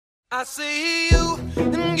I see you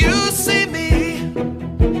and you see me.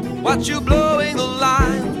 Watch you blowing the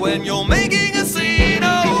line when you're making a scene.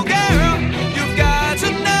 Oh girl, you've got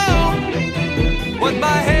to know what my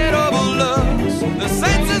head overlooks. The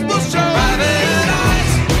senses will show. Private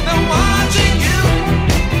eyes, they're watching you.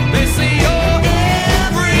 They see your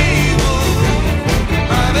every move.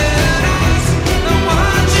 Private eyes, they're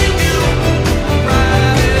watching you.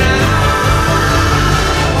 Private eyes,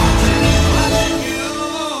 watching you.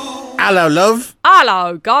 Hello, love.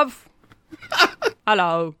 Hello, Gov.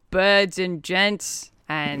 Hello, birds and gents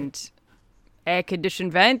and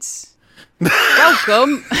air-conditioned vents.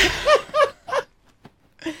 Welcome.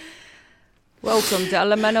 Welcome to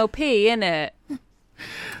LMNOP, innit?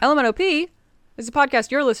 LMNOP is a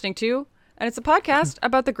podcast you're listening to, and it's a podcast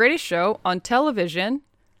about the greatest show on television,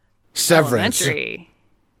 Severance. Elementary.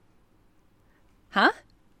 Huh?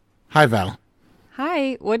 Hi, Val.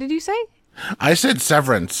 Hi, what did you say? I said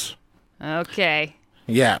Severance. Okay.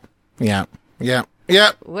 Yeah.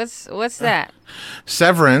 What's that?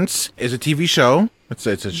 Severance is a TV show. It's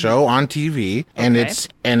a show on TV, and Okay.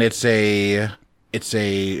 it's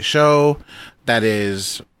a show that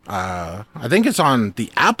is I think it's on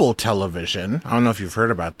the Apple television. I don't know if you've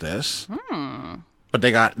heard about this. But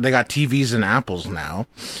they got TVs and Apples now.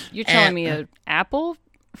 You're telling me an Apple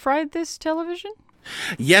fried this television?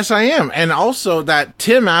 Yes, I am, and also that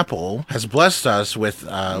Tim Apple has blessed us with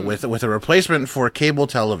a replacement for cable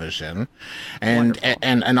television, and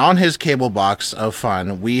on his cable box of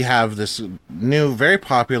fun, we have this new, very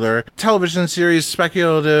popular television series,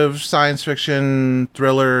 speculative science fiction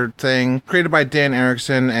thriller thing, created by Dan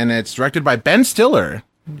Erickson, and it's directed by Ben Stiller.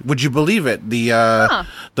 Would you believe it? The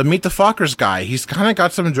Meet the Fockers guy. He's kind of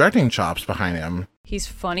got some directing chops behind him. He's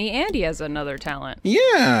funny and he has another talent.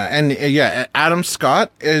 Yeah, and Adam Scott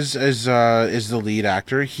is the lead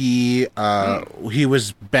actor. He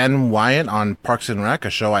was Ben Wyatt on Parks and Rec, a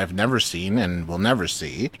show I've never seen and will never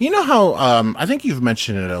see. You know how I think you've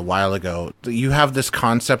mentioned it a while ago. You have this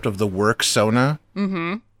concept of the work Sona.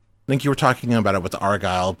 Mm-hmm. I think you were talking about it with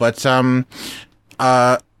Argyle, but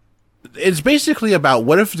it's basically about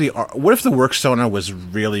what if the work Sona was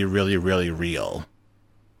really, really, really real.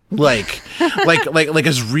 like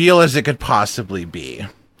as real as it could possibly be.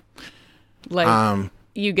 Like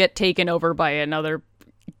you get taken over by another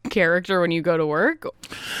character when you go to work,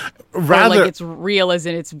 Rather, or like it's real as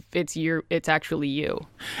in it's actually you.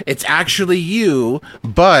 It's actually you,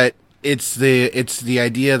 but it's the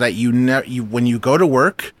idea that you when you go to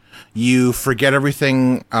work, you forget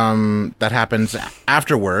everything that happens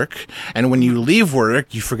after work, and when you leave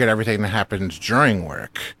work, you forget everything that happens during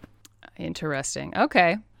work. Interesting.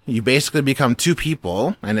 Okay. You basically become two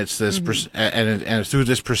people, and it's this and it's through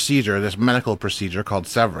this procedure, this medical procedure called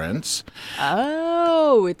severance.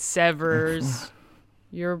 Oh, it severs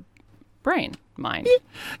your brain, mind.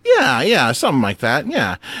 Yeah, something like that.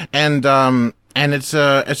 Yeah, and it's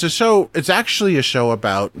a show. It's actually a show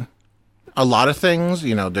about a lot of things.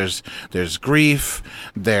 You know, there's grief.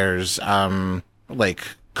 There's like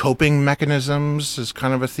coping mechanisms is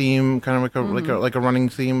kind of a theme, kind of like a running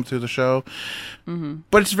theme through the show.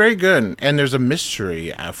 But it's very good, and there's a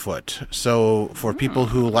mystery afoot. So for people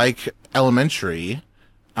who like Elementary,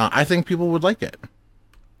 I think people would like it.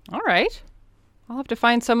 All right. I'll have to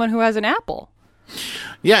find someone who has an apple.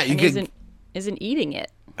 Yeah, And isn't eating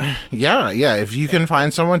it. Yeah. If you can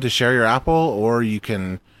find someone to share your apple, or you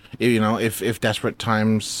can, if desperate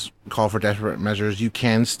times call for desperate measures, you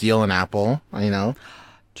can steal an apple.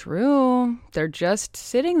 True. They're just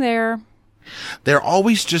sitting there. They're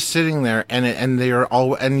always just sitting there,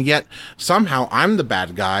 and yet somehow I'm the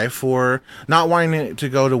bad guy for not wanting it to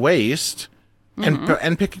go to waste,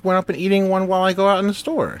 and picking one up and eating one while I go out in the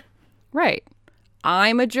store. Right.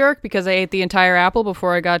 I'm a jerk because I ate the entire apple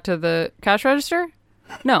before I got to the cash register?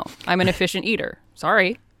 No, I'm an efficient eater.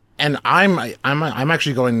 Sorry. And I'm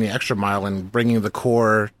actually going the extra mile and bringing the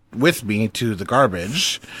core with me to the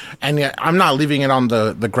garbage, and yet I'm not leaving it on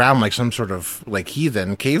the ground like some sort of like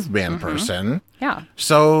heathen caveman person. Yeah.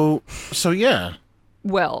 So yeah.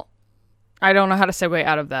 Well, I don't know how to segue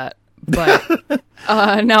out of that, but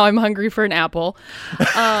now I'm hungry for an apple.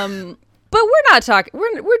 But we're not talking.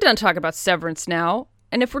 We're done talking about Severance now.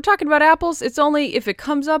 And if we're talking about apples, it's only if it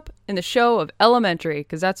comes up in the show of Elementary,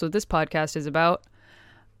 because that's what this podcast is about.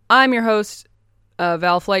 I'm your host,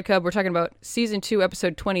 Val Flight Cub. We're talking about season 2,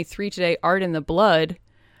 episode 23 today, Art in the Blood.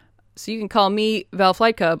 So you can call me Val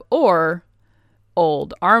Flight Cub or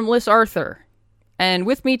Old Armless Arthur. And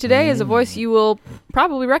with me today is a voice you will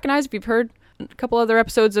probably recognize if you've heard a couple other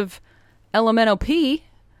episodes of LMNOP.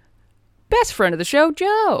 best friend of the show,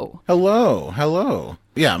 Joe. Hello.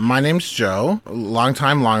 Yeah, my name's Joe. Long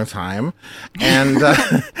time. And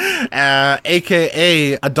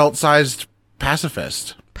AKA adult-sized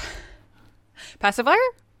pacifist. Pacifier?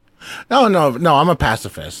 No, I'm a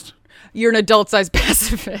pacifist. You're an adult-sized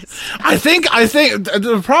pacifist. I think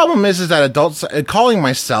the problem is that calling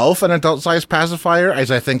myself an adult-sized pacifier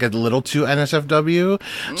is, I think, a little too NSFW.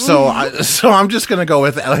 So I'm just gonna go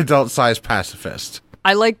with adult-sized pacifist.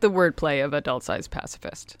 I like the wordplay of adult-sized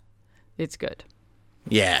pacifist. It's good.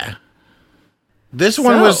 Yeah. This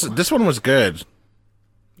one was good.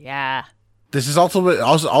 Yeah. This is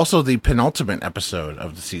also the penultimate episode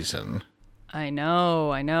of the season. I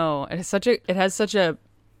know. It has such a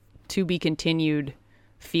to be continued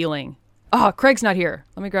feeling. Oh, Craig's not here.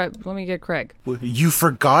 Let me get Craig. You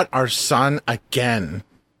forgot our son again.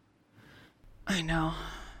 I know.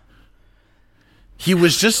 He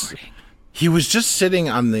was just sitting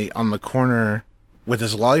on the corner with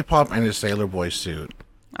his lollipop and his Sailor Boy suit.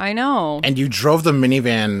 I know. And you drove the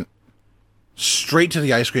minivan straight to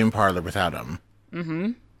the ice cream parlor without him.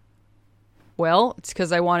 Mm-hmm. Well, it's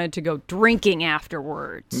because I wanted to go drinking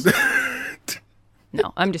afterwards.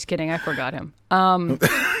 No, I'm just kidding. I forgot him.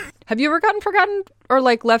 Have you ever gotten forgotten or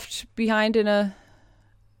like left behind in a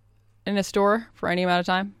store for any amount of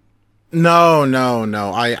time? No.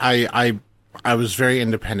 I was very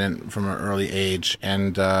independent from an early age,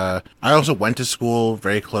 and I also went to school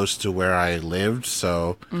very close to where I lived.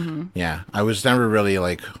 So yeah, I was never really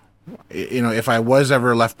like, if I was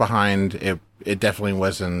ever left behind, it definitely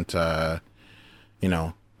wasn't. It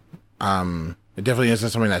definitely isn't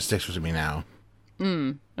something that sticks with me now.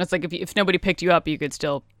 It's like if nobody picked you up, you could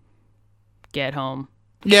still get home.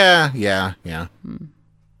 Yeah.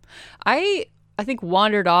 I think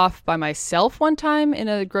wandered off by myself one time in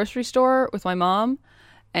a grocery store with my mom,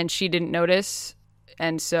 and she didn't notice.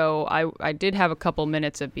 And so I did have a couple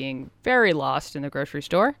minutes of being very lost in the grocery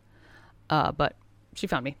store, but she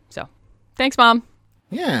found me. So thanks, Mom.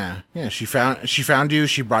 Yeah. She found you.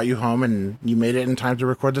 She brought you home, and you made it in time to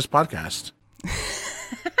record this podcast.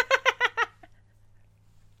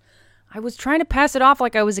 I was trying to pass it off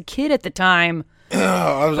like I was a kid at the time.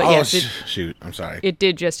 Shoot. I'm sorry. It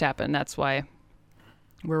did just happen. That's why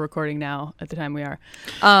we're recording now at the time we are.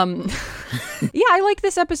 Yeah, I like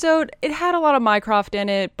this episode. It had a lot of Mycroft in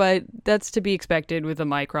it, but that's to be expected with a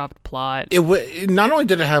Mycroft plot. Not only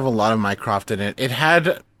did it have a lot of Mycroft in it, it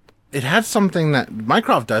had something that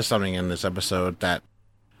Mycroft does something in this episode that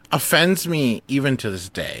offends me even to this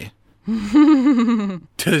day. To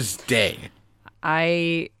this day.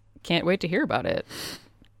 I can't wait to hear about it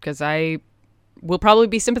because I will probably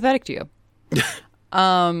be sympathetic to you.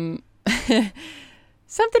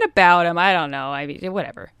 Something about him, I don't know. I mean,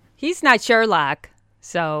 whatever. He's not Sherlock,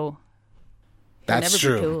 so that's never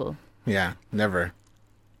true. Be cool. Yeah, never.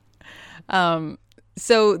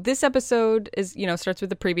 So this episode is, starts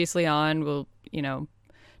with the previously on. Will to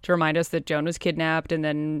remind us that Joan was kidnapped, and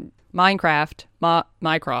then Mycroft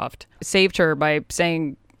saved her by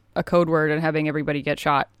saying a code word and having everybody get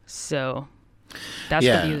shot. So that's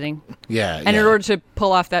confusing. Yeah. And in order to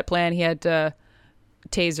pull off that plan, he had to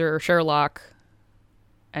taser Sherlock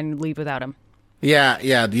and leave without him.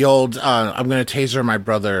 Yeah. The old I'm going to taser my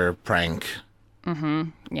brother prank. Mm-hmm.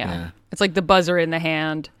 Yeah. It's like the buzzer in the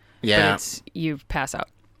hand. Yeah. But you pass out.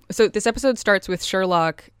 So this episode starts with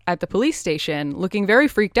Sherlock at the police station looking very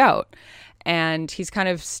freaked out. And he's kind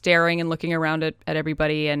of staring and looking around at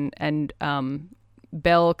everybody. And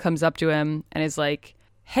Belle comes up to him and is like,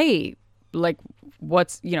 hey, like,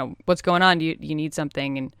 what's going on? Do you need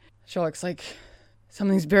something? And Sherlock's like,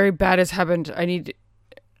 something's very bad has happened. I need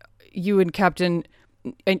you and Captain,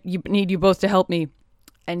 and you need you both to help me.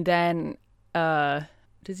 And then,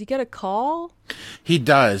 does he get a call? He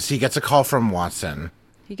does. He gets a call from Watson.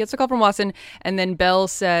 And then Belle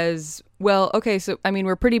says, well, okay, so, I mean,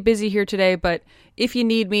 we're pretty busy here today, but if you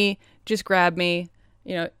need me, just grab me.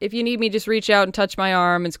 If you need me, just reach out and touch my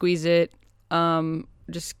arm and squeeze it.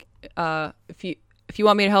 If you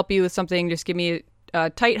want me to help you with something, just give me a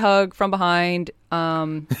tight hug from behind.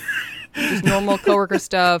 Just normal coworker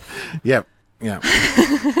stuff. Yep. Yeah.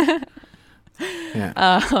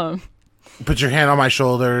 Put your hand on my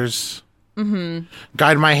shoulders. Mm-hmm.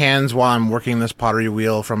 Guide my hands while I'm working this pottery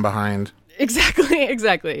wheel from behind.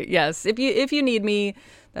 Exactly. Yes. If you need me,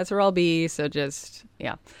 that's where I'll be. So just,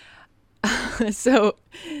 yeah. So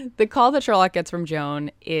the call that Sherlock gets from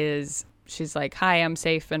Joan is, she's like, hi, I'm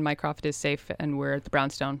safe and Mycroft is safe and we're at the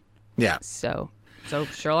Brownstone. Yeah. So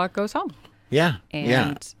Sherlock goes home. Yeah.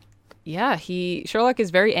 And Sherlock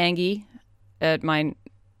is very angry at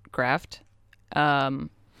Minecraft.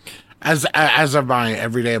 as of my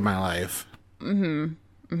every day of my life.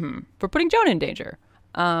 For putting Joan in danger.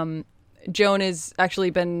 Joan has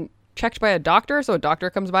actually been checked by a doctor, so a doctor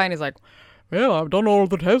comes by and he's like, well, I've done all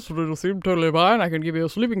the tests and it'll seem totally fine. I can give you a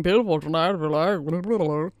sleeping pill for tonight if you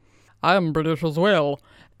like. I'm British as well.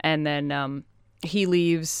 And then he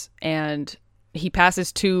leaves and he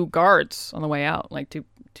passes 2 guards on the way out, like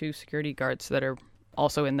two security guards that are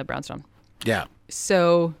also in the brownstone. Yeah.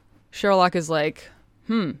 So Sherlock is like,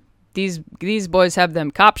 these boys have them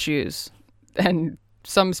cop shoes and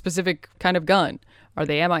some specific kind of gun. Are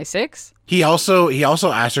they MI6? He also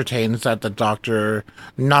ascertains that the doctor,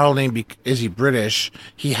 not only is he British,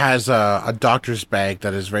 he has a doctor's bag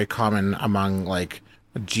that is very common among like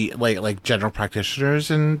general practitioners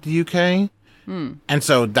in the UK. And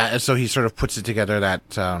so he sort of puts it together that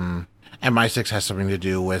MI6 has something to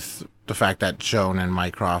do with the fact that Joan and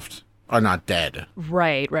Mycroft are not dead.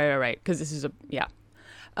 Right. Because this is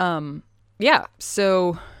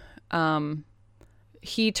So,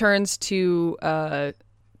 he turns to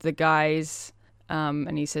the guys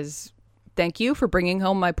and he says, thank you for bringing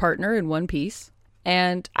home my partner in one piece.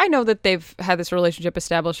 And I know that they've had this relationship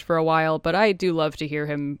established for a while, but I do love to hear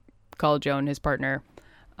him call Joan his partner.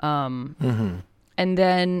 And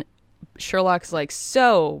then Sherlock's like,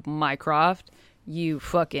 so, Mycroft, you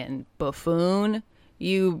fucking buffoon.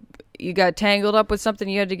 You got tangled up with something.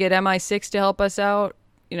 You had to get MI6 to help us out,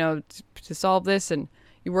 to solve this. And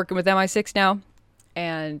you're working with MI6 now.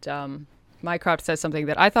 And Mycroft says something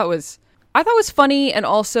that I thought was funny, and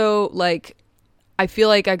also like I feel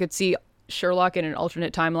like I could see Sherlock in an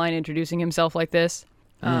alternate timeline introducing himself like this,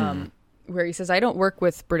 where he says, "I don't work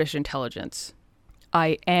with British intelligence.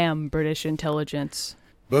 I am British intelligence."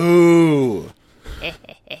 Boo.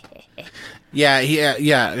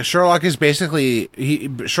 Yeah. Sherlock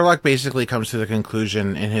Sherlock basically comes to the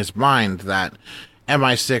conclusion in his mind that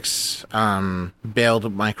MI6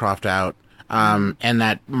 bailed Mycroft out. And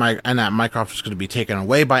that Mycroft was going to be taken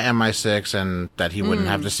away by MI6, and that he wouldn't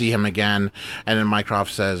have to see him again. And then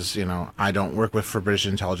Mycroft says, I don't work for British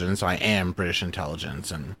intelligence. I am British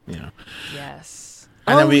intelligence, and Yes.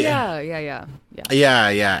 And then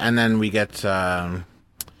yeah. And then we get the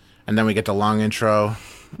long intro.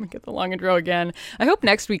 We get the long intro again. I hope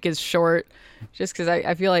next week is short, just because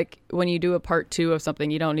I feel like when you do a part 2 of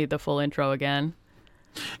something, you don't need the full intro again.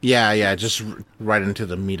 Yeah, just right into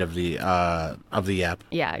the meat of the app.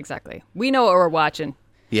 Yeah, exactly. We know what we're watching.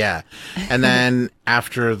 Yeah, and then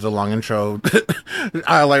after the long intro,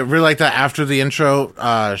 I really like that. After the intro,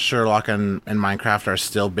 Sherlock and Mycroft are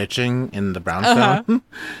still bitching in the brownstone.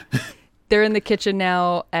 They're in the kitchen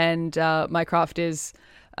now, and Mycroft is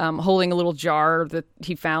holding a little jar that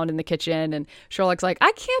he found in the kitchen, and Sherlock's like,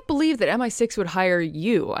 I can't believe that MI6 would hire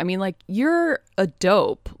you. I mean, like, you're a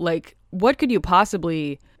dope. Like, what could you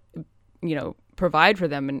possibly, provide for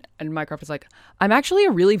them? And Mycroft is like, I'm actually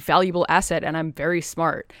a really valuable asset, and I'm very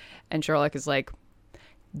smart. And Sherlock is like,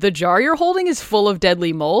 the jar you're holding is full of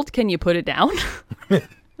deadly mold. Can you put it down?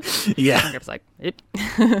 Yeah. Mycroft's like, yep.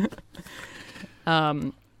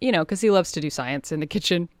 Because he loves to do science in the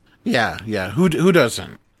kitchen. Yeah. Who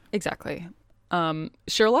doesn't? Exactly.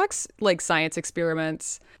 Sherlock's like science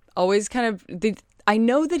experiments always kind of. I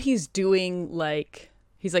know that he's doing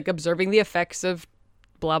he's like observing the effects of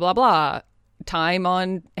blah blah blah, time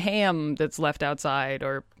on ham that's left outside,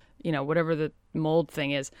 or whatever the mold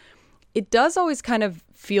thing is. It does always kind of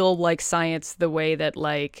feel like science the way that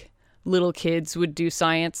like little kids would do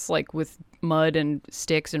science, like with mud and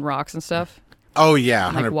sticks and rocks and stuff. Oh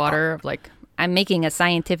yeah, like water, like. I'm making a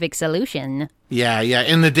scientific solution. Yeah.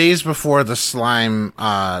 In the days before the slime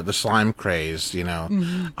craze,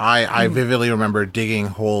 I vividly remember digging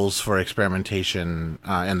holes for experimentation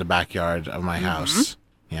in the backyard of my house.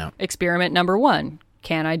 Yeah. Experiment number 1: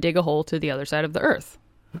 can I dig a hole to the other side of the Earth?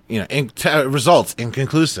 Results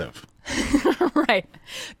inconclusive. Right.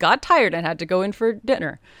 Got tired and had to go in for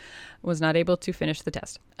dinner. Was not able to finish the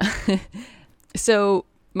test. So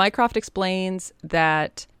Mycroft explains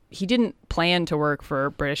that he didn't plan to work for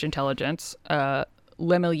British intelligence.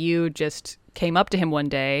 Lemellieu just came up to him one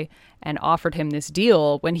day and offered him this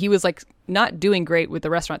deal when he was like not doing great with the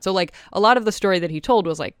restaurant. So like a lot of the story that he told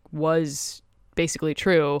was basically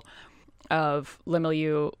true, of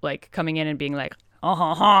Lemellieu like coming in and being like,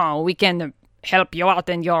 we can help you out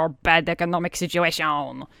in your bad economic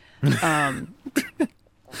situation.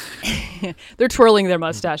 They're twirling their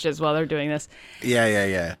mustaches while they're doing this.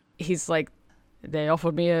 Yeah. He's like, they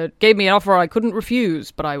gave me an offer I couldn't refuse,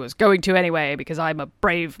 but I was going to anyway because I'm a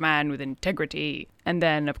brave man with integrity. And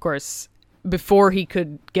then, of course, before he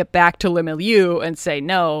could get back to Lemellieu and say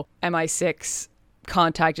no, MI6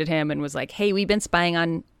 contacted him and was like, hey, we've been spying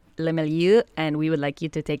on Le Milieu, and we would like you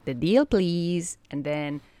to take the deal, please. And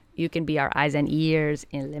then you can be our eyes and ears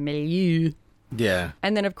in Le Milieu. Yeah.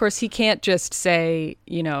 And then, of course, he can't just say,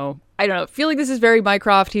 you know, I don't know, feel like this is very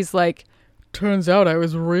Mycroft. He's like, turns out I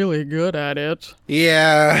was really good at it.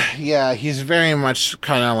 Yeah, he's very much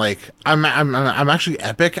kind of like I'm actually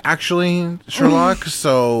epic, actually, Sherlock.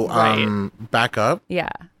 So back up. Yeah.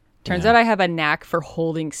 Turns out I have a knack for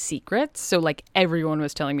holding secrets. So like everyone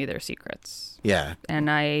was telling me their secrets. Yeah.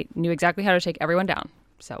 And I knew exactly how to take everyone down.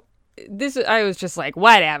 So I was just like,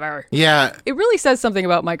 whatever. Yeah. It really says something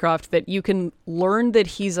about Mycroft that you can learn that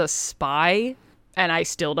he's a spy, and I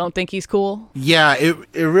still don't think he's cool. Yeah, it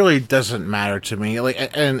really doesn't matter to me. Like,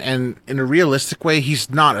 and in a realistic way, he's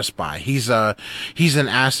not a spy. He's an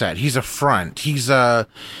asset. He's a front. He's an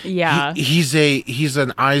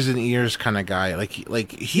eyes and ears kind of guy.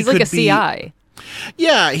 He's like a CI.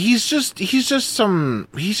 Yeah, he's just some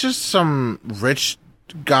rich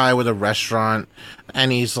guy with a restaurant,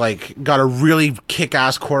 and he's like got a really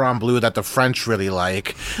kick-ass cordon bleu that the French really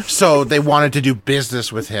like, so they wanted to do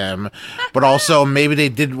business with him, but also maybe they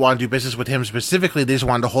didn't want to do business with him specifically, they just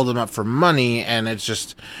wanted to hold him up for money, and it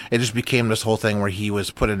just became this whole thing where he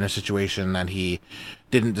was put in a situation that he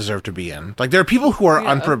didn't deserve to be in. Like, there are people who are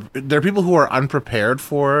unprepared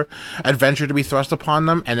for adventure to be thrust upon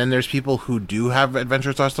them, and then there's people who do have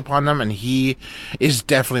adventure thrust upon them, and he is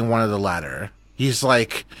definitely one of the latter. He's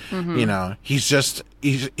like, you know, he's just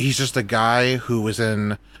a guy who was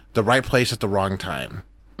in the right place at the wrong time.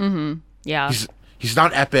 Mm-hmm. Yeah. He's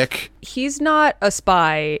not epic. He's not a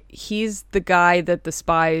spy. He's the guy that the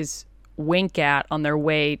spies wink at on their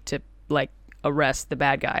way to, like, arrest the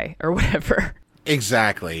bad guy or whatever.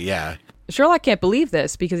 Exactly, yeah. Sherlock can't believe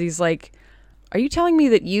this because he's like, are you telling me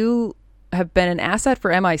that you have been an asset for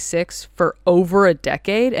MI6 for over a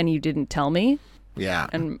decade and you didn't tell me? Yeah.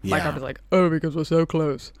 And Mycroft is like, oh, because we're so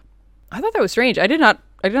close. I thought that was strange. I did not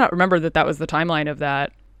remember that was the timeline of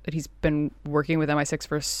that he's been working with MI6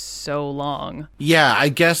 for so long. Yeah, I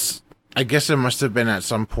guess it must have been at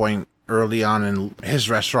some point early on in his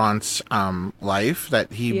restaurant's life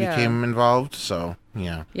that he became involved. So,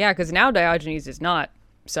 yeah. Yeah, because now Diogenes is not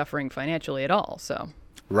suffering financially at all, so.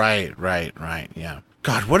 Right, yeah.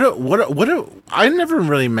 God, what a I never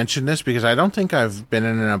really mentioned this because I don't think I've been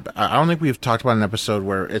I don't think we've talked about an episode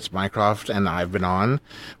where it's Mycroft and I've been on,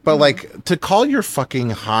 but like, to call your fucking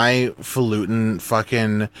highfalutin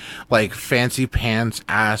fucking like fancy pants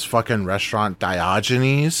ass fucking restaurant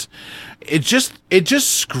Diogenes, it just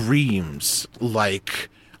screams like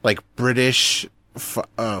British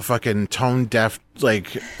fucking tone deaf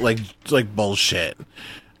like bullshit.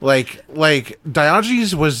 Like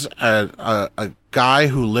Diogenes was a guy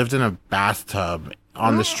who lived in a bathtub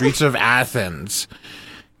on the streets of Athens.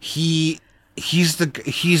 He was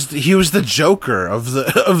the Joker of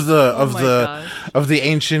the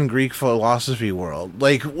ancient Greek philosophy world.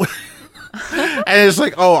 Like, and it's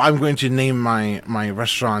like, oh, I'm going to name my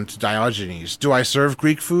restaurant Diogenes. Do I serve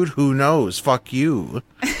Greek food? Who knows? Fuck you.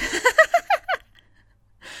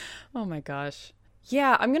 Oh my gosh.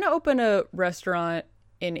 Yeah, I'm gonna open a restaurant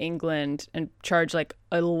in England and charge like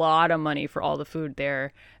a lot of money for all the food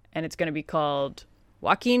there, and it's going to be called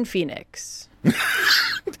Joaquin Phoenix.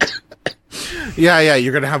 yeah,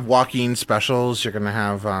 you're going to have Joaquin specials, you're going to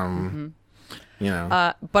have you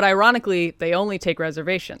know, but ironically they only take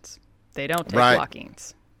reservations. They don't take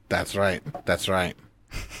Joaquins. That's right. That's funny.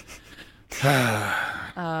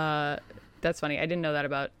 I didn't know that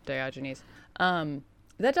about Diogenes.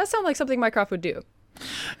 That does sound like something Mycroft would do.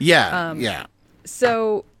 Yeah.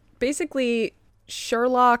 So basically,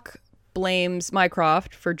 Sherlock blames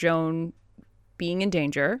Mycroft for Joan being in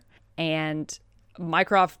danger, and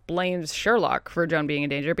Mycroft blames Sherlock for Joan being in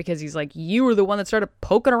danger because he's like, you were the one that started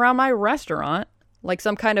poking around my restaurant like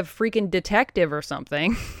some kind of freaking detective or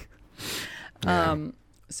something. Yeah.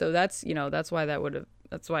 So that's why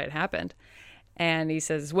that's why it happened. And he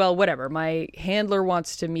says, well, whatever. My handler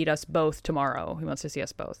wants to meet us both tomorrow. He wants to see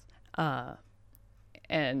us both.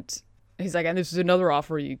 And he's like, and this is another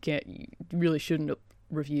offer you really shouldn't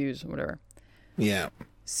refuse, whatever. Yeah.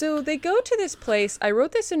 So they go to this place. I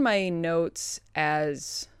wrote this in my notes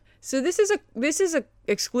as, so this is a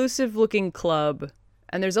exclusive looking club,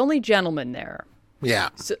 and there's only gentlemen there. Yeah.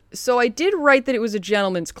 So I did write that it was a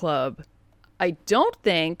gentleman's club. I don't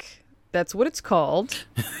think that's what it's called.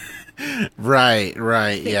 Right,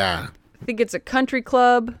 yeah. I think it's a country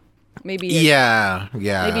club. Maybe yeah.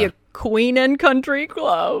 Maybe a Queen and Country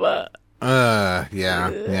Club.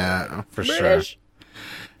 Yeah, for British. Sure.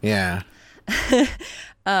 Yeah.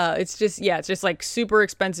 It's just like super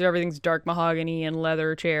expensive. Everything's dark mahogany and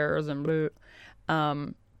leather chairs and blue.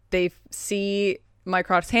 They see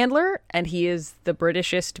Mycroft's handler, and he is the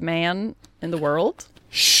Britishest man in the world.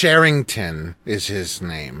 Sherrington is his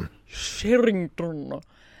name. Sherrington.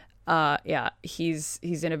 Yeah, he's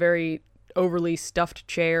in a very overly stuffed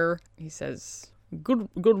chair. He says,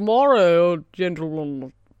 Good morrow,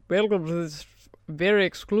 gentlemen. Welcome to this very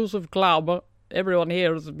exclusive club. Everyone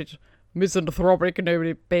here is a bit misanthropic.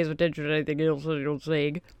 Nobody pays attention to anything else that you're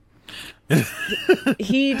saying.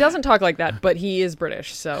 He doesn't talk like that, but he is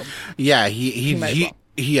British, so yeah, he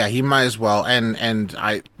might as well. And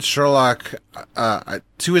Sherlock,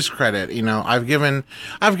 to his credit, you know, I've given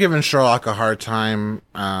Sherlock a hard time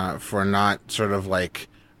for not sort of like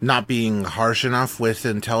not being harsh enough with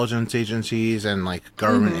intelligence agencies and like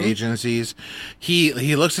government agencies.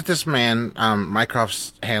 He looks at this man,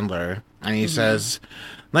 Mycroft's handler, and he says,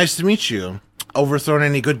 "Nice to meet you. Overthrown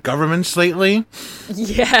any good governments lately?"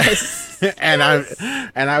 Yes. and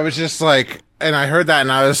I was just like, and I heard that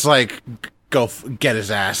and I was like, go get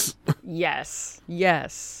his ass. Yes.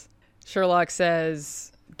 Sherlock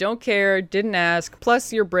says, don't care, didn't ask,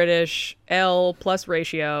 plus you're British, L plus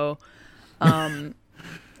ratio.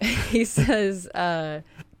 He says,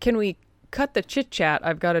 can we cut the chit chat?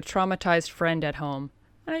 I've got a traumatized friend at home.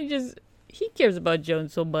 And he cares about Joan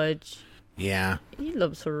so much. Yeah. He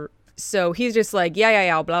loves her. So he's just like,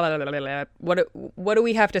 yeah, blah, blah, blah, blah, blah. What do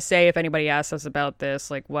we have to say if anybody asks us about this?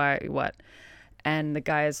 Like, why, what? And the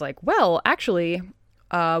guy is like, well, actually,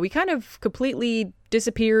 we kind of completely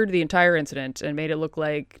disappeared the entire incident and made it look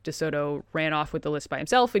like DeSoto ran off with the list by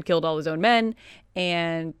himself and killed all his own men.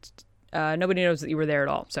 And nobody knows that you were there at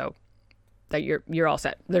all. So that you're all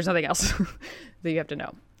set. There's nothing else that you have to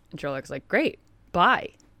know. And Sherlock's like, great, bye.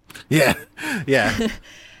 Yeah.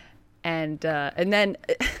 And then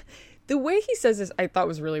the way he says this, I thought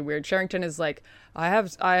was really weird. Sherrington is like, I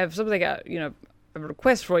have something, I have a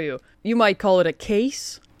request for you. You might call it a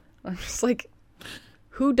case. I'm just like,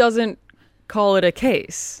 who doesn't call it a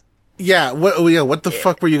case? Yeah. What the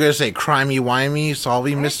fuck were you gonna say? Crimey-wimey,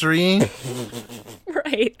 solving mystery?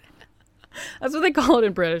 Right. That's what they call it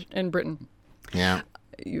in Britain. Yeah.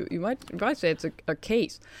 You might say it's a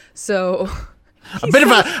case. So a bit of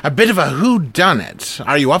a whodunit.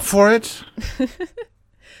 Are you up for it?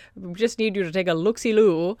 We just need you to take a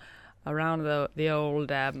look-see-loo around the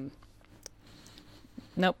old.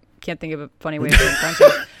 Nope, can't think of a funny way of saying French.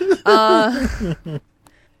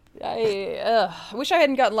 I wish I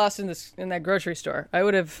hadn't gotten lost in that grocery store. I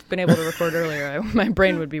would have been able to record earlier. My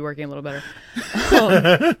brain would be working a little better.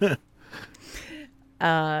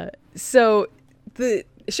 So the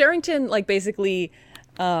Sherrington basically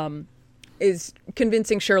is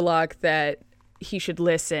convincing Sherlock that he should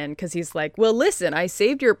listen, because he's like, well, listen, I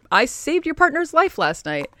saved your partner's life last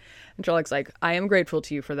night. And Sherlock's like, I am grateful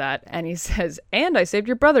to you for that. And he says, and I saved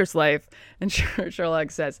your brother's life. And Sherlock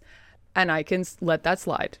says, and I can let that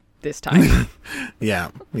slide this time. Yeah.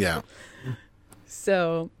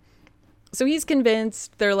 So he's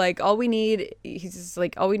convinced. They're like, all we need is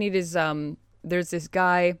there's this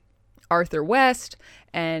guy, Arthur West,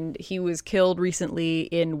 and he was killed recently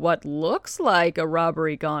in what looks like a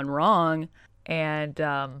robbery gone wrong. And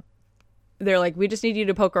they're like, we just need you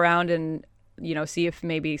to poke around and, see if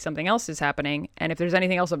maybe something else is happening. And if there's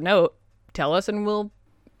anything else of note, tell us and we'll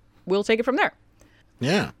take it from there.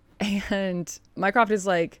 Yeah. And Mycroft is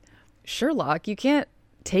like, Sherlock, you can't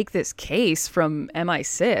take this case from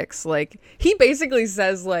MI6. He basically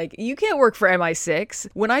says, you can't work for MI6.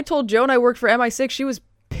 When I told Joan I worked for MI6, she was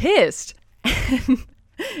pissed.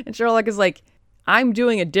 And Sherlock is like, I'm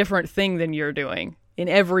doing a different thing than you're doing in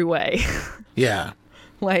every way. Yeah.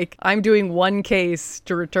 I'm doing one case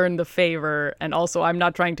to return the favor, and also I'm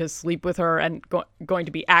not trying to sleep with her and going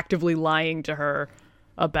to be actively lying to her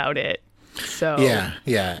about it. So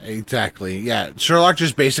yeah, exactly. Yeah, Sherlock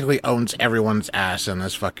just basically owns everyone's ass in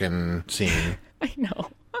this fucking scene. I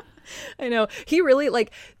know. He really,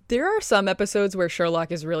 there are some episodes where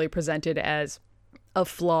Sherlock is really presented as a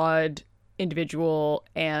flawed individual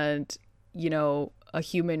and, a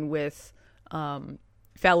human with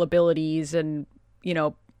fallibilities and,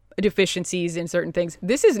 deficiencies in certain things.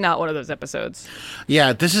 This is not one of those episodes.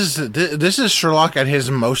 Yeah, this is Sherlock at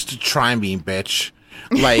his most try me, bitch.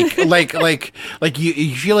 You feel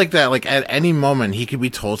like that, at any moment he could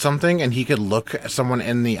be told something and he could look someone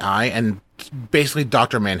in the eye and basically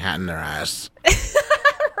Dr. Manhattan their ass.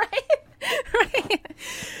 Right.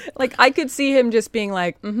 I could see him just being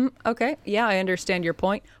like, okay, yeah, I understand your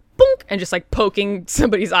point. Boink, and just poking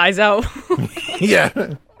somebody's eyes out.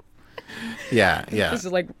 Yeah. Just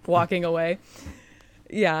walking away.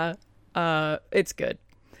 Yeah. It's good.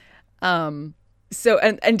 So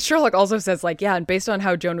and Sherlock also says like, yeah, and based on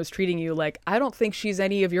how Joan was treating you, like, I don't think she's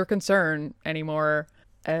any of your concern anymore.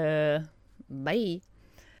 Bye.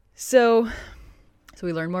 So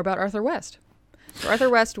we learn more about Arthur West. So Arthur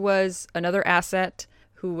West was another asset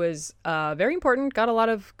who was very important, got a lot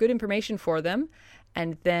of good information for them,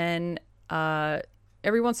 and then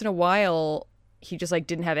every once in a while he just like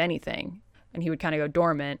didn't have anything, and he would kind of go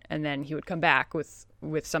dormant, and then he would come back with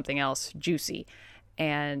something else juicy.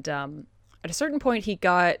 And at a certain point he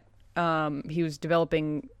was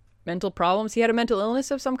developing mental problems. He had a mental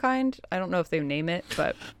illness of some kind. I don't know if they name it,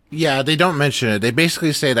 but yeah, they don't mention it. They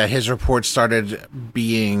basically say that his reports started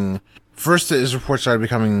becoming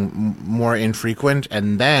more infrequent,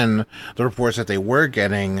 and then the reports that they were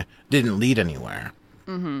getting didn't lead anywhere.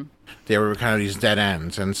 Mm-hmm. They were kind of these dead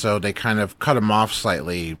ends, and so they kind of cut him off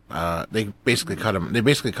slightly. They basically cut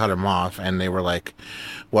him off, and they were like,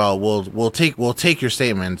 "Well, we'll take your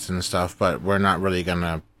statements and stuff, but we're not really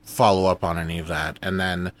gonna follow up on any of that." And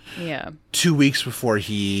then 2 weeks before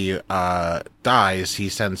he dies, he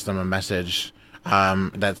sends them a message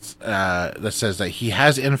that says that he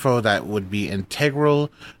has info that would be integral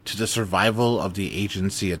to the survival of the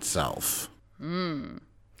agency itself.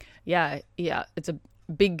 Yeah, it's a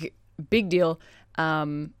big deal.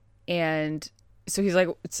 And so he's like,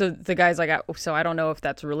 so the guy's like, so I don't know if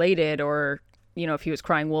that's related, or if he was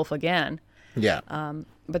crying wolf again. Yeah.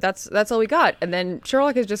 But that's all we got. And then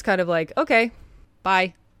Sherlock is just kind of like, okay,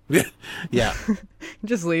 bye. Yeah.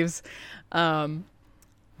 Just leaves. And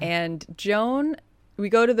Joan, we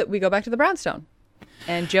go back to the Brownstone,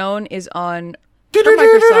 and Joan is on her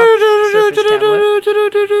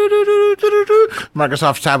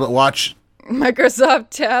Microsoft Surface tablet. Microsoft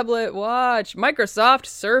tablet watch. Microsoft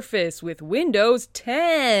Surface with Windows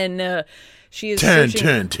 10. She is 10.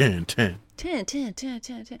 10.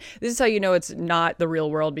 This is how you know it's not the real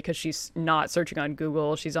world, because she's not searching on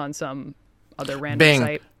Google. She's on some other random Bing.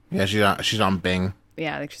 site. Yeah, she's on Bing.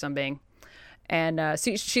 Yeah, I think she's on Bing. And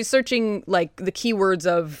she's searching like the keywords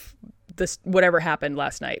of this whatever happened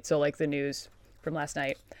last night. So like the news from last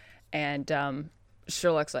night. And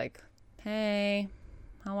Sherlock's like, "Hey,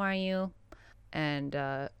 how are you?" And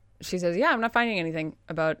she says, "Yeah, I'm not finding anything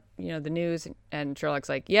about the news." And Sherlock's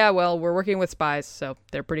like, "Yeah, well, we're working with spies, so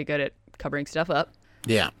they're pretty good at covering stuff up."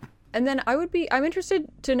 Yeah. And then I'm interested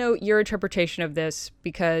to know your interpretation of this,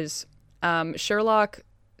 because Sherlock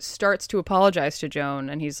starts to apologize to Joan,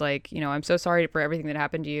 and he's like, "I'm so sorry for everything that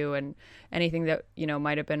happened to you and anything that,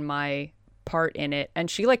 might have been my part in it." And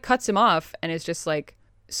she like cuts him off and is just like,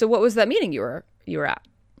 "So what was that meeting you were at?"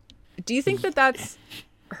 Do you think that that's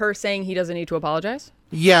her saying he doesn't need to apologize?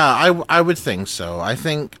 Yeah, I would think so. I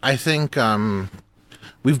think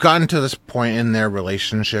we've gotten to this point in their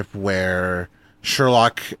relationship where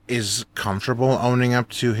Sherlock is comfortable owning up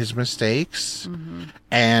to his mistakes,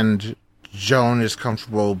 and Joan is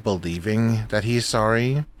comfortable believing that he's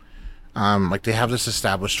sorry. Like they have this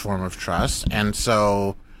established form of trust, and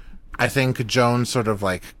so I think Joan sort of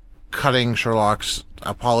like cutting Sherlock's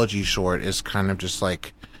apology short is kind of just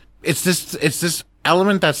like it's this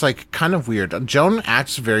element that's like kind of weird. Joan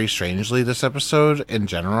acts very strangely this episode in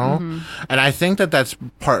general, and I think that that's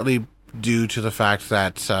partly due to the fact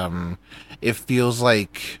that it feels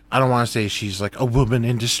like, I don't want to say she's like a woman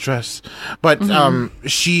in distress, but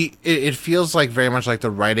it feels like very much like the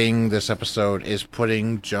writing this episode is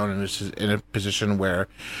putting Joan in a position where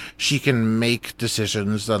she can make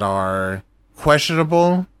decisions that are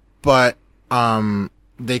questionable, but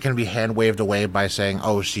they can be hand waved away by saying,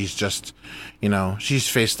 "Oh, she's just, she's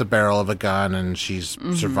faced the barrel of a gun and she's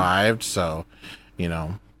survived." So,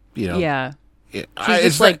 yeah, she's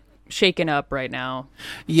just like shaken up right now.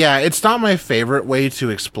 Yeah, it's not my favorite way to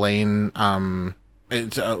explain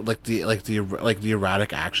it's like the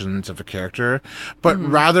erratic actions of a character, but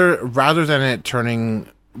rather than it turning,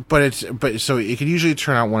 so it could usually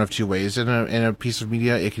turn out one of two ways in a piece of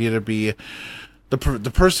media. It could either be the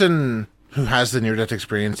person who has the near-death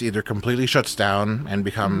experience either completely shuts down and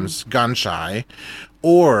becomes gun shy,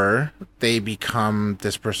 or they become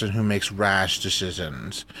this person who makes rash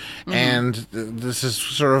decisions. And this is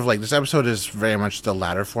sort of like, this episode is very much the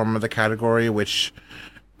latter form of the category, which,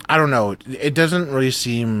 I don't know, it doesn't really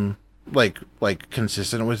seem like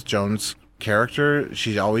consistent with Joan's character.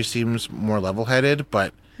 She always seems more level-headed,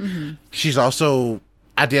 but she's also,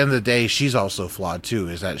 at the end of the day, she's also flawed too,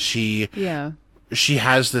 is that she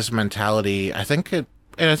has this mentality. I think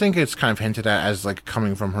it's kind of hinted at as like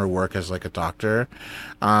coming from her work as like a doctor,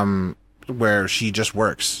 where she just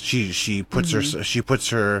works. She puts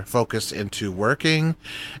her focus into working,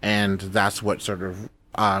 and that's what sort of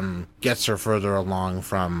gets her further along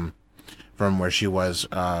from from where she was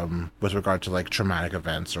with regard to like traumatic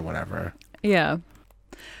events or whatever. Yeah.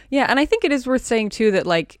 Yeah, and I think it is worth saying too that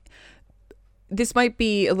like this might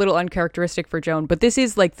be a little uncharacteristic for Joan, but this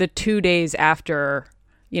is like the 2 days after,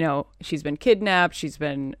 you know, she's been kidnapped, she's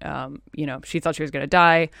been you know, she thought she was going to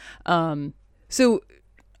die. So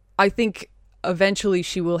I think eventually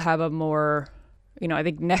she will have a more, you know, I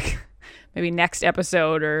think maybe next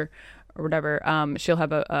episode or whatever, she'll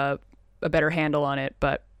have a better handle on it.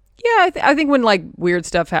 But yeah, I think when like weird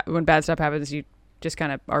stuff, when bad stuff happens, you just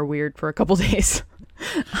kind of are weird for a couple days.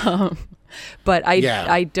 But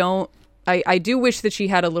I do wish that she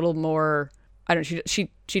had a little more. I don't.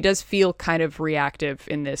 She does feel kind of reactive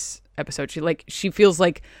in this episode. She feels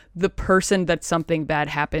like the person that something bad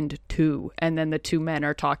happened to, and then the two men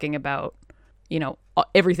are talking about, you know,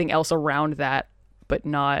 everything else around that, but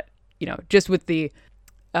not, you know, just with the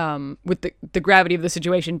gravity of the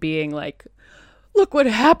situation being like, look what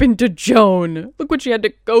happened to Joan. Look what she had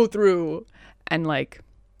to go through, and like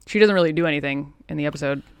she doesn't really do anything in the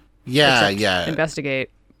episode. Yeah, investigate.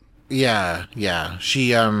 Yeah. She,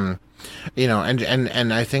 you know,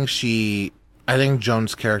 and I think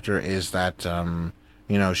Joan's character is that,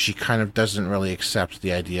 you know, she kind of doesn't really accept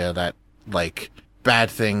the idea that like bad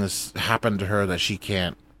things happen to her that she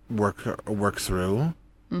can't work through.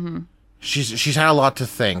 Mm-hmm. She's had a lot to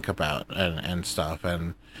think about and stuff,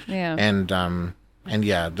 and yeah, and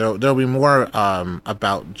yeah, there'll be more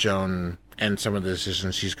about Joan and some of the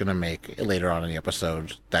decisions she's going to make later on in the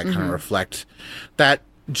episode that kind of reflect that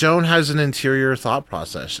Joan has an interior thought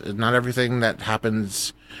process. Not everything that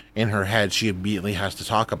happens in her head she immediately has to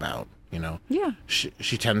talk about, you know? Yeah.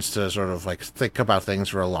 She tends to sort of like think about things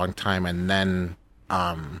for a long time and then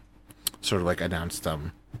sort of like announce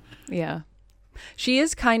them. Yeah. She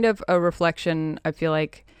is kind of a reflection, I feel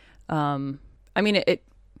like. I mean,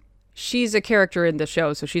 she's a character in the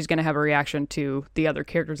show, so she's going to have a reaction to the other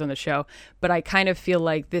characters on the show. But I kind of feel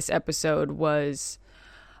like this episode was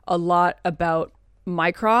a lot about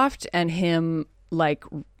Mycroft and him, like,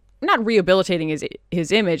 not rehabilitating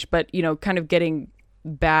his image, but, you know, kind of getting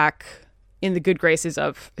back in the good graces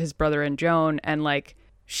of his brother and Joan. And, like,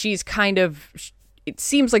 she's kind of, it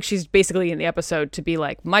seems like she's basically in the episode to be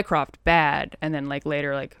like, Mycroft bad, and then, like,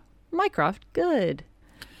 later, like, Mycroft good,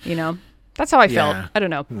 you know? That's how I felt. I don't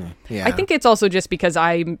know. Yeah. I think it's also just because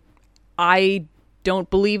I don't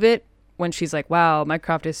believe it when she's like, wow,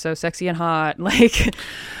 Mycroft is so sexy and hot. Like,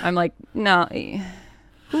 I'm like, no.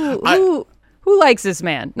 Who likes this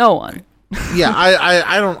man? No one. Yeah,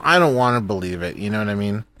 I don't want to believe it. You know what I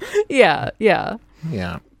mean? Yeah.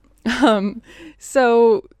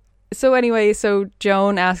 So anyway, so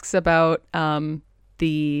Joan asks about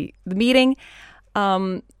the meeting.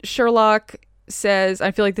 Sherlock says,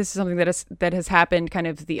 I feel like this is something that has happened kind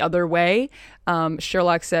of the other way.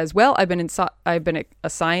 Sherlock says, well, I've been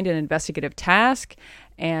assigned an investigative task,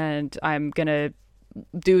 and I'm gonna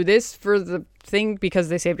do this for the thing because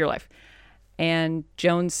they saved your life. And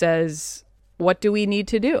Joan says, what do we need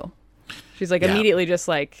to do? She's like immediately just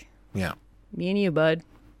like, yeah, me and you, bud,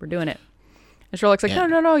 we're doing it. And Sherlock's like,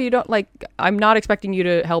 no, you don't, like, I'm not expecting you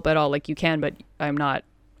to help at all. Like, you can, but I'm not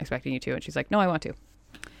expecting you to. And she's like, no, I want to.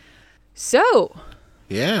 So,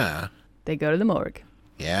 yeah, they go to the morgue.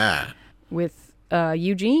 Yeah, with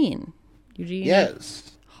Eugene.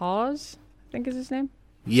 Yes. Hawes, I think is his name.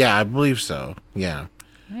 Yeah, I believe so. Yeah.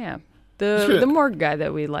 Yeah. The morgue guy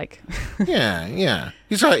that we like. yeah.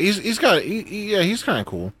 He's kind of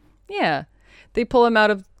cool. Yeah. They pull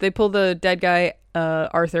the dead guy,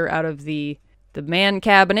 Arthur, out of the man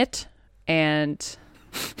cabinet, and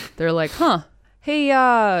they're like, huh. Hey,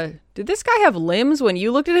 did this guy have limbs when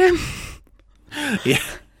you looked at him? Yeah.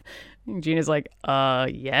 Gina's like,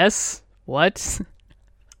 yes. What?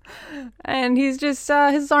 And he's just,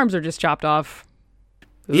 his arms are just chopped off.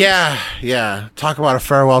 Oops. Yeah. Talk about a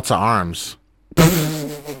farewell to arms.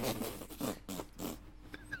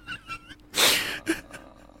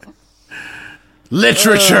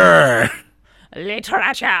 Literature.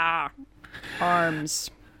 Arms.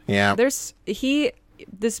 Yeah.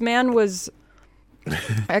 This man was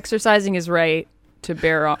exercising his right to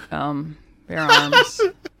bear arms.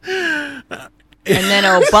 And then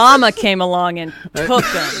Obama came along and took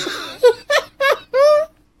them.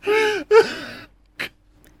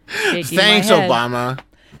 Thanks, Obama.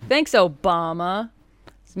 Thanks, Obama.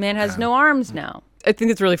 This man has no arms now. I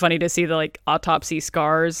think it's really funny to see the like autopsy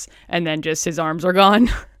scars and then just his arms are gone.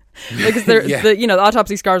 Because the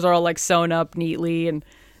autopsy scars are all like sewn up neatly, and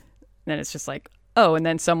then it's just like, oh, and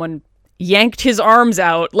then someone yanked his arms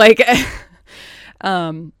out. Like,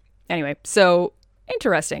 anyway, so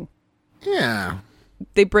interesting. Yeah.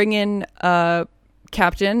 They bring in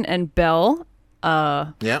Captain and Belle,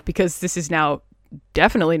 because this is now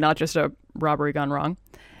definitely not just a robbery gone wrong.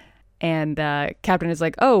 And Captain is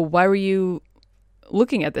like, "Oh, why were you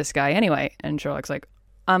looking at this guy anyway?" And Sherlock's like,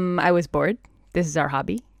 I was bored. This is our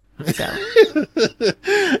hobby." So.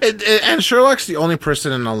 and Sherlock's the only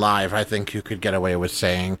person in alive, I think, who could get away with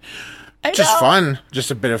saying, "Just fun, just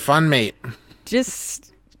a bit of fun, mate."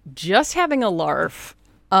 Just having a larf.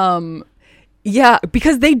 Yeah,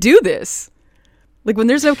 because they do this. Like when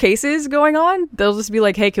there's no cases going on, they'll just be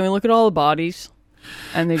like, "Hey, can we look at all the bodies?"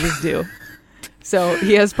 And they just do. So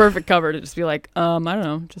he has perfect cover to just be like, I don't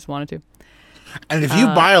know, just wanted to. And if you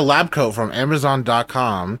buy a lab coat from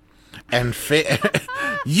Amazon.com, and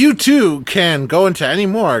you too can go into any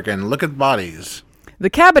morgue and look at bodies. The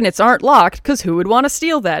cabinets aren't locked because who would want to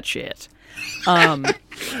steal that shit? What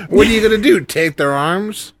are you going to do? Take their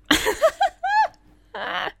arms?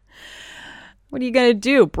 What are you going to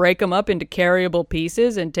do? Break them up into carryable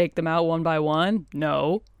pieces and take them out one by one?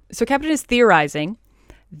 No. So Captain is theorizing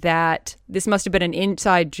that this must have been an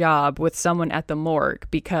inside job with someone at the morgue,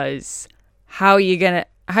 because how are you gonna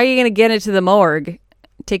get into the morgue?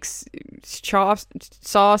 Chop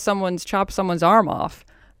someone's arm off,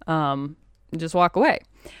 and just walk away.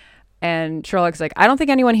 And Sherlock's like, "I don't think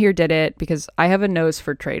anyone here did it because I have a nose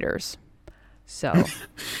for traitors." So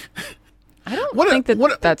I don't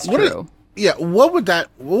think that's true. What would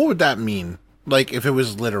that mean? Like if it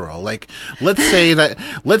was literal, like let's say that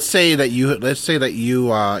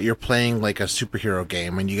you're playing like a superhero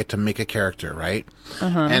game and you get to make a character, right?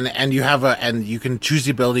 And you can choose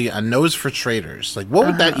the ability a nose for traitors. Like what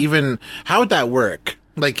would that even? How would that work?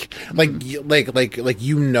 Like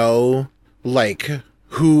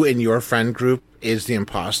who in your friend group is the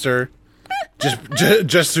imposter?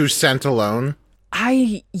 just through scent alone.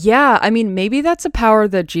 I mean, maybe that's a power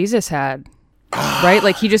that Jesus had. Right?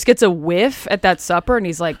 Like he just gets a whiff at that supper and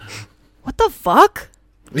he's like, "What the fuck?"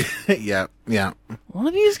 Yeah. One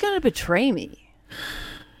of you is going to betray me.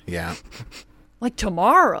 Yeah. Like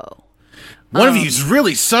tomorrow. One of you's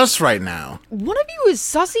really sus right now. One of you is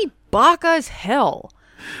sussy baka as hell.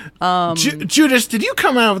 Judas, did you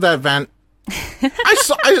come out of that vent?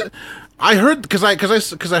 I heard because I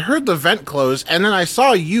heard the vent close and then I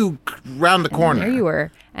saw you round the corner. There you were.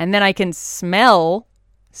 And then I can smell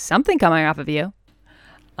something coming off of you.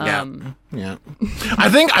 Yeah. I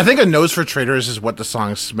think a nose for traitors is what the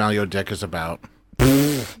song "Smell Your Dick" is about.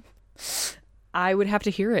 I would have to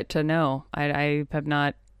hear it to know. I have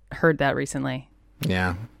not heard that recently.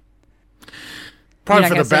 Yeah. Probably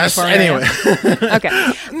for the best. Anyway.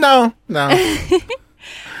 Okay. No.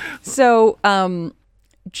 So,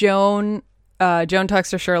 Joan talks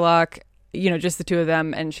to Sherlock, just the two of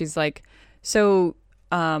them, and she's like, "So,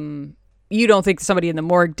 you don't think somebody in the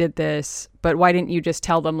morgue did this, but why didn't you just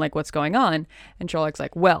tell them like what's going on?" And Sherlock's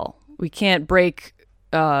like, "Well, we can't break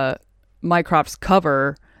Mycroft's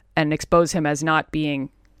cover and expose him as not being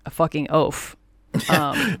a fucking oaf."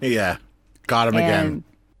 Yeah, got him again.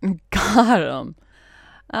 Got him.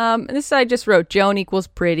 And this I just wrote, Joan equals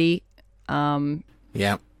pretty.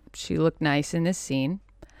 Yeah, she looked nice in this scene.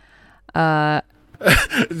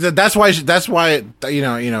 That's why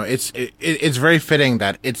it's very fitting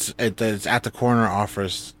that it's at the corner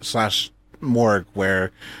office / morgue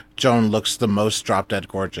where Joan looks the most drop dead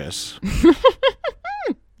gorgeous.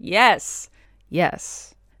 Yes,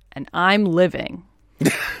 and I'm living.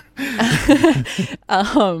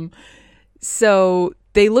 So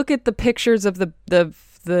they look at the pictures of the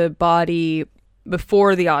body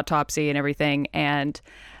before the autopsy and everything, and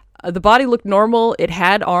the body looked normal. It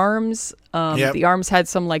had arms. Yep. The arms had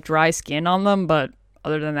some like dry skin on them, but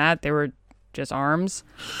other than that, they were just arms.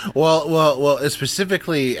 Well.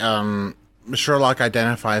 Specifically, Sherlock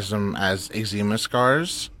identifies them as eczema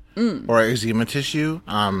scars or eczema tissue.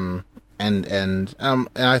 And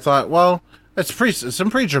I thought, well, it's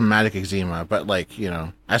some pretty dramatic eczema, but like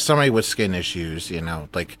as somebody with skin issues,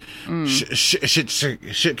 like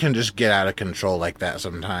shit can just get out of control like that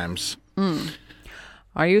sometimes.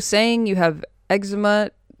 Are you saying you have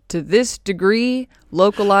eczema to this degree,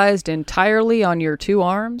 localized entirely on your two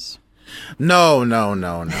arms? No.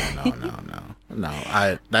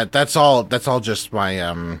 That's all just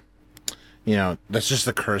my that's just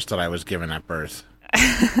the curse that I was given at birth.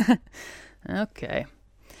 Okay.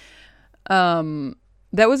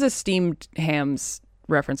 That was a steamed hams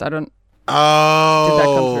reference. I don't. Oh. Did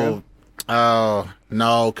that come through? Oh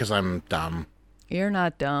no, because I'm dumb. You're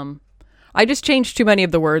not dumb. I just changed too many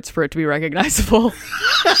of the words for it to be recognizable.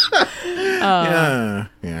 Yeah.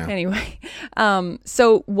 Anyway,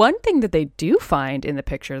 so one thing that they do find in the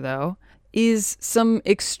picture, though, is some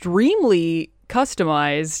extremely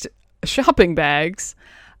customized shopping bags.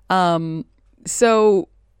 So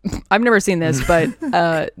I've never seen this, but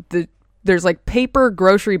there's like paper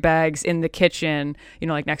grocery bags in the kitchen,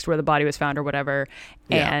 like next to where the body was found or whatever.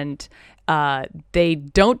 Yeah. And they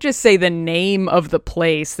don't just say the name of the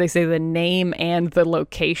place, they say the name and the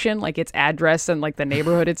location, like its address and like the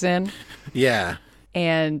neighborhood it's in. Yeah.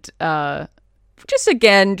 And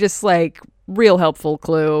just like real helpful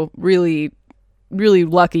clue. Really, really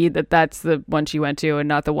lucky that that's the one she went to and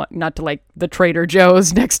not to like the Trader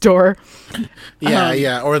Joe's next door. Yeah,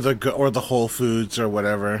 yeah, or the Whole Foods or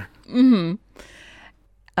whatever.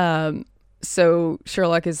 So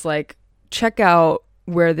Sherlock is like, check out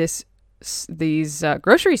where these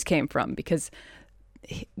groceries came from, because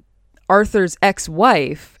Arthur's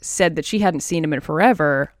ex-wife said that she hadn't seen him in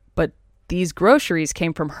forever, but these groceries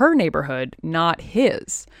came from her neighborhood, not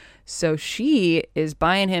his. So she is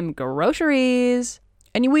buying him groceries,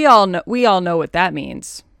 and we all know what that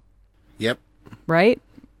means. Yep. Right?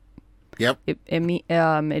 Yep. It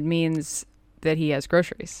means that he has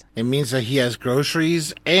groceries. It means that he has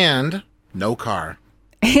groceries and no car.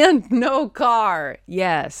 And no car.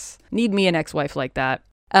 Yes. Need me an ex-wife like that.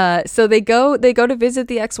 So they go to visit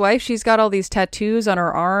the ex-wife. She's got all these tattoos on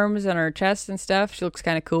her arms and her chest and stuff. She looks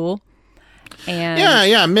kind of cool. And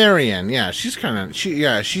yeah, Marion. Yeah, she's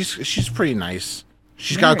pretty nice.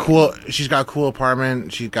 She's got a cool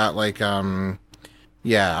apartment. She's got like I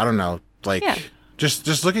don't know, like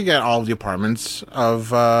just looking at all the apartments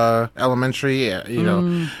of Elementary,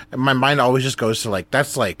 my mind always just goes to like,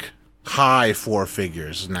 that's like high four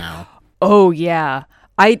figures now. Oh yeah.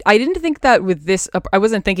 I didn't think that with this. I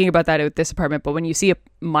wasn't thinking about that with this apartment, but when you see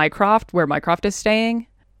Mycroft, where Mycroft is staying,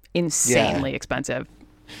 insanely expensive.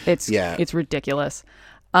 It's ridiculous.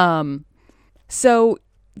 So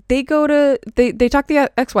they talk to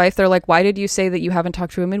the ex-wife. They're like, why did you say that you haven't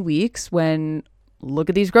talked to him in weeks? When look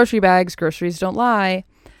at these grocery bags. Groceries don't lie.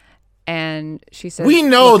 And she says, we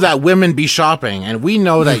know that women be shopping, and we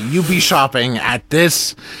know that you be shopping at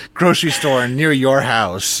this grocery store near your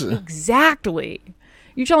house. Exactly.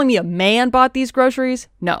 You telling me a man bought these groceries?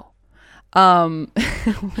 No. Women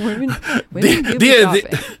do be shopping.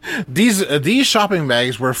 These shopping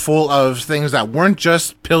bags were full of things that weren't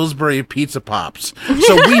just Pillsbury pizza pops.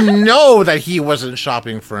 So we know that he wasn't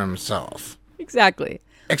shopping for himself. Exactly.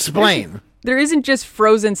 Explain. There isn't just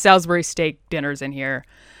frozen Salisbury steak dinners in here.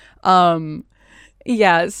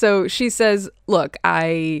 Yeah, so she says, look,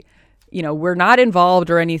 we're not involved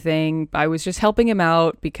or anything. I was just helping him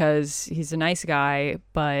out because he's a nice guy,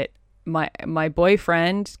 but my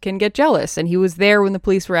boyfriend can get jealous, and he was there when the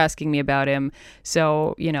police were asking me about him.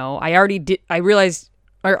 So, I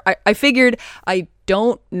figured I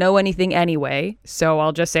don't know anything anyway, so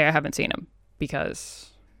I'll just say I haven't seen him because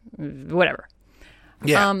whatever.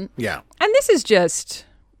 Yeah. Yeah. And this is just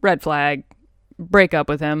red flag. Break up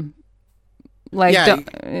with him. Like,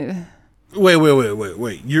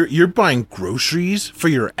 Wait. You're buying groceries for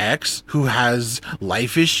your ex who has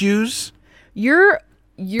life issues?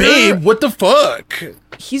 Babe, what the fuck?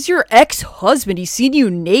 He's your ex-husband. He's seen you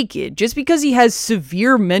naked. Just because he has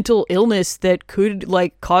severe mental illness that could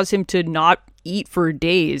cause him to not eat for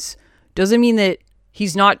days doesn't mean that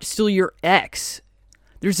he's not still your ex.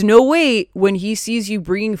 There's no way when he sees you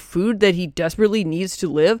bringing food that he desperately needs to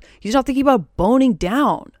live, he's not thinking about boning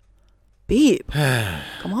down. Babe,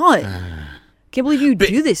 come on. Can't believe you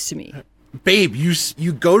do this to me. Babe,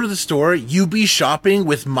 you go to the store, you be shopping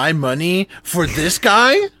with my money for this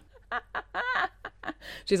guy?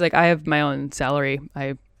 She's like, I have my own salary.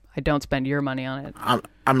 I don't spend your money on it.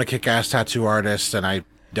 I'm a kick-ass tattoo artist, and I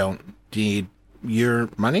don't need your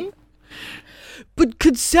money? But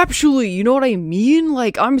conceptually, you know what I mean?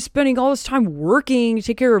 Like, I'm spending all this time working to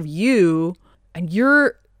take care of you, and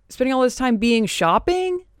you're spending all this time being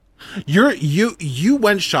shopping? You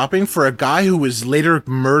went shopping for a guy who was later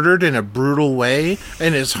murdered in a brutal way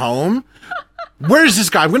in his home? Where is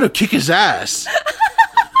this guy? I'm going to kick his ass.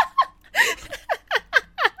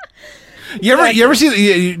 You ever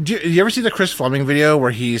see the Chris Fleming video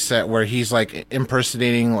where he's like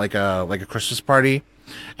impersonating like a Christmas party,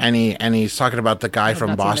 and he's talking about the guy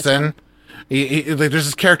from Boston. He there's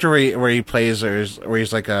this character where he plays where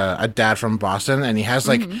he's like a dad from Boston, and he has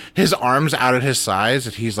like his arms out at his sides,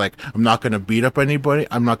 and he's like, I'm not gonna beat up anybody.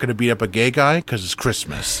 I'm not gonna beat up a gay guy because it's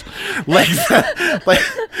Christmas. like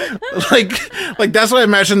that's what I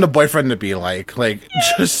imagine the boyfriend to be like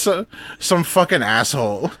just some fucking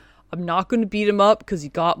asshole. I'm not going to beat him up because he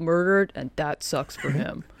got murdered, and that sucks for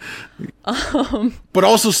him. But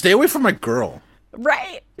also, stay away from my girl.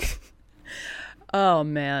 Right. Oh,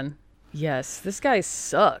 man. Yes, this guy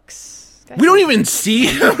sucks. We don't even see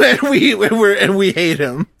him, and we hate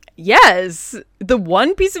him. Yes. The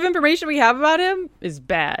one piece of information we have about him is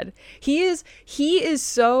bad. He is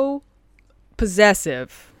so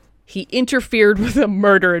possessive. He interfered with a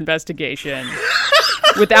murder investigation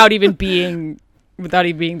without even being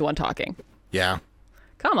the one talking. Yeah.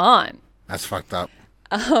 Come on. That's fucked up.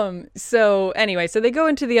 So anyway, so they go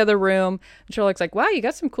into the other room and Sherlock's like, wow, you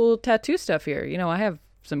got some cool tattoo stuff here. You know, I have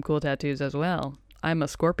some cool tattoos as well. I'm a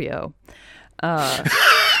Scorpio.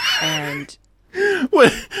 And Wait.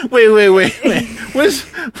 What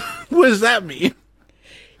does that mean?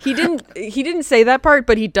 he didn't say that part,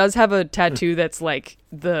 but he does have a tattoo that's like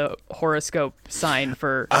the horoscope sign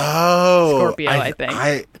for Scorpio, I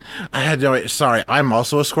think. I had no. Sorry, I'm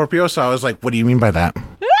also a Scorpio, so I was like, "What do you mean by that?"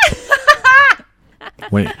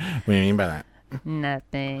 what do you mean by that?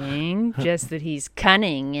 Nothing. Just that he's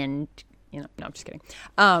cunning and no, I'm just kidding.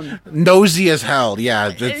 Nosy as hell. Yeah,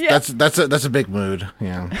 that's a big mood.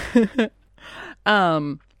 Yeah.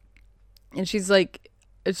 And she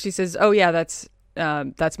says, "Oh yeah, that's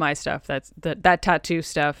my stuff. That's that tattoo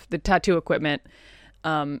stuff. The tattoo equipment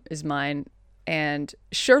is mine." And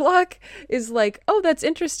Sherlock is like, "Oh, that's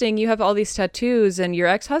interesting. You have all these tattoos, and your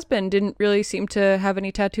ex-husband didn't really seem to have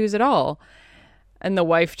any tattoos at all." And the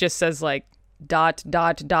wife just says like, ...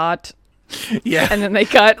 Yeah. And then they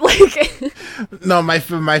cut like. No, my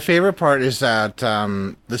favorite part is that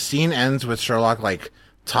the scene ends with Sherlock like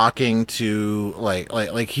talking to like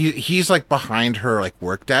he's like behind her like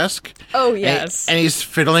work desk. Oh yes. And he's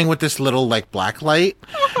fiddling with this little like black light.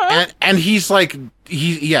 And he's like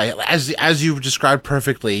as you've described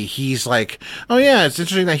perfectly, he's like, "Oh yeah, it's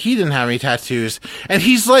interesting that he didn't have any tattoos." And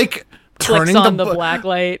he's like turning on the black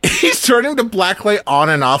light. He's turning the black light on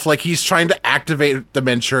and off like he's trying to activate the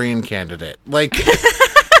Manchurian Candidate. Like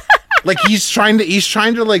like he's trying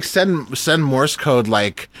to like send Morse code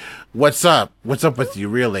like, what's up with you,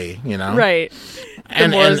 really, you know? Right.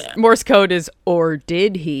 And Morse code is, or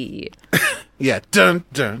did he? Yeah, dun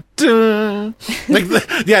dun dun. Like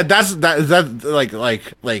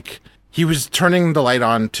he was turning the light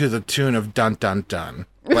on to the tune of dun dun dun.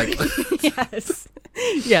 Like yes.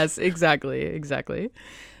 Yes, exactly.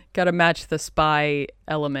 Got to match the spy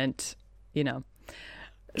element, you know.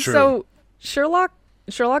 True. So Sherlock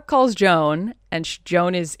calls Joan, and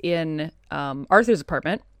Joan is in Arthur's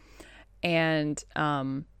apartment, and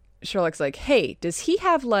Sherlock's like, "Hey, does he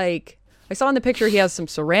have like? I saw in the picture he has some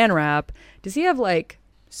Saran wrap. Does he have like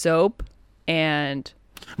soap and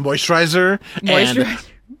moisturizer and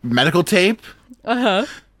medical tape?"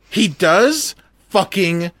 He does.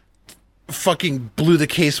 Fucking blew the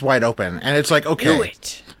case wide open, and it's like, okay. Do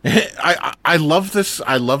it. I love this.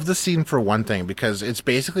 I love the scene for one thing because it's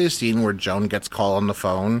basically a scene where Joan gets called on the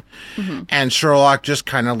phone, and Sherlock just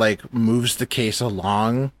kind of like moves the case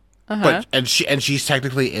along, but she's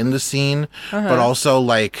technically in the scene, but also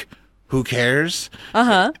like, who cares?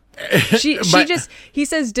 He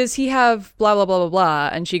says, "Does he have blah blah blah blah blah?"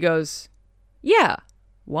 And she goes, "Yeah,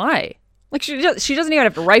 why?" Like she doesn't even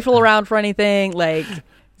have to rifle around for anything. Like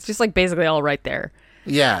it's just like basically all right there.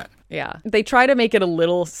 Yeah. Yeah. They try to make it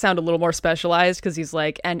sound a little more specialized because he's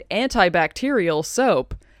like, "an antibacterial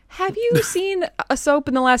soap." Have you seen a soap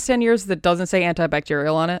in the last 10 years that doesn't say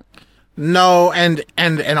antibacterial on it? No, and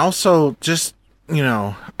also just, you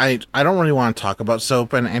know, I don't really want to talk about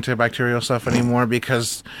soap and antibacterial stuff anymore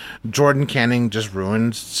because Jordan Canning just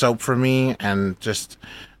ruined soap for me, and just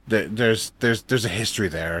there's a history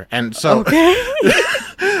there, and so. Okay.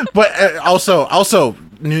 But also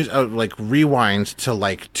news like rewind to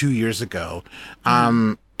like 2 years ago.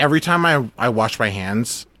 Every time I wash my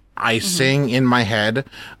hands, I sing in my head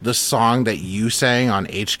the song that you sang on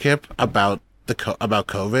HKIP about about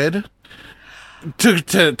COVID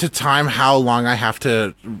to time how long I have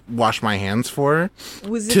to wash my hands for.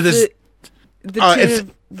 Was it the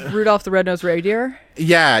tune of Rudolph the Red-Nosed Reindeer?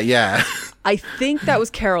 Yeah. I think that was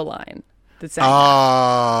Caroline that sang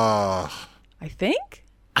that. I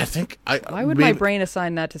think. Why would my brain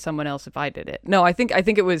assign that to someone else if I did it? No, I think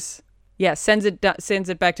it was. Yeah, sends it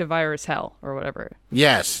back to virus hell or whatever.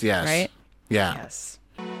 Yes. Right. Yeah. Yes.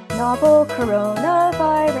 Novel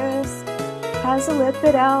coronavirus has a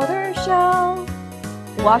lipid outer shell.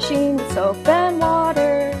 Washing with soap and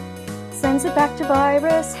water sends it back to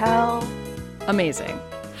virus hell. Amazing.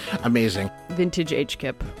 Vintage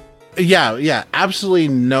HKIP. Yeah, absolutely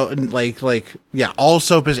no, yeah, all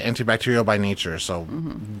soap is antibacterial by nature, so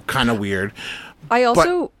kind of weird. I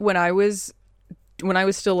also, when I was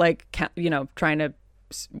still like, you know, trying to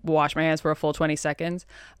wash my hands for a full 20 seconds,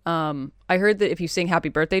 I heard that if you sing happy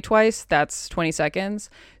birthday twice, that's 20 seconds.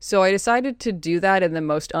 So I decided to do that in the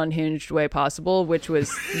most unhinged way possible, which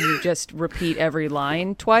was you just repeat every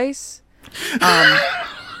line twice.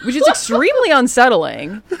 which is extremely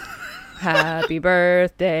unsettling. Happy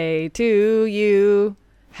birthday to you.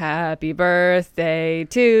 Happy birthday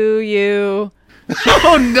to you.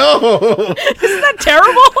 Oh no! Isn't that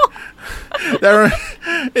terrible?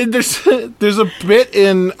 There's a bit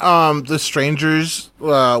in The Strangers,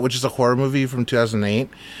 which is a horror movie from 2008,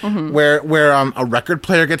 where a record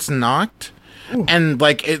player gets knocked. And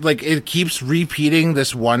it keeps repeating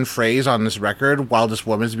this one phrase on this record while this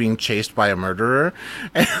woman's being chased by a murderer,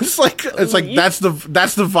 and it's like that's the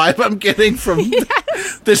vibe I'm getting from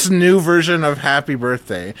this new version of Happy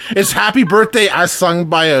Birthday. It's Happy Birthday as sung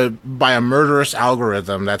by a murderous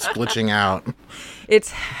algorithm that's glitching out.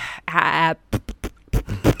 It's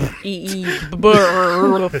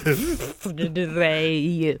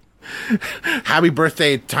birthday. Happy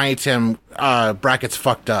Birthday, Tiny Tim. Brackets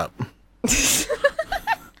fucked up.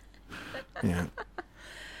 Yeah.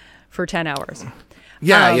 For 10 hours.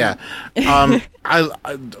 Yeah. I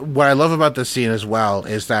what I love about this scene as well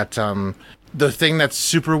is that the thing that's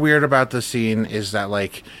super weird about the scene is that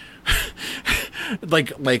like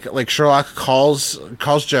Sherlock calls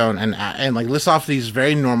Joan and like lists off these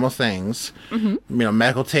very normal things,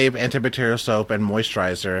 medical tape, antibacterial soap, and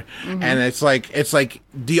moisturizer, and it's like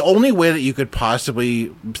the only way that you could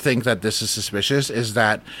possibly think that this is suspicious is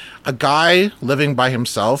that a guy living by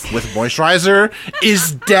himself with moisturizer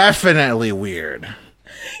is definitely weird.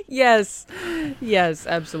 Yes,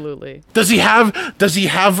 absolutely. Does he have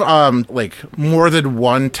like more than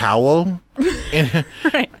one towel?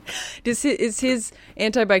 Right. Is his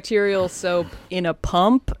antibacterial soap in a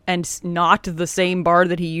pump and not the same bar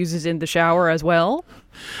that he uses in the shower as well?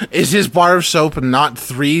 Is his bar of soap not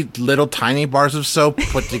 3 little tiny bars of soap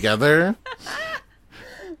put together?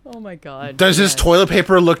 Oh my god. Does his toilet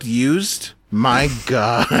paper look used? My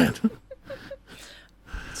god.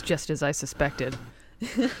 It's just as I suspected.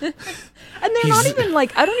 And they're not even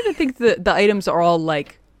like, I don't even think the items are all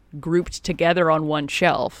like grouped together on one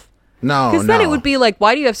shelf. No, because then it would be like,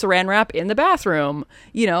 why do you have saran wrap in the bathroom?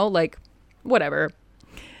 You know, like, whatever.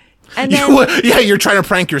 And then you're trying to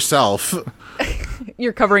prank yourself.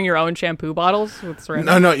 You're covering your own shampoo bottles with saran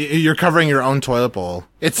wrap? No, you're covering your own toilet bowl.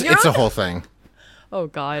 It's a whole thing. Oh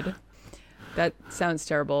God, that sounds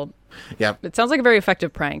terrible. Yep. It sounds like a very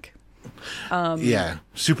effective prank. Yeah,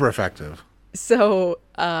 super effective. So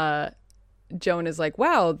Joan is like,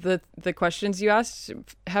 wow, the questions you asked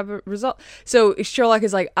have a result. So Sherlock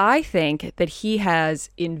is like, I think that he has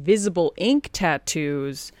invisible ink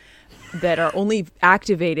tattoos that are only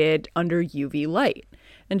activated under UV light.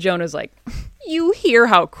 And Joan is like, you hear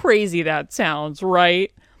how crazy that sounds,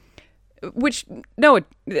 right? Which, no,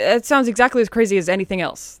 it sounds exactly as crazy as anything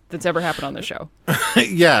else that's ever happened on the show.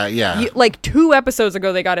 Yeah. Like 2 episodes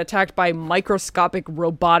ago, they got attacked by microscopic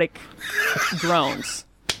robotic drones.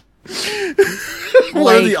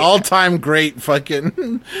 One of the all-time great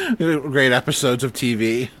episodes of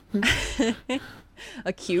TV.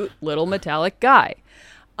 A cute little metallic guy.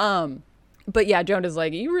 But yeah, Joan is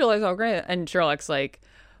like, you realize how great, and Sherlock's like,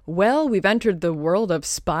 well, we've entered the world of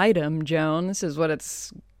spydom, Joan. This is what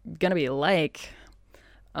it's gonna be like.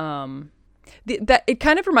 That it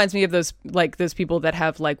kind of reminds me of those people that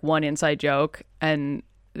have like one inside joke and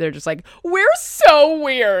they're just like, we're so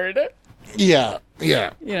weird. Yeah.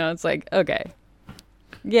 You know, it's like, okay,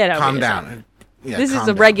 get over calm yourself. down. Yeah, this is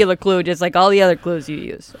a regular clue, just like all the other clues you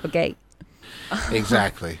use. Okay.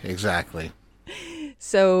 Exactly.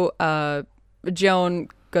 So Joan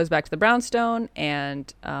goes back to the brownstone,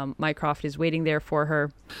 and Mycroft is waiting there for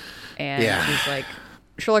her, and he's like,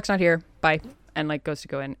 Sherlock's not here, bye, and like goes to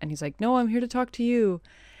go in, and he's like, no, I'm here to talk to you,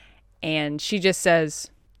 and she just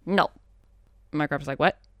says no. Mycroft's like,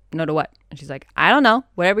 what? No to what? And she's like, I don't know,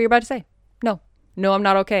 whatever you're about to say. No, I'm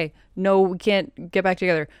not okay. No, we can't get back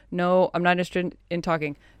together. No, I'm not interested in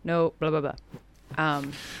talking. No, blah blah blah.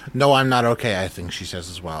 No, I'm not okay, I think she says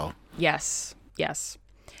as well. Yes.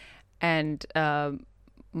 And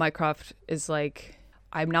Mycroft is like,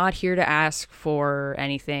 I'm not here to ask for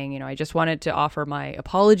anything. You know, I just wanted to offer my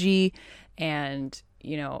apology, and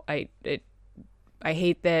you know, I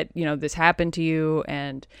hate that, you know, this happened to you,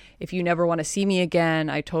 and if you never want to see me again,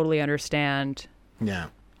 I totally understand. Yeah.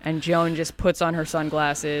 And Joan just puts on her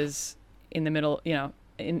sunglasses in the middle, you know,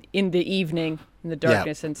 in the evening, in the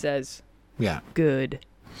darkness, and says, yeah, good.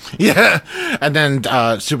 Yeah. And then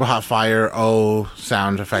Super Hot Fire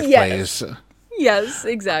sound effect plays. Yes,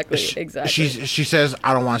 exactly. She says,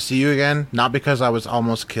 "I don't want to see you again, not because I was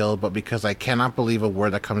almost killed, but because I cannot believe a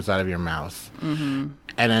word that comes out of your mouth." Mm-hmm.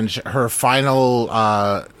 And then her final,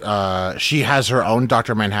 she has her own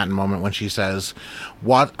Dr. Manhattan moment when she says,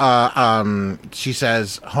 she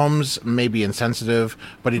says, Holmes may be insensitive,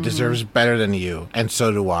 but he deserves better than you, and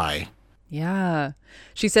so do I. Yeah.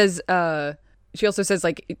 She says, she also says,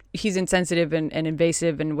 like, he's insensitive and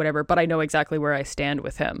invasive and whatever, but I know exactly where I stand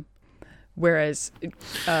with him. Whereas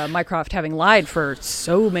Mycroft, having lied for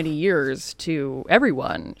so many years to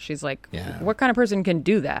everyone, she's like, what kind of person can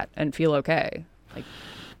do that and feel okay? Like,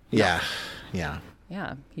 yeah,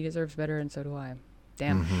 he deserves better, and so do I.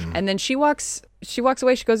 Damn. Mm-hmm. And then she walks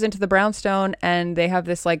away. She goes into the brownstone, and they have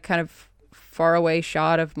this like kind of far away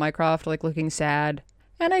shot of Mycroft like looking sad.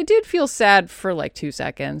 And I did feel sad for like 2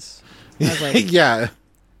 seconds. I was like, yeah. I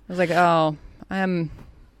was like, oh, I'm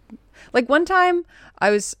like one time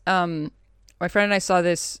I was my friend and I saw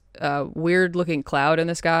this weird looking cloud in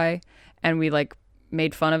the sky, and we like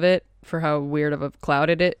made fun of it for how weird of a cloud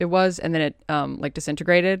it was, and then it like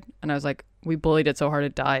disintegrated, and I was like, we bullied it so hard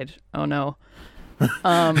it died. Oh no.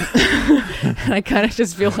 And I kind of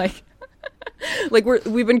just feel like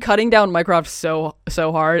we've been cutting down Mycroft so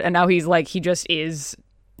hard, and now he's like, he just is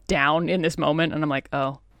down in this moment, and I'm like,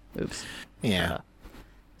 oh, oops. Yeah.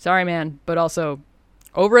 Sorry, man, but also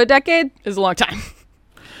over a decade is a long time.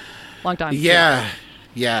 Long time. Yeah.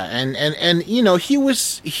 Yeah, and you know, he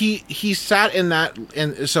sat in that,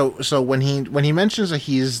 and so when he mentions that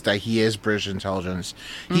he is British intelligence,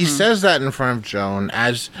 he says that in front of Joan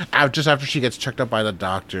just after she gets checked up by the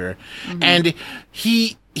doctor, and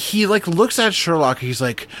he like looks at Sherlock. He's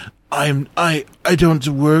like, I don't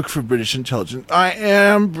work for British intelligence. I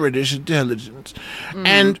am British intelligence,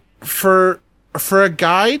 and for a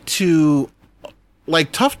guy to,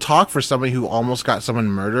 like, tough talk for somebody who almost got someone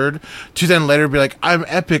murdered to then later be like, I'm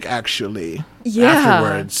epic, actually. Yeah.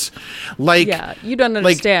 Afterwards. Like, yeah, you don't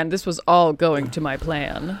understand. This was all going to my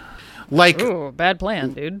plan. Like, ooh, bad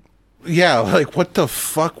plan, dude. Yeah, like, what the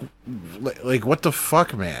fuck? Like, what the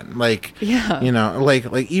fuck, man? Like, yeah. You know, like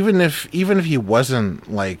even if he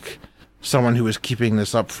wasn't like someone who was keeping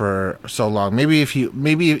this up for so long, maybe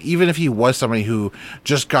even if he was somebody who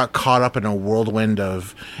just got caught up in a whirlwind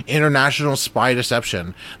of international spy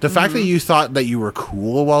deception, the fact that you thought that you were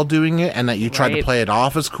cool while doing it and that you tried to play it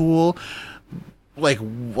off as cool, like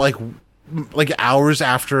hours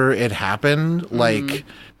after it happened, like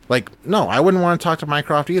no, I wouldn't want to talk to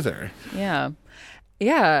Mycroft either.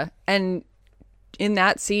 Yeah, and in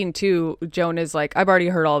that scene too, Joan is like, I've already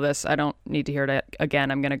heard all this. I don't need to hear it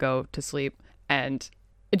again. I'm going to go to sleep. And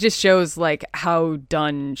it just shows like how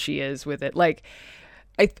done she is with it. Like,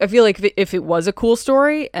 I feel like if it was a cool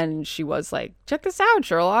story and she was like, check this out,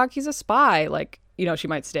 Sherlock, he's a spy. Like, you know, she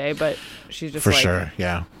might stay, but she's just for like, sure.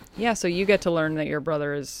 Yeah. Yeah. So you get to learn that your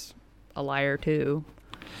brother is a liar too.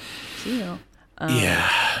 So, you know.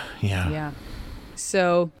 Yeah.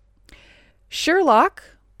 So Sherlock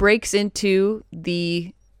breaks into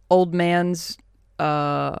the old man's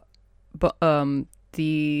the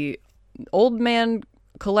old man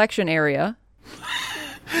collection area.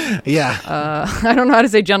 Yeah. I don't know how to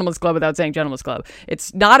say gentleman's club without saying gentleman's club.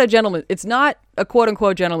 It's not a quote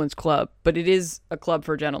unquote gentleman's club, but it is a club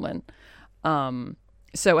for gentlemen.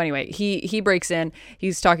 So anyway, he breaks in, he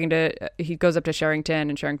goes up to Sherrington,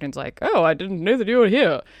 and Sherrington's like, oh, I didn't know that you were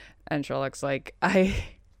here. And Sherlock's like, I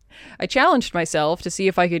challenged myself to see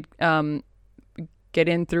if I could get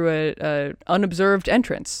in through a unobserved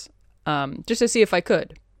entrance, just to see if I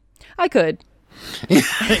could. I could.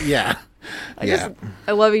 Yeah.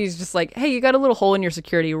 I love it. He's just like, hey, you got a little hole in your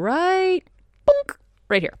security right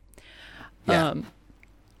here. Yeah.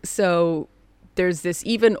 So there's this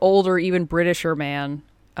even older, even Britisher man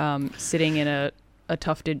sitting in a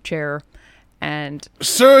tufted chair. And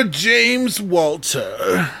Sir James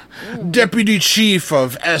Walter, Deputy Chief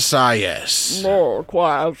of SIS. Oh,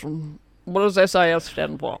 quiet. What does SIS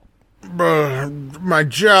stand for? My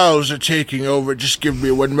jowls are taking over. Just give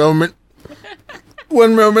me one moment.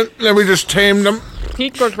 One moment. Let me just tame them.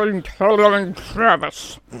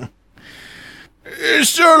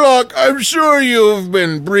 Sherlock, I'm sure you've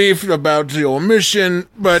been briefed about your mission,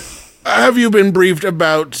 but have you been briefed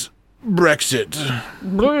about Brexit?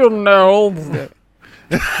 Do you know the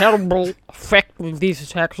terrible effect these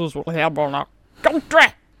taxes will have on our country?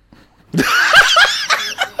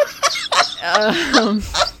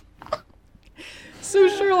 So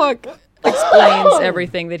Sherlock explains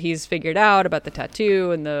everything that he's figured out about the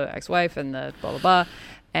tattoo and the ex-wife and the blah, blah, blah.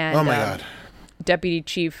 And, oh, my God. Deputy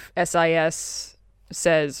Chief SIS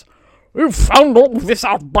says, you found all this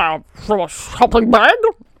out from a shopping bag?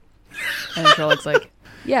 And Sherlock's like,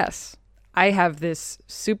 yes, I have this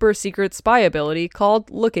super secret spy ability called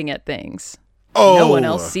looking at things. Oh, No one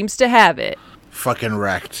else seems to have it. fucking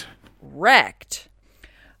wrecked. Wrecked.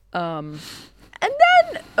 And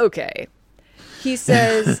then, okay. He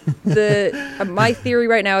says my theory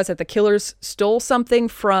right now is that the killers stole something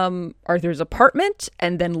from Arthur's apartment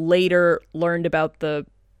and then later learned about the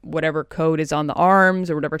whatever code is on the arms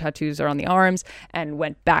or whatever tattoos are on the arms and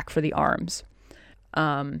went back for the arms.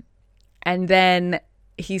 And then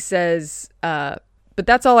he says, but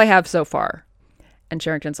that's all I have so far. And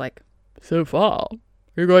Sherrington's like, so far?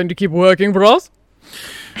 You're going to keep working for us?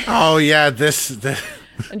 Oh yeah, this.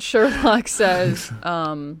 And Sherlock says,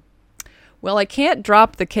 well, I can't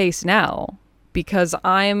drop the case now because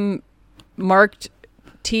I'm marked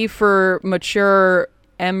T for mature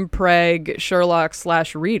MPreg Sherlock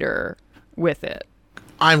 /reader with it.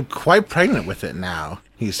 I'm quite pregnant with it now,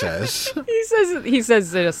 he says. He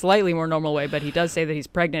says it in a slightly more normal way, but he does say that he's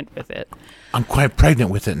pregnant with it. I'm quite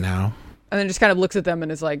pregnant with it now. And then just kind of looks at them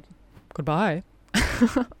and is like, goodbye.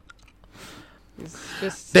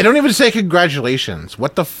 They don't even say congratulations.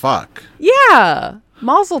 What the fuck? Yeah.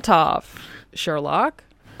 Mazel tov, Sherlock.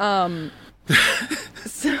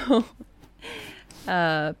 So,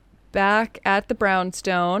 back at the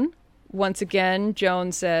brownstone, once again,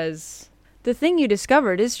 Joan says, the thing you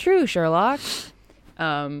discovered is true, Sherlock.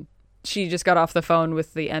 She just got off the phone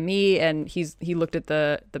with the ME, and he looked at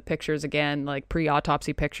the pictures again, like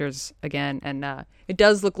pre-autopsy pictures again, and it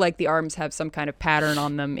does look like the arms have some kind of pattern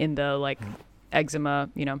on them in the, like, eczema,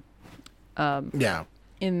 Yeah.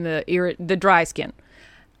 in the dry skin.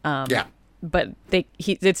 Yeah. But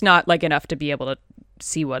it's not like enough to be able to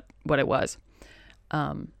see what it was.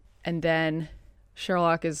 And then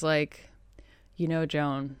Sherlock is like,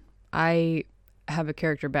 Joan, I have a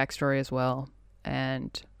character backstory as well, and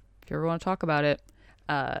if you ever want to talk about it,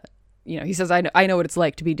 he says, I know what it's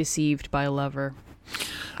like to be deceived by a lover.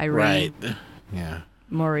 Irene Right. Yeah.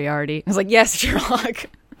 Moriarty. I was like, yes, Sherlock.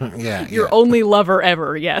 Yeah. Your only lover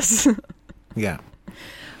ever, yes. Yeah.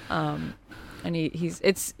 And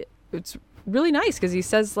it's really nice because he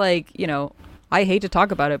says, like, I hate to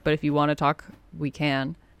talk about it, but if you want to talk, we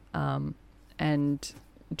can. And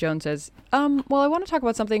Joan says, well, I want to talk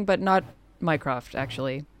about something, but not Mycroft,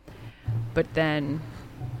 actually. But then,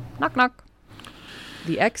 knock, knock.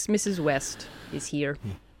 The ex-Mrs. West is here.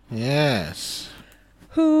 Yes.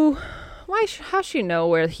 How's she know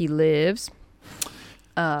where he lives?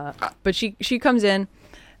 But she comes in,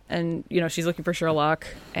 and she's looking for Sherlock,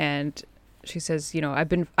 and she says, I've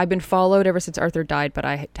been followed ever since Arthur died, but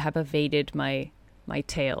I have evaded my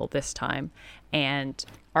tail this time. And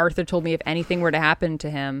Arthur told me if anything were to happen to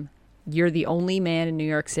him, you're the only man in New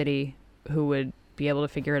York City who would be able to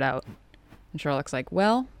figure it out. And Sherlock's like,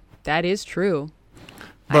 well, that is true.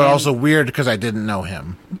 But also weird because I didn't know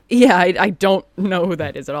him. Yeah, I don't know who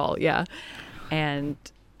that is at all. Yeah. And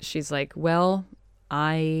she's like, well,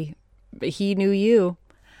 he knew you.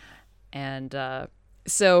 And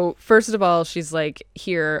so first of all, she's like,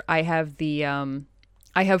 here, I have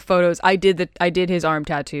I have photos. I did his arm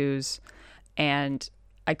tattoos, and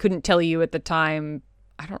I couldn't tell you at the time.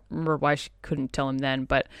 I don't remember why she couldn't tell him then,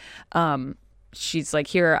 but she's like,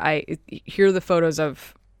 here are the photos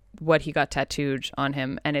of what he got tattooed on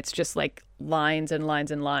him, and it's just like lines and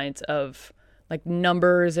lines and lines of like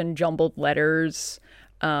numbers and jumbled letters,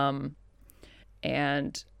 and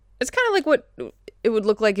it's kind of like what it would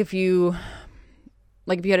look like if you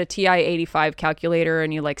had a TI-85 calculator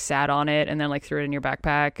and you like sat on it and then like threw it in your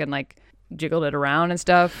backpack and like jiggled it around and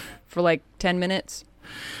stuff for like 10 minutes.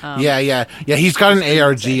 Yeah. He's got an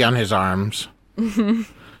ARG on his arms.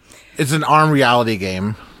 It's an arm reality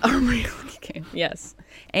game. Arm reality game, yes.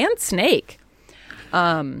 And Snake.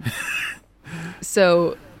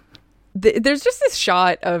 So there's just this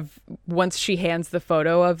shot of once she hands the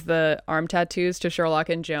photo of the arm tattoos to Sherlock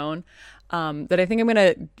and Joan that I think I'm going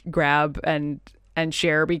to grab and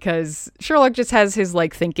share, because Sherlock just has his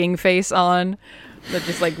like thinking face on, that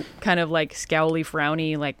just like kind of like scowly,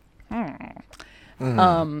 frowny, like,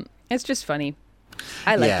 it's just funny.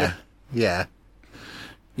 I like it.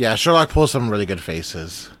 Yeah. Sherlock pulls some really good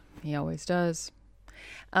faces. He always does.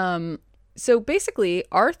 So basically,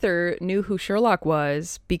 Arthur knew who Sherlock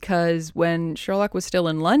was because when Sherlock was still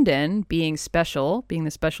in London, being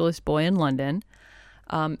the specialist boy in London,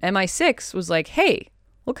 MI6 was like, hey,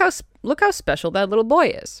 look how special that little boy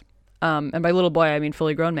is. And by little boy, I mean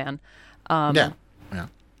fully grown man. Yeah.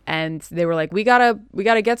 And they were like, we gotta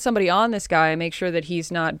get somebody on this guy and make sure that he's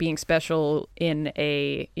not being special in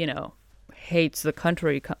a, hates the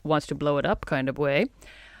country, wants to blow it up kind of way.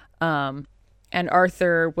 And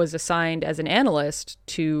Arthur was assigned as an analyst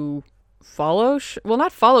to follow, well,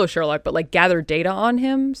 not follow Sherlock, but like gather data on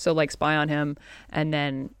him. So like spy on him and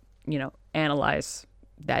then, analyze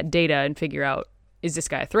that data and figure out, is this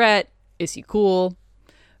guy a threat? Is he cool?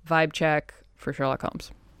 Vibe check for Sherlock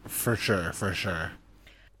Holmes. For sure.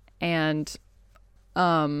 And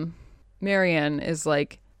Marianne is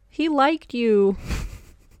like, he liked you.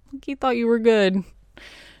 He thought you were good.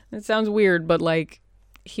 It sounds weird, but like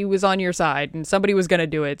he was on your side and somebody was going to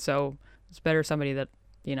do it. So it's better somebody that,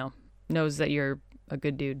 knows that you're a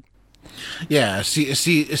good dude. Yeah.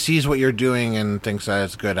 Sees what you're doing and thinks that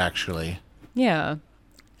it's good, actually. Yeah.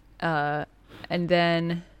 And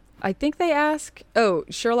then I think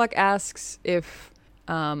Sherlock asks if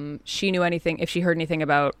she knew anything, if she heard anything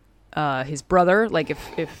about his brother, like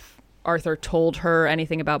if Arthur told her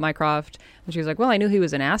anything about Mycroft. And she was like, well, I knew he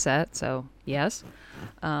was an asset, so yes.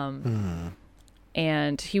 And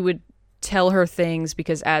he would tell her things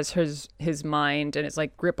because as his mind and his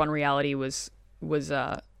like grip on reality was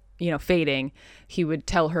fading, he would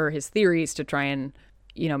tell her his theories to try and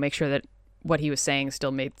make sure that what he was saying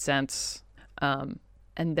still made sense. And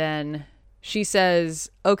then she says,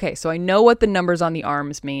 okay, so I know what the numbers on the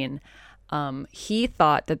arms mean. He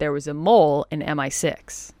thought that there was a mole in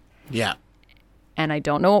MI6. Yeah. And I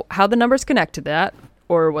don't know how the numbers connect to that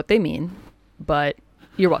or what they mean, but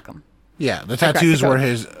you're welcome. Yeah, the tattoos were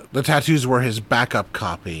his backup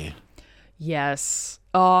copy. Yes.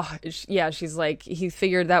 Oh, yeah, she's like, he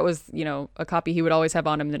figured that was, a copy he would always have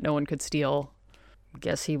on him that no one could steal.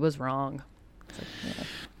 Guess he was wrong.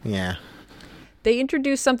 Yeah. They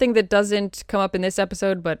introduced something that doesn't come up in this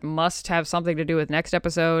episode, but must have something to do with next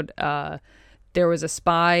episode. There was a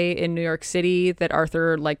spy in New York City that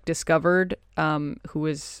Arthur discovered,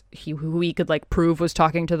 who he could prove was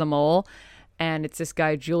talking to the mole, and it's this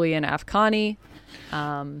guy Julian Afghani.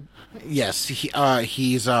 Yes,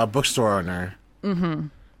 he's a bookstore owner. Mm-hmm.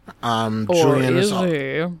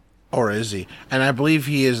 Or is he? And I believe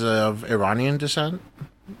he is of Iranian descent.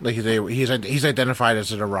 He's identified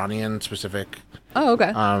as an Iranian specific. Oh,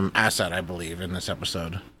 okay. Asset, I believe, in this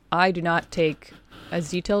episode. I do not take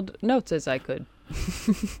as detailed notes as I could.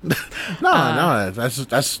 No,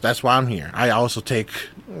 that's why I'm here. I also take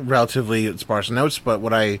relatively sparse notes, but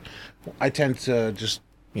what I tend to just,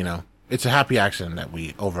 it's a happy accident that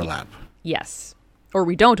we overlap. Yes. Or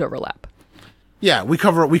we don't overlap. Yeah, we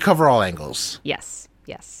cover all angles. Yes.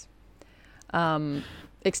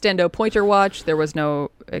 Extendo pointer watch. There was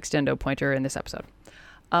no extendo pointer in this episode.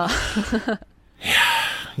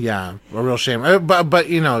 Yeah, a real shame. But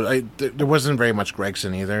there wasn't very much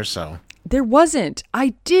Gregson either, so. There wasn't.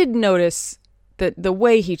 I did notice that the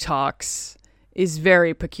way he talks is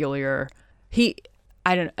very peculiar.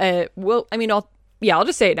 I'll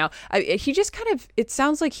just say it now. He just kind of, it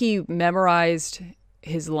sounds like he memorized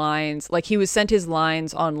his lines. Like he was sent his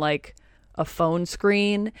lines on a phone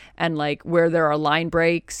screen, and where there are line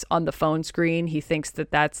breaks on the phone screen, he thinks that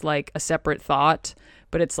that's a separate thought.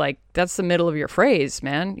 But it's that's the middle of your phrase,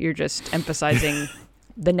 man. You're just emphasizing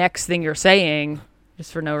the next thing you're saying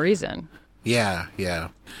just for no reason. Yeah.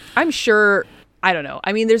 I'm sure, I don't know.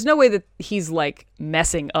 I mean, there's no way that he's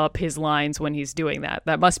messing up his lines when he's doing that.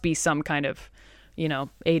 That must be some kind of,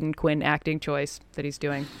 Aidan Quinn acting choice that he's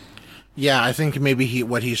doing. Yeah, I think maybe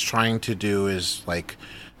what he's trying to do is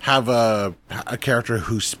have a character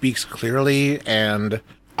who speaks clearly and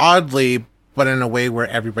oddly, but in a way where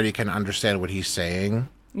everybody can understand what he's saying.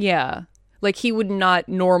 Yeah. He would not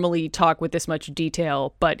normally talk with this much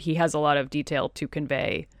detail, but he has a lot of detail to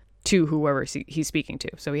convey to whoever he's speaking to.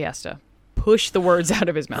 So he has to push the words out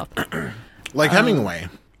of his mouth. Hemingway.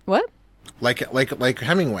 What? Like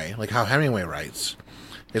Hemingway, how Hemingway writes.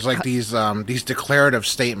 It's these declarative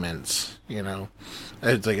statements,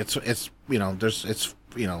 It's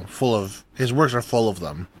full of, his works are full of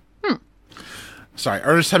them. Sorry,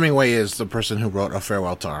 Ernest Hemingway is the person who wrote A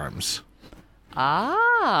Farewell to Arms.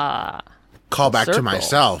 Ah. Call back circle. to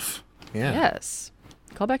myself. Yeah. Yes.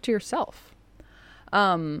 Call back to yourself.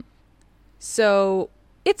 So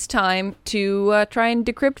it's time to try and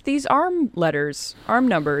decrypt these arm numbers.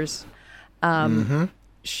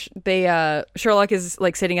 Sherlock is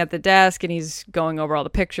sitting at the desk and he's going over all the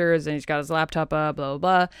pictures and he's got his laptop up, blah,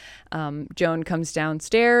 blah, blah. Joan comes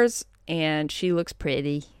downstairs and she looks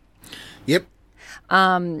pretty. Yep.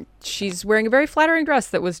 She's wearing a very flattering dress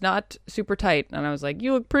that was not super tight. And I was like,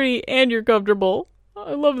 you look pretty and you're comfortable.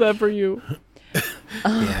 I love that for you.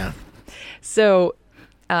 Yeah. So,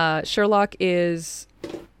 Sherlock is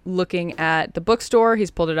looking at the bookstore.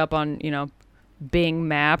 He's pulled it up on, Bing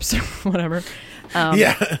Maps or whatever.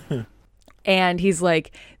 Yeah. And he's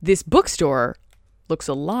like, this bookstore, looks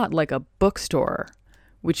a lot like a bookstore,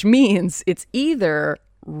 which means it's either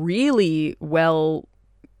really well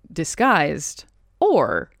disguised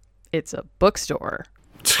or it's a bookstore.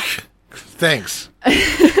 Thanks.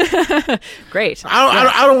 Great.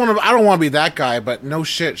 I don't want to be that guy, but no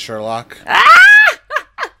shit, Sherlock.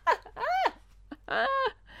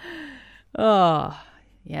 Oh,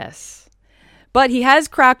 yes. But he has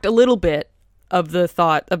cracked a little bit of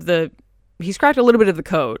the he's cracked a little bit of the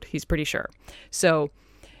code, he's pretty sure. So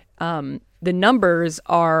the numbers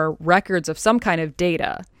are records of some kind of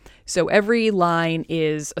data. So every line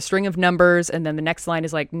is a string of numbers, and then the next line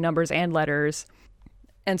is like numbers and letters.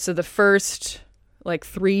 And so the first like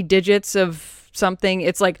 3 digits of something,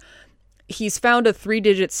 it's like he's found a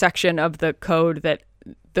 3-digit section of the code that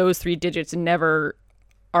those 3 digits never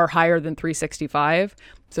are higher than 365.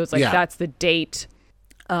 So it's like that's the date.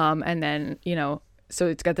 And then, so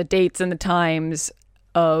it's got the dates and the times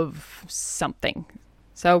of something.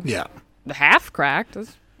 So the half cracked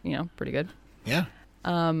is, pretty good. Yeah.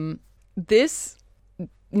 This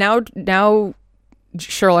now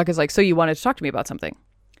Sherlock is like, so you wanted to talk to me about something.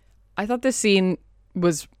 I thought this scene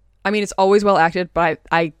was, it's always well acted, but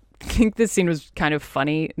I think this scene was kind of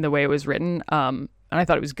funny in the way it was written. And I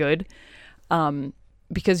thought it was good.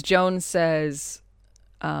 Because Joan says,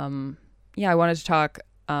 I wanted to talk,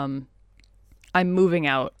 I'm moving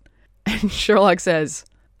out. And Sherlock says,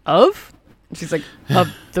 of? And she's like, of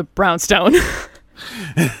the brownstone.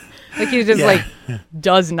 Like he just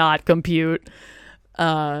does not compute.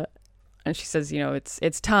 And she says,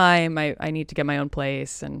 it's time. I need to get my own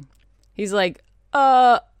place. And he's like,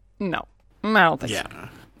 no, I don't think so.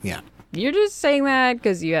 Yeah. You're just saying that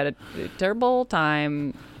because you had a terrible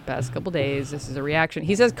time past couple days. This is a reaction.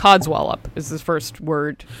 He says codswallop is his first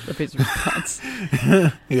word of his response.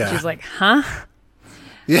 Yeah. She's like, huh?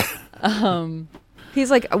 Yeah. He's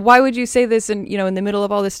like, why would you say this in the middle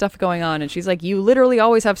of all this stuff going on? And she's like, you literally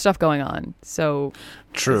always have stuff going on. So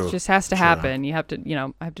true. It just has to happen. You have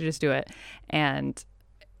to, I have to just do it. And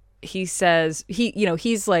he says,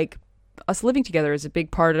 he's like, us living together is a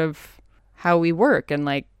big part of how we work. And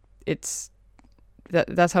like,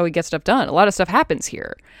 that's how we get stuff done. A lot of stuff happens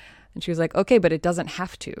here. And she was like, okay, but it doesn't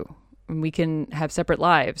have to. And we can have separate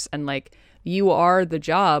lives. And like, you are the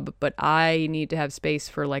job, but I need to have space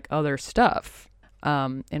for like other stuff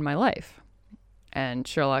in my life. And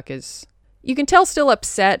Sherlock is, you can tell, still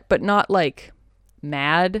upset, but not like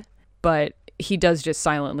mad. But he does just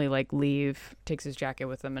silently like leave, takes his jacket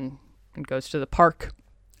with him and goes to the park.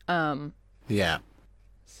 Yeah.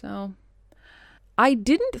 So I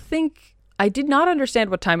did not understand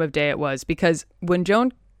what time of day it was, because when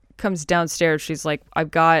Joan comes downstairs, she's like,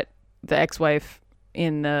 I've got the ex-wife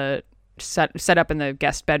in the set up in the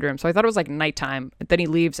guest bedroom. So I thought it was like nighttime. Then he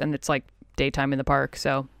leaves and it's like daytime in the park.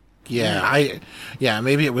 So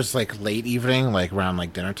maybe it was like late evening, like around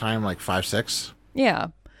like dinner time, like 5, 6. Yeah.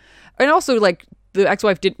 And also like the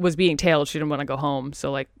ex-wife was being tailed. She didn't want to go home.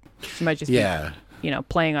 So like she might just be,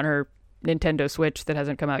 playing on her Nintendo Switch that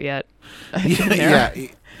hasn't come out yet. Yeah.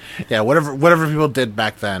 Whatever people did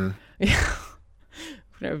back then. Yeah.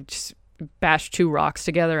 Just bash 2 rocks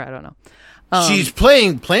together. I don't know. She's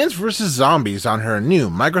playing Plants vs. Zombies on her new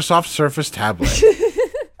Microsoft Surface tablet.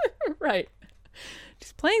 Right.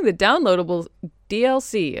 She's playing the downloadable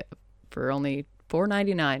DLC for only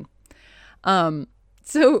 $4.99.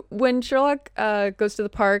 So when Sherlock goes to the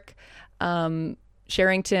park,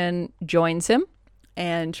 Sherrington joins him,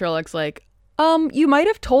 and Sherlock's like, you might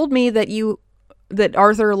have told me that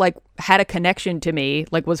Arthur like had a connection to me,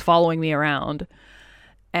 like was following me around.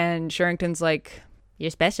 And Sherrington's like,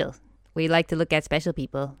 you're special. We like to look at special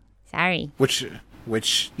people. Sorry. Which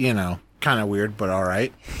kind of weird, but all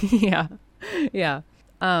right. Yeah.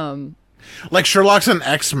 Like Sherlock's an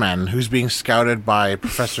X-Men who's being scouted by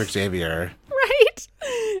Professor Xavier. Right.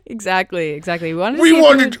 Exactly.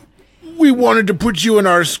 We wanted to put you in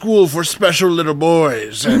our school for special little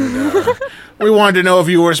boys, and we wanted to know if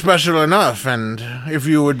you were special enough and if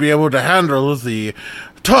you would be able to handle the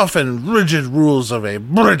tough and rigid rules of a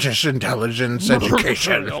British intelligence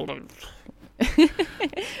education.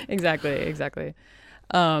 Exactly.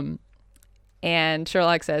 And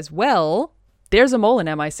Sherlock says, well, there's a mole in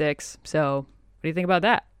MI6, so what do you think about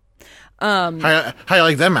that? How you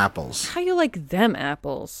like them apples? How you like them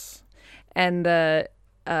apples? And the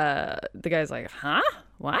guy's like, huh?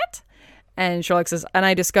 What? And Sherlock says, and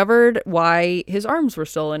I discovered why his arms were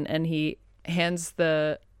stolen. And he hands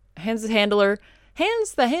the handler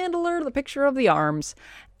the picture of the arms.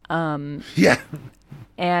 Yeah.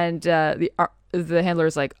 And the handler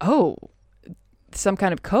is like, oh, some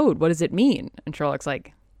kind of code. What does it mean? And Sherlock's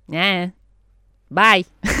like, nah, Bye.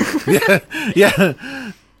 Yeah.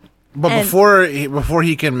 But And- before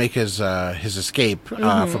he can make his escape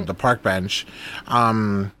from the park bench,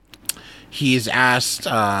 he's asked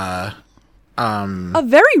A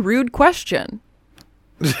very rude question.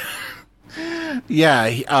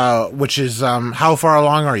 which is how far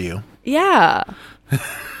along are you? Yeah.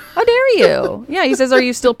 How dare you? Yeah, he says, "Are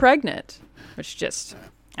you still pregnant?" Which just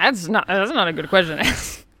that's not a good question to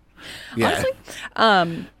ask. Yeah.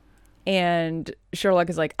 Honestly. And Sherlock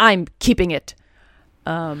is like, "I'm keeping it."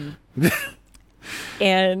 And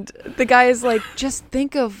the guy is like, "Just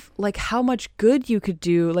think of like how much good you could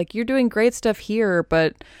do. Like you're doing great stuff here,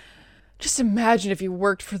 but just imagine if you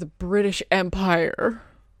worked for the British Empire.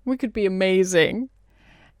 We could be amazing."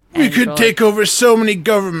 We And could Sherlock, take over so many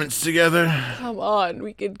governments together. Come on,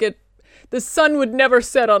 we could get the sun would never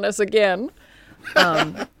set on us again.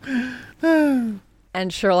 And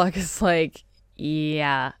Sherlock is like,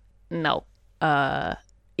 "Yeah, no.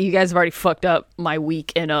 You guys have already fucked up my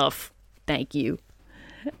week enough. Thank you."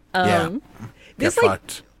 Get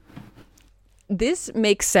fucked. This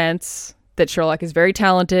makes sense that Sherlock is very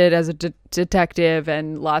talented as a detective,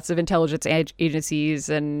 and lots of intelligence agencies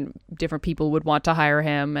and different people would want to hire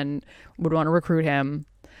him and would want to recruit him.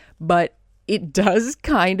 But it does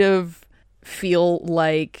kind of feel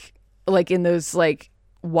like in those like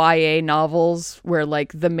YA novels where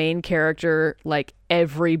like the main character, like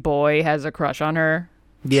every boy has a crush on her.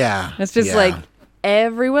 Yeah. It's just yeah. like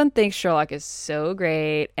everyone thinks Sherlock is so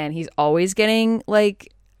great, and he's always getting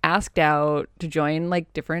like asked out to join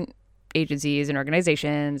like different agencies and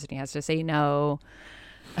organizations, and he has to say no.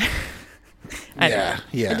 I don't know.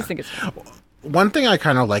 Yeah. I just think it's fun. One thing I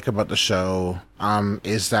kind of like about the show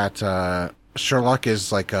is that Sherlock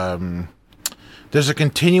is like there's a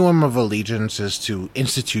continuum of allegiances to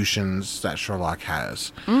institutions that Sherlock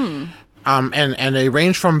has, and they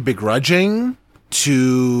range from begrudging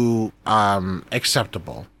to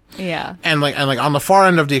acceptable. Yeah. And like on the far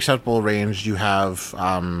end of the acceptable range, you have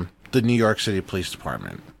the New York City Police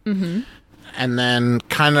Department. Mm-hmm. And then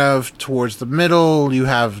kind of towards the middle, you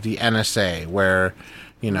have the NSA, where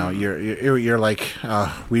you're like,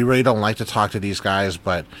 we really don't like to talk to these guys,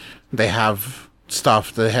 but they have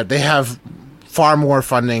stuff. They have far more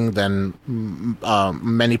funding than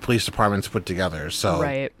many police departments put together. So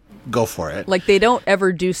Right. go for it. Like they don't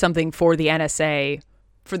ever do something for the NSA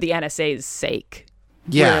for the NSA's sake.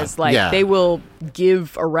 Yeah, Whereas like yeah. they will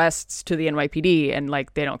give arrests to the NYPD and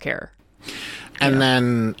like they don't care. And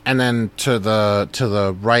then to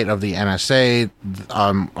the right of the NSA,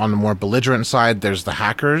 on the more belligerent side, there's the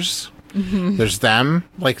hackers. Mm-hmm. There's them.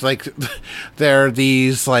 Like they're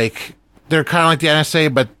these like they're kind of like the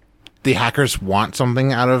NSA, but the hackers want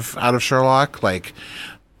something out of Sherlock. Like,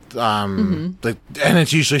 and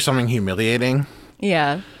it's usually something humiliating.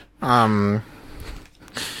 Yeah.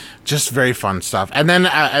 Just very fun stuff. And then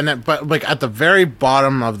but like at the very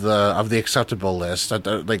bottom of the acceptable list, at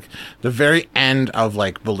the very end of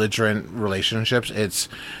like belligerent relationships, it's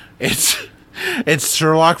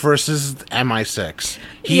Sherlock versus MI6.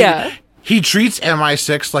 He treats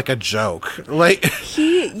MI6 like a joke. Like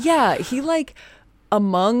He like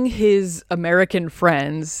among his American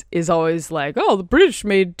friends is always like, "Oh, the British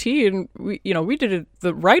made tea and we did it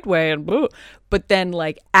the right way," and blah. But then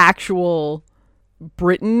like actual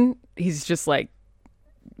Britain, he's just like,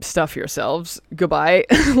 "Stuff yourselves, goodbye."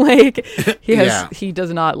 Like he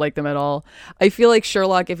does not like them at all. I feel like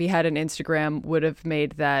Sherlock, if he had an Instagram, would have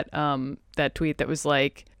made that tweet that was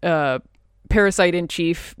like, "Parasite in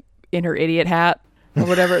chief in her idiot hat," or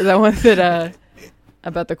whatever. That one that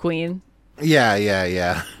about the Queen.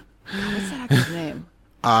 yeah. What's that actor's name?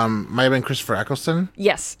 Might have been Christopher Eccleston.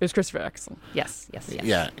 Yes, it was Christopher Eccleston. Yes.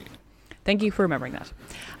 Yeah. Thank you for remembering that.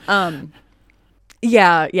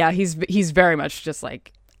 Yeah, he's very much just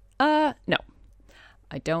like, no,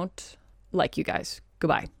 I don't like you guys.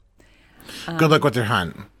 Goodbye. Good luck with your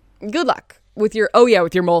hunt. Good luck with your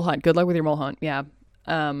mole hunt. Good luck with your mole hunt. Yeah.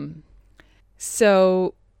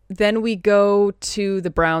 So then we go to the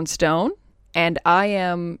Brownstone, and I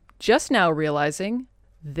am just now realizing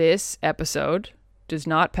this episode does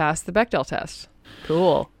not pass the Bechdel test.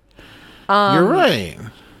 Cool. You're right.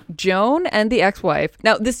 Joan and the ex-wife.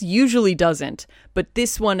 Now, this usually doesn't, but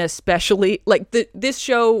this one especially, like this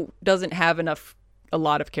show doesn't have a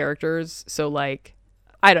lot of characters, so like,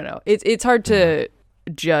 I don't know. It's hard to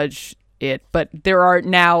judge it, but there are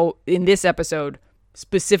now in this episode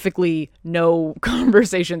specifically no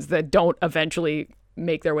conversations that don't eventually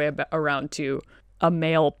make their way around to a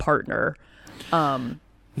male partner.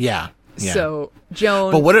 Yeah. So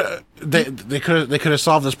Joan, But what they could have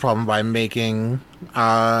solved this problem by making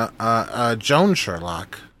Joan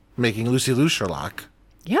Sherlock. making Lucy Liu Sherlock.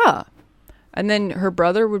 Yeah. And then her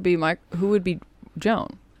brother would be who would be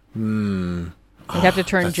Joan? They'd have to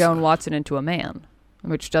turn Joan Watson into a man,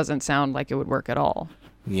 which doesn't sound like it would work at all.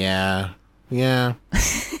 Yeah. I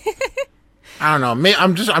don't know.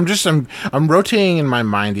 I'm rotating in my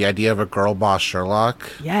mind the idea of a girl boss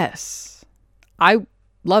Sherlock. Yes. I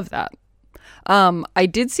love that. I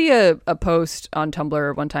did see a post on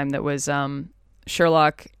Tumblr one time that was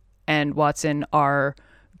Sherlock and Watson are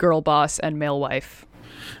girl boss and male wife.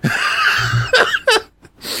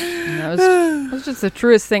 That was just the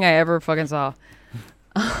truest thing I ever fucking saw.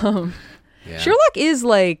 Sherlock is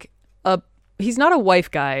like he's not a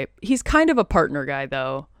wife guy. He's kind of a partner guy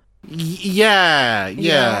though. Yeah.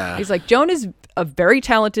 He's like, Joan is a very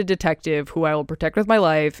talented detective who I will protect with my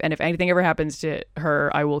life, and if anything ever happens to her,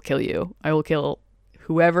 I will kill you. I will kill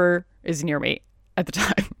whoever is near me at the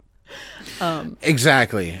time.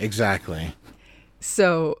 Exactly.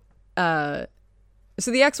 So the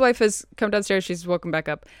ex-wife has come downstairs. She's woken back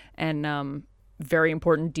up, and very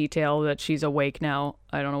important detail that she's awake now.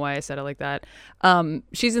 I don't know why I said it like that.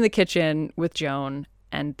 She's in the kitchen with Joan,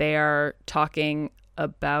 and they are talking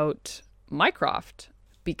about Mycroft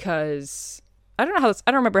because I don't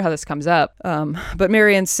remember how this comes up. But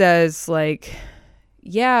Marion says like,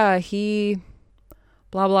 yeah, he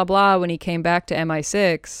blah blah blah when he came back to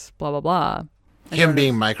MI6, blah blah blah. And him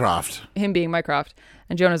being Mycroft.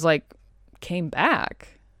 And Jonah's like, came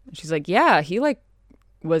back? And she's like, yeah, he like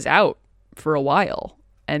was out for a while,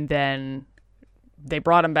 and then they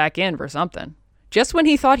brought him back in for something. Just when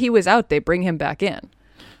he thought he was out, they bring him back in.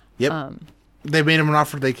 Yep. They made him an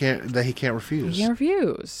offer that he can't refuse. He can't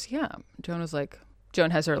refuse. Yeah. Joan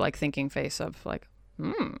has her like thinking face of like,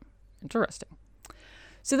 interesting.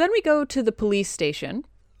 So then we go to the police station,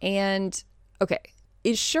 and okay,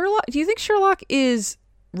 do you think Sherlock is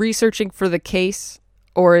researching for the case,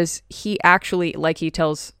 or is he actually, like he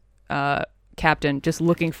tells Captain, just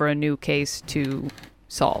looking for a new case to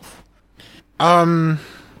solve?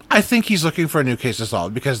 I think he's looking for a new case to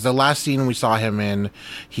solve, because the last scene we saw him in,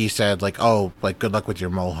 he said like, "Oh, like good luck with your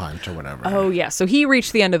mole hunt" or whatever. Oh yeah, so he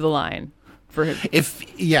reached the end of the line for him. It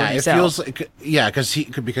feels like because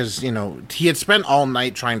he had spent all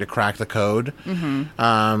night trying to crack the code,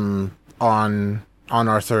 on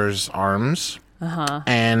Arthur's arms,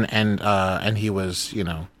 and he was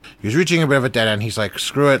reaching a bit of a dead end. He's like,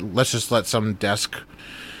 screw it, let's just let some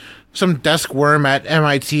desk worm at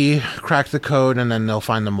MIT crack the code, and then they'll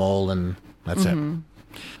find the mole, and that's it.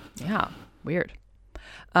 Yeah, weird.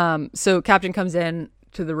 So Captain comes in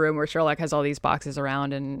to the room where Sherlock has all these boxes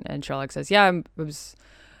around, and Sherlock says, yeah, I'm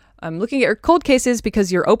looking at your cold cases because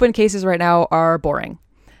your open cases right now are boring.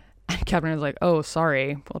 And Captain is like, oh,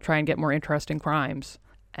 sorry, we'll try and get more interesting crimes.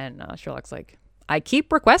 And Sherlock's like, I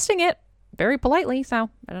keep requesting it very politely, so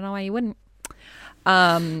I don't know why you wouldn't.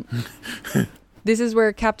 This is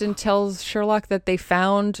where Captain tells Sherlock that they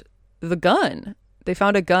found the gun. They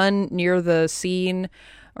found a gun near the scene,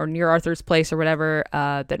 or near Arthur's place or whatever,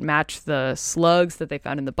 that matched the slugs that they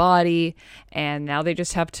found in the body. And now they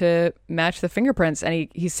just have to match the fingerprints. And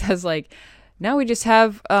he says like, now we just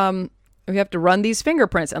have, we have to run these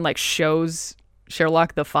fingerprints, and like shows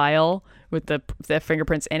Sherlock the file with the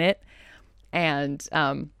fingerprints in it. And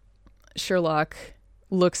Sherlock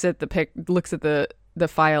looks at the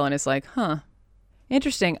file and is like, huh,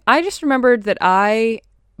 interesting. I just remembered that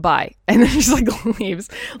bye. And then he just like leaves.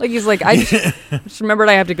 Like he's like, I just remembered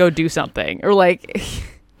I have to go do something. Or like,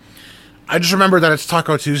 I just remembered that it's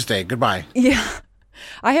Taco Tuesday. Goodbye. Yeah.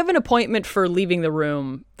 I have an appointment for leaving the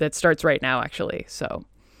room that starts right now, actually. So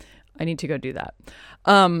I need to go do that.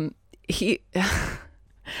 Joan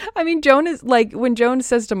is like, when Joan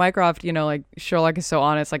says to Mycroft, like Sherlock is so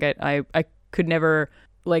honest. Like I could never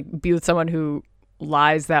like be with someone who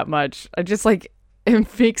lies that much. I just like,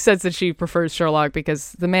 it makes sense that she prefers Sherlock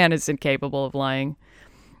because the man is incapable of lying.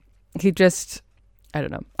 He just, I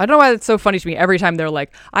don't know. I don't know why it's so funny to me every time they're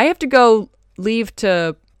like, I have to go leave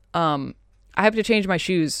to, I have to change my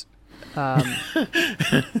shoes. I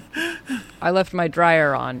left my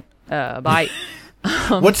dryer on. Bye.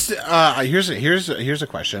 What's here's a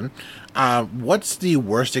question. What's the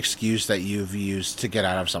worst excuse that you've used to get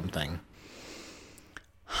out of something?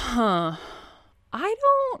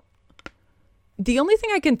 The only thing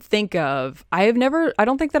I can think of, I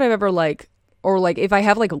don't think that I've ever like, or like if I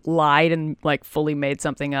have like lied and like fully made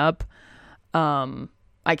something up,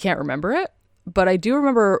 I can't remember it. But I do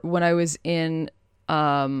remember when I was in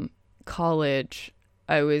college,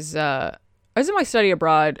 I was in my study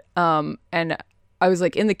abroad, and I was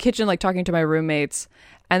like in the kitchen, like talking to my roommates,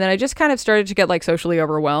 and then I just kind of started to get like socially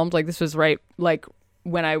overwhelmed. Like this was right, like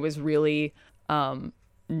when I was really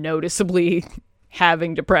noticeably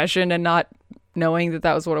having depression and not knowing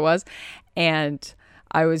that was what it was. And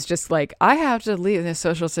I was just like, I have to leave this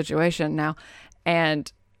social situation now.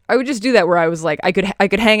 And I would just do that where I was like, I could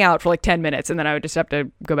hang out for like 10 minutes and then I would just have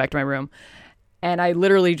to go back to my room. And I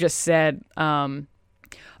literally just said,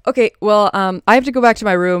 okay, well, I have to go back to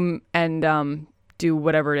my room and do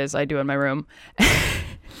whatever it is I do in my room.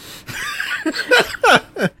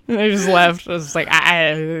 And I just left. I was just like,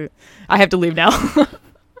 I have to leave now.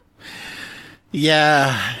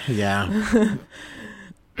 Yeah.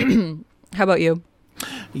 How about you?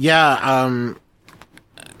 Yeah,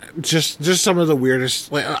 just some of the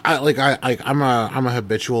weirdest. I'm a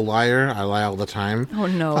habitual liar. I lie all the time. Oh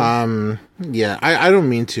no. Yeah, I don't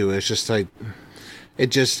mean to. It's just like, it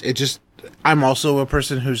just. I'm also a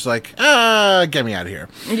person who's like, get me out of here.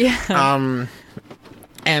 Yeah.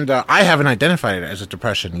 And I haven't identified it as a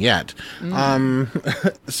depression yet.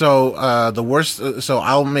 So the worst. So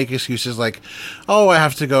I'll make excuses like, "Oh, I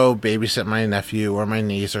have to go babysit my nephew or my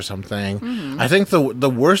niece or something." I think the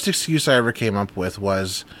worst excuse I ever came up with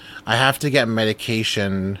was, I have to get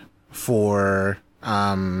medication for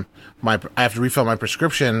I have to refill my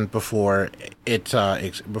prescription before it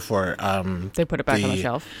before they put it back on the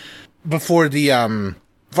shelf before the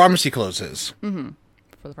pharmacy closes.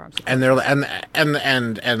 for the pharmacy. And they're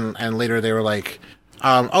and later they were like,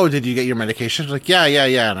 "Oh, did you get your medication?" I was like, yeah.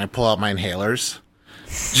 And I pull out my inhalers.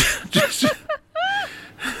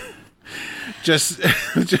 just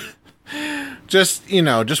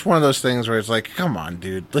just one of those things where it's like, come on,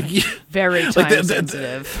 dude. Like, very time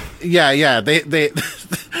sensitive. Yeah.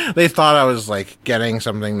 They thought I was like getting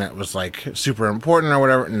something that was like super important or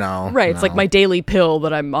whatever. No, right. No. It's like my daily pill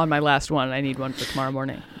that I'm on my last one. I need one for tomorrow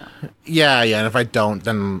morning. No. Yeah. And if I don't,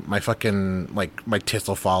 then my fucking my tits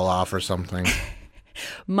will fall off or something.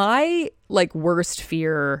 My worst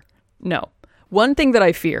fear. No, one thing that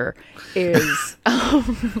I fear is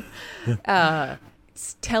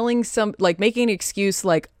telling making an excuse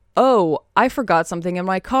like, "Oh, I forgot something in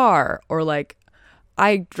my car," or like,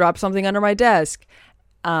 "I dropped something under my desk,"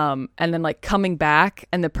 and then coming back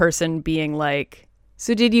and the person being like,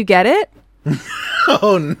 "So did you get it?"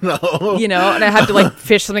 Oh no! And I have to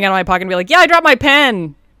fish something out of my pocket and be like, "Yeah, I dropped my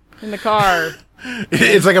pen in the car."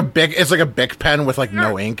 It's like a Bic pen with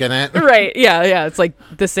no ink in it. Right? Yeah. It's like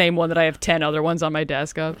the same one that I have 10 other ones on my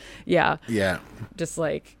desk of. Yeah. Yeah. Just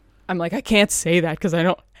I'm like, I can't say that because I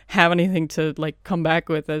don't have anything to come back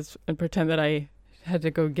with and pretend that I had to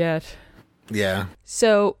go get. Yeah.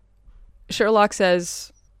 So Sherlock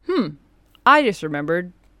says, I just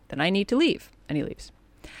remembered that I need to leave. And he leaves.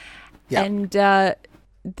 Yeah. And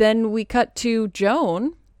then we cut to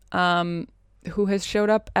Joan, who has showed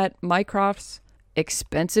up at Mycroft's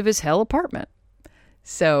expensive as hell apartment.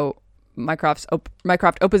 So Mycroft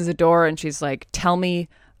opens the door and she's like, "Tell me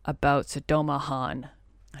about Sodoma Han."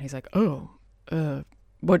 And he's like, "Oh,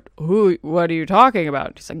 what are you talking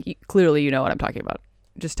about?" She's like, "Clearly you know what I'm talking about.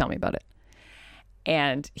 Just tell me about it."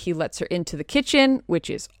 And he lets her into the kitchen, which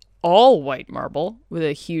is all white marble with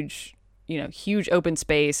a huge open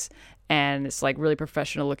space, and it's really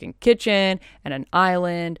professional looking kitchen and an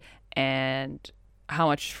island. And how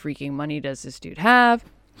much freaking money does this dude have?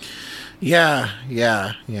 Yeah.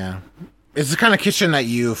 It's the kind of kitchen that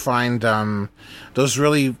you find those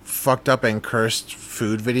really fucked up and cursed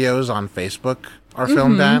food videos on Facebook are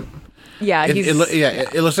filmed at. Yeah,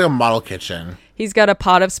 it looks like a model kitchen. He's got a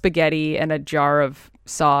pot of spaghetti and a jar of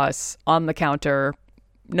sauce on the counter.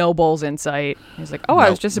 No bowls in sight. He's like, "Oh, nope. I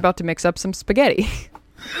was just about to mix up some spaghetti."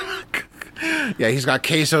 Yeah, he's got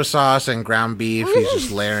queso sauce and ground beef. He's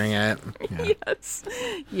just layering it. Yeah.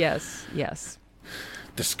 Yes.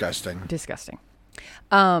 Disgusting.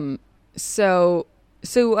 So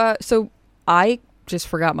I just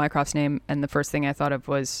forgot Mycroft's name, and the first thing I thought of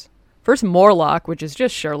was first Morlock, which is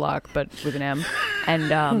just Sherlock but with an M,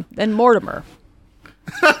 and Mortimer.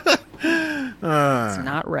 It's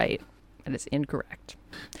not right, and it's incorrect.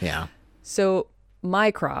 Yeah. So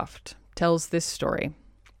Mycroft tells this story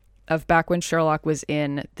of back when Sherlock was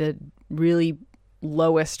in the really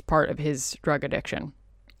lowest part of his drug addiction.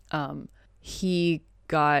 He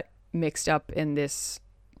got mixed up in this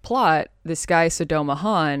plot. This guy, Sodoma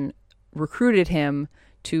Han, recruited him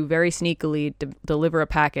to very sneakily deliver a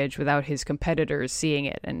package without his competitors seeing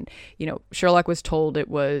it. And, Sherlock was told it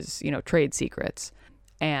was, trade secrets.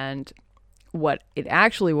 And what it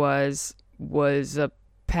actually was a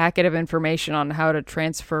packet of information on how to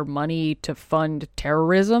transfer money to fund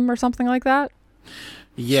terrorism or something like that.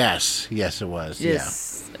 Yes, it was.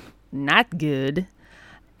 Just not good.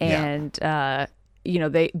 And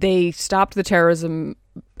they stopped the terrorism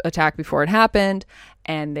attack before it happened,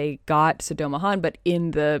 and they got Sodoma Han. But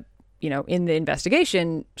in the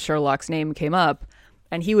investigation, Sherlock's name came up,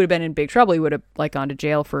 and he would have been in big trouble. He would have gone to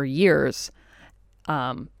jail for years.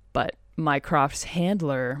 But Mycroft's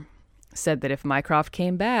handler said that if Mycroft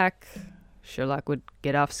came back, Sherlock would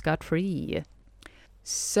get off scot-free.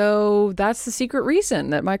 So that's the secret reason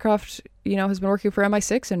that Mycroft, has been working for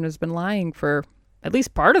MI6 and has been lying for at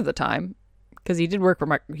least part of the time, because he did work for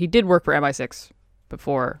MI6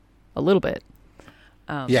 before a little bit.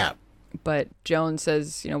 Yeah. But Jones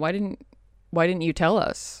says, why didn't you tell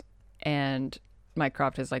us? And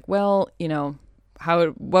Mycroft is like, well,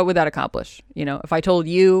 what would that accomplish? If I told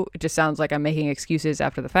you, it just sounds like I'm making excuses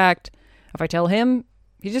after the fact. If I tell him,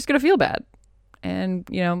 he's just going to feel bad. And,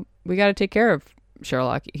 we got to take care of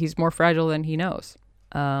Sherlock. He's more fragile than he knows.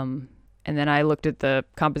 And then I looked at the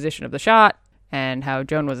composition of the shot and how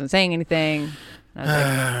Joan wasn't saying anything. And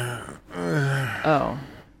I was like, oh,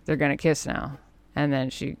 they're going to kiss now. And then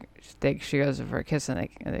she goes for a kiss and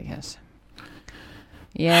they kiss.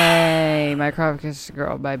 Yay, Mycroft kissed a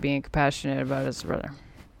girl by being compassionate about his brother.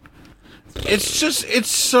 It's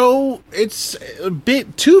a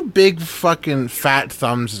bit too big fucking fat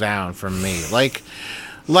thumbs down from me. Like,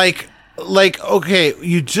 okay,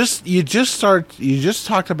 you just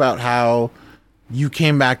talked about how you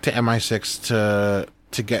came back to MI6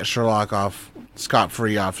 to get Sherlock off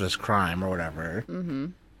scot-free off this crime or whatever. Mm-hmm.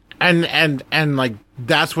 And like,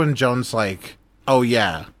 that's when Jones like, oh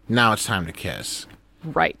yeah, now it's time to kiss.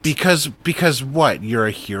 Right. Because what? You're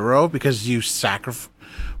a hero? Because you sacrifice?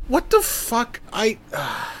 What the fuck?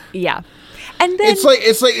 Yeah. And then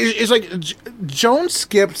it's like Jones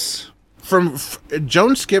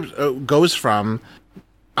goes from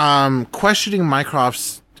questioning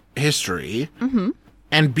Mycroft's history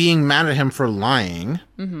and being mad at him for lying,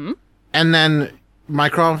 and then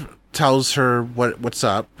Mycroft tells her what's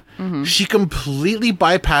up. She completely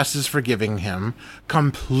bypasses forgiving him,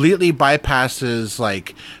 completely bypasses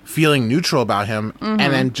like feeling neutral about him,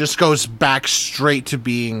 and then just goes back straight to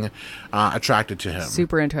being attracted to him.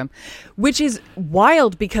 Super into him. Which is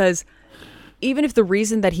wild, because even if the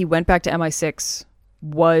reason that he went back to MI6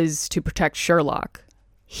 was to protect Sherlock,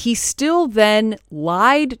 he still then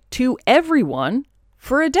lied to everyone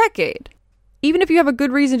for a decade. Even if you have a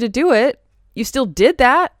good reason to do it, you still did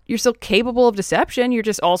that. You're still capable of deception. You're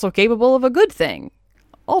just also capable of a good thing.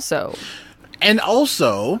 Also. And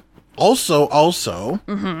also,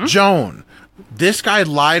 Joan, this guy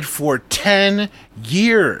lied for 10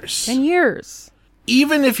 years. 10 years.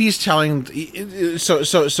 Even if he's telling,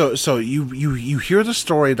 so you hear the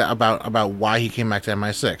story about why he came back to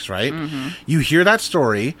MI6, right? You hear that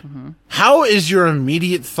story. How is your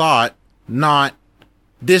immediate thought not,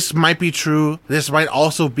 this might be true, this might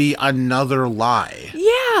also be another lie?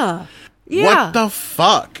 Yeah. What the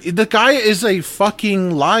fuck? The guy is a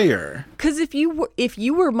fucking liar. Because if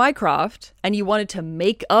you were Mycroft and you wanted to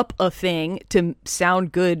make up a thing to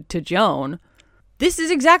sound good to Joan, this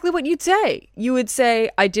is exactly what you'd say. You would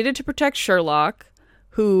say, I did it to protect Sherlock,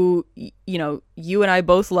 who, you and I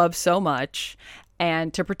both love so much,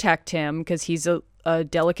 and to protect him because he's a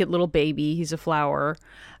delicate little baby. He's a flower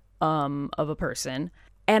of a person.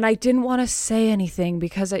 And I didn't want to say anything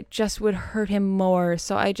because it just would hurt him more.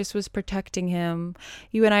 So I just was protecting him.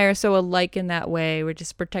 You and I are so alike in that way. We're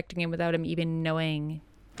just protecting him without him even knowing.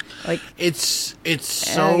 Like, it's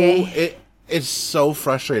so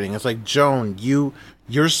frustrating. It's like, Joan,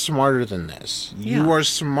 you're smarter than this. You are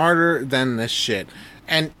smarter than this shit.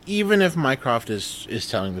 And even if Mycroft is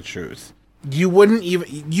telling the truth,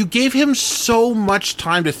 you gave him so much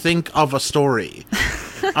time to think of a story,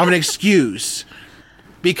 of an excuse.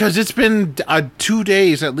 Because it's been 2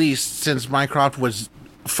 days at least since Mycroft was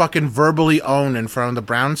fucking verbally owned in front of the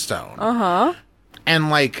brownstone.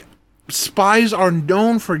 And like, spies are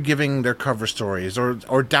known for giving their cover stories or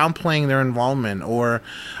downplaying their involvement or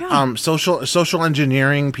social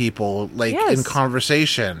engineering people like in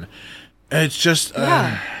conversation. It's just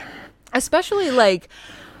especially like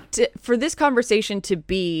for this conversation to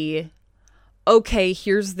be okay,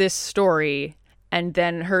 here's this story, and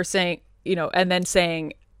then her saying, and then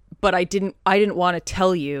saying, but I didn't want to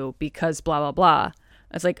tell you because blah, blah, blah.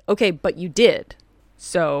 It's like, okay, but you did.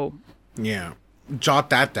 So. Yeah.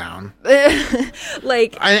 Jot that down.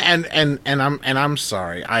 Like. I'm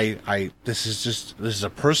sorry. This is a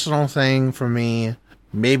personal thing for me.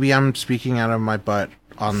 Maybe I'm speaking out of my butt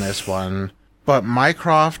on this one, but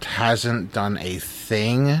Mycroft hasn't done a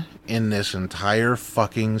thing in this entire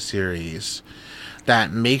fucking series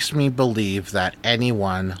that makes me believe that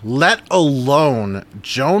anyone, let alone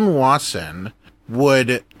Joan Watson,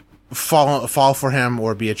 would fall for him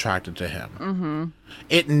or be attracted to him. Mm-hmm.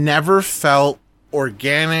 It never felt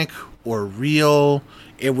organic or real.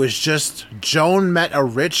 It was just Joan met a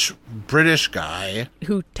rich British guy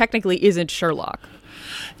who technically isn't Sherlock.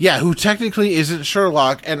 Yeah, who technically isn't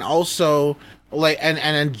Sherlock, and also like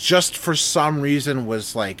and just for some reason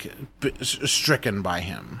was like stricken by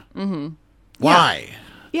him. Mm-hmm. Why?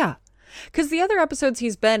 Yeah, because the other episodes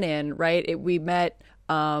he's been in, right? We met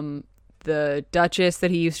the Duchess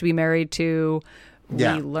that he used to be married to.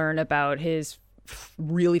 Yeah. We learn about his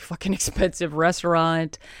really fucking expensive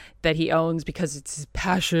restaurant that he owns because it's his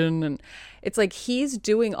passion, and it's like he's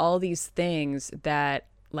doing all these things that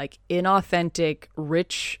like inauthentic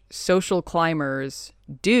rich social climbers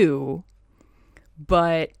do,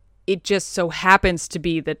 but it just so happens to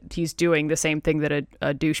be that he's doing the same thing that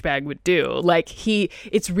a douchebag would do. Like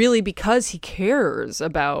it's really because he cares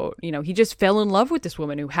about, he just fell in love with this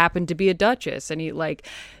woman who happened to be a duchess, and he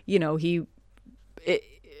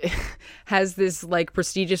has this like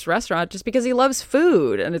prestigious restaurant just because he loves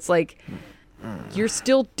food. And it's like, you're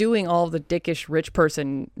still doing all the dickish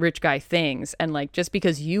rich guy things. And like, just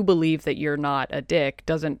because you believe that you're not a dick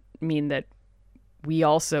doesn't mean that we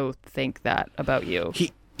also think that about you.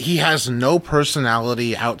 He has no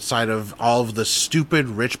personality outside of all of the stupid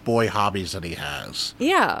rich boy hobbies that he has.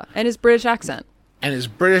 Yeah. And his British accent. And his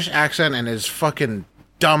fucking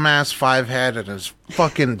dumbass 5-head and his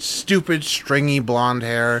fucking stupid stringy blonde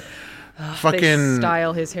hair. They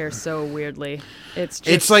style his hair so weirdly.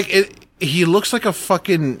 It's like he looks like a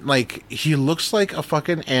fucking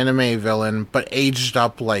anime villain, but aged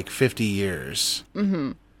up like 50 years.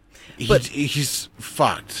 Mm-hmm. He's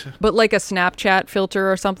fucked. But like a Snapchat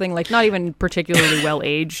filter or something, like not even particularly well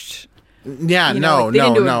aged. Yeah, no.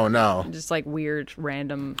 Just like weird,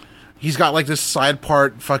 random. He's got like this side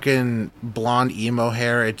part fucking blonde emo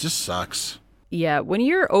hair. It just sucks. Yeah, when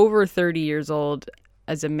you're over 30 years old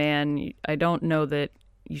as a man, I don't know that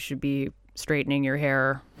you should be straightening your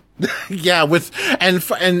hair. Yeah, and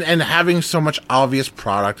having so much obvious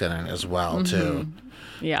product in it as well, too.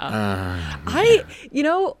 Yeah.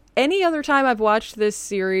 Any other time I've watched this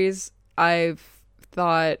series, I've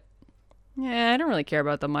thought, I don't really care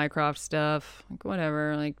about the Mycroft stuff. Like,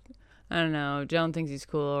 whatever. Like, I don't know. Joan thinks he's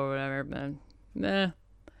cool or whatever, but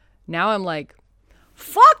now I'm like,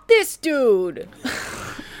 fuck this dude.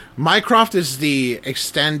 Mycroft is the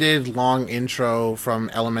extended long intro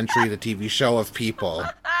from Elementary, the TV show of people.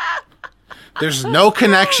 There's no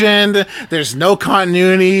connection. There's no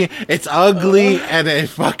continuity. It's ugly and it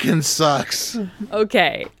fucking sucks.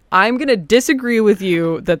 Okay. I'm going to disagree with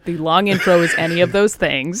you that the long intro is any of those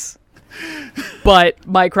things, but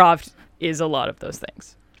Mycroft is a lot of those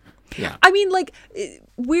things. Yeah. I mean, like,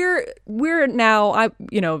 we're now,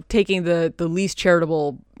 taking the least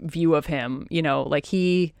charitable view of him, like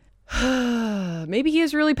maybe he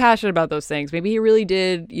is really passionate about those things. Maybe he really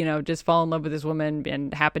did, just fall in love with this woman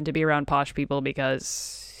and happen to be around posh people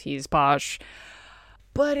because he's posh.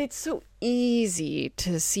 But it's so easy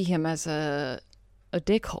to see him as a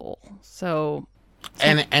dickhole. So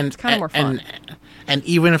it's kind of more fun. And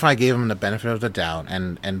even if I gave him the benefit of the doubt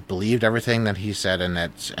and believed everything that he said and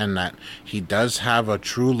that he does have a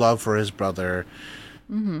true love for his brother,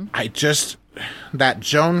 that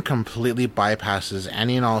Joan completely bypasses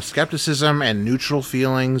any and all skepticism and neutral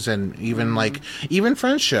feelings and even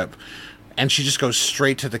friendship, and she just goes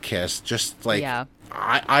straight to the kiss. Just like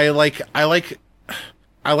I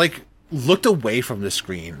looked away from the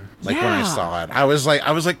screen when I saw it. I was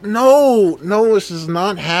like, no, this is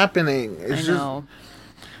not happening. It's I know.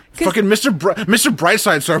 Just fucking Mr.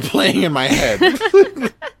 Brightside started playing in my head.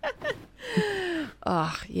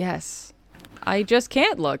 Yes. I just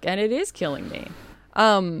can't look, and it is killing me.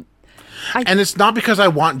 And it's not because I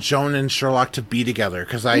want Joan and Sherlock to be together,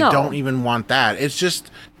 because I don't even want that. It's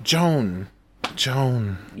just Joan.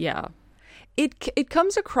 Yeah. It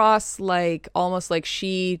comes across like almost like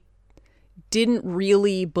she didn't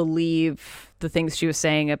really believe the things she was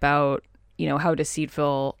saying about, how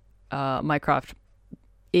deceitful Mycroft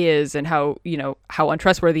is and how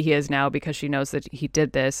untrustworthy he is now because she knows that he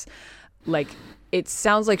did this. Like, it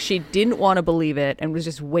sounds like she didn't want to believe it and was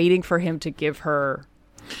just waiting for him to give her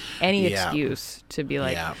any excuse to be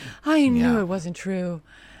like, I knew it wasn't true.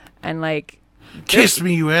 And like, kiss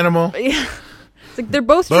me, you animal. Yeah. It's like, they're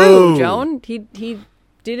both true, Joan. He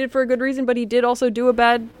did it for a good reason, but he did also do a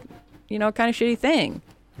bad, kind of shitty thing.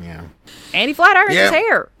 Yeah. And he flat ironed his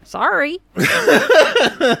hair. Sorry.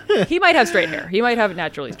 He might have straight hair. He might have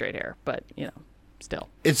naturally straight hair, but, still.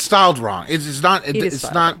 It's styled wrong. It's not.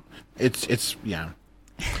 It's not. Wrong. It's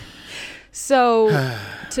So,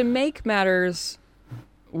 to make matters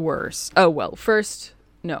worse. Oh, well, first,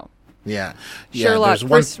 no. Yeah. Sherlock. There's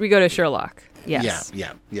one. First, we go to Sherlock. Yes.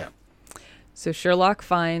 Yeah. So Sherlock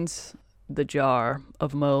finds the jar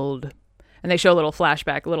of mold. And they show a little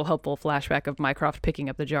flashback, a little helpful flashback of Mycroft picking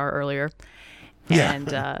up the jar earlier. Yeah.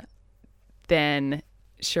 And then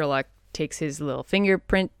Sherlock takes his little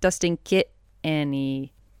fingerprint dusting kit and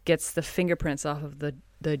he gets the fingerprints off of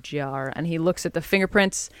the jar. And he looks at the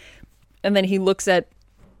fingerprints and then he looks at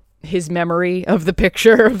his memory of the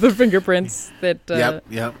picture of the fingerprints that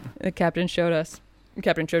Yep. the captain showed us.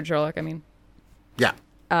 Captain showed Sherlock, I mean. Yeah.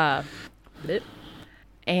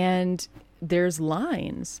 And there's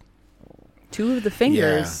lines. Two of the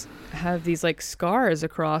fingers have these like scars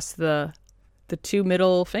across the two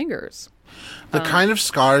middle fingers. The kind of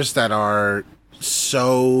scars that are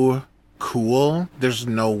so cool, there's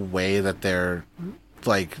no way that they're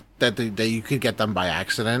like that you could get them by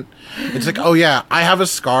accident. It's like, oh yeah, I have a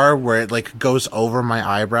scar where it like goes over my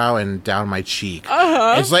eyebrow and down my cheek.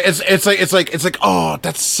 It's like oh,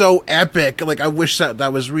 that's so epic. Like I wish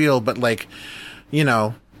that was real, but like, you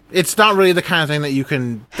know, it's not really the kind of thing that you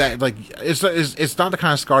can it's not the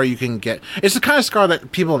kind of scar you can get. It's the kind of scar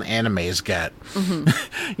that people in animes get.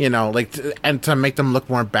 You know, like and to make them look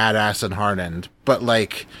more badass and hardened. But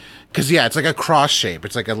like, cuz it's like a cross shape.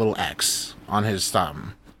 It's like a little X on his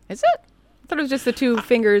thumb. Is it? I thought it was just the two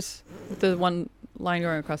fingers with the one line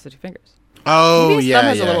going across the two fingers. Oh, Maybe his yeah, thumb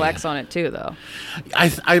has a little yeah. X on it too, though. I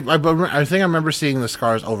think I remember seeing the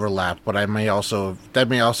scars overlap, but that may also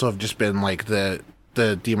have just been like the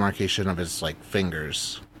demarcation of his like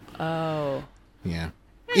fingers. Oh. Yeah.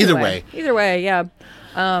 Either way, yeah.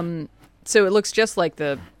 So it looks just like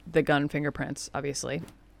the gun fingerprints, obviously.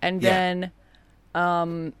 And then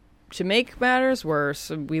to make matters worse,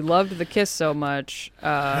 we loved the kiss so much.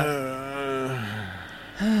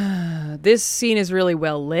 This scene is really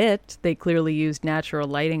well lit. They clearly used natural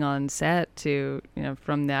lighting on set to,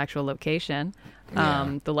 from the actual location.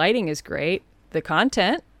 The lighting is great. The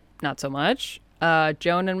content, not so much.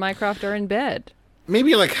 Joan and Mycroft are in bed.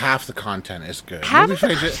 maybe like half the content is good.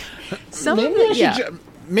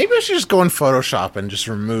 Maybe I should just go in Photoshop and just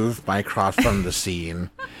remove Mycroft from the scene.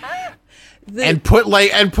 And put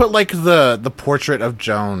the portrait of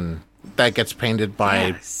Joan that gets painted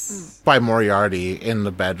by Moriarty in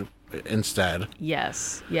the bed instead.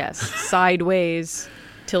 Yes. Sideways,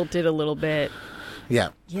 tilted a little bit. Yeah.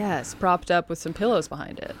 Yes, propped up with some pillows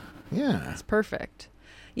behind it. Yeah. It's perfect.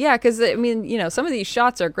 Yeah, because, I mean, some of these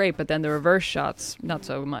shots are great, but then the reverse shots, not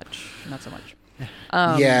so much.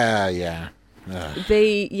 Yeah.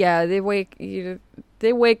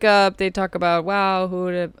 They wake up, they talk about, wow,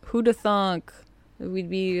 who'da thunk we'd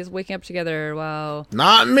be just waking up together, wow.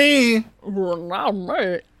 Not me. Not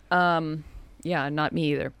me. Yeah, not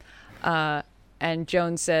me either. And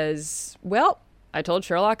Joan says, well, I told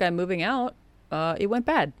Sherlock I'm moving out. It went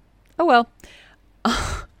bad. Oh, well.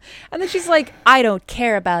 And then she's like, I don't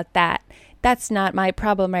care about that. That's not my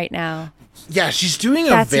problem right now. Yeah, she's doing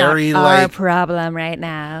That's not our problem right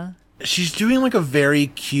now. She's doing like a very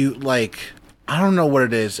cute, like, I don't know what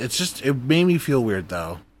it is. It made me feel weird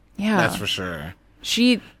though. Yeah. That's for sure.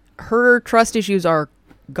 Her trust issues are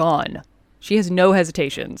gone. She has no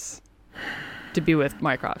hesitations to be with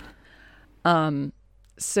Mycroft.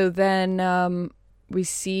 So then we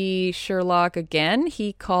see Sherlock again.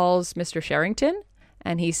 He calls Mr. Sherrington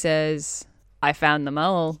and he says, I found the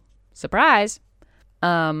mole. Surprise.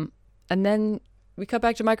 And then we cut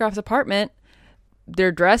back to Mycroft's apartment.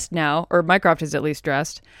 They're dressed now, or Mycroft is at least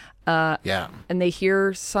dressed. Yeah. And they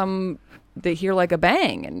hear like a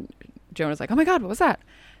bang, and Joan is like, oh my God, what was that?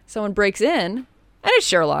 Someone breaks in, and it's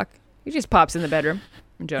Sherlock. He just pops in the bedroom.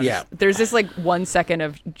 And Joan there's this like 1 second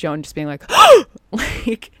of Joan just being like,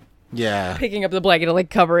 like, yeah, picking up the blanket and like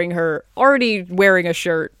covering her, already wearing a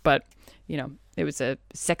shirt, but it was a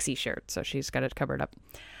sexy shirt, so she's got it covered up.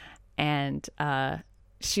 And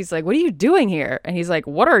she's like, what are you doing here? And he's like,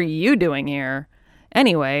 what are you doing here?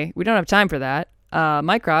 Anyway, we don't have time for that.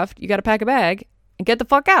 Mycroft, you got to pack a bag and get the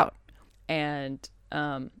fuck out. And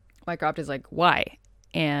Mycroft is like, why?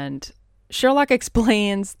 And Sherlock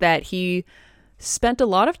explains that he spent a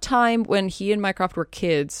lot of time when he and Mycroft were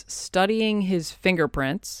kids studying his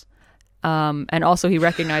fingerprints. And also he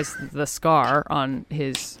recognized the scar on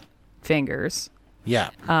his fingers.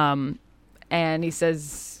 Yeah. And he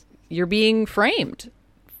says, you're being framed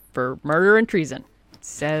for murder and treason.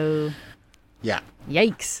 So... yeah.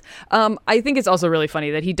 Yikes. I think it's also really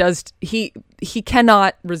funny that he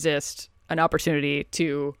cannot resist an opportunity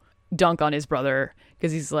to dunk on his brother,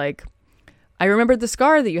 because he's like, I remembered the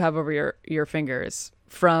scar that you have over your fingers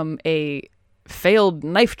from a failed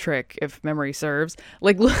knife trick, if memory serves.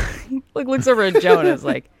 Like looks over at Joan and is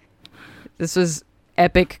like, this was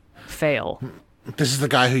epic fail. This is the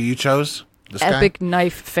guy who you chose? This Epic guy?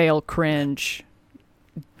 knife fail cringe.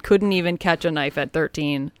 Couldn't even catch a knife at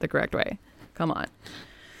 13 the correct way. Come on.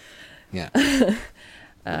 Yeah.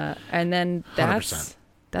 And then 100%.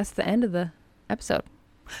 that's the end of the episode.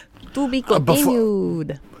 To be before-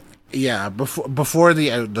 continued. Yeah, before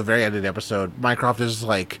the very end of the episode, Mycroft is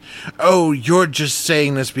like, "Oh, you're just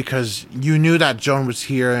saying this because you knew that Joan was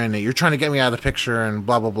here, and you're trying to get me out of the picture, and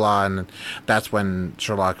blah blah blah." And that's when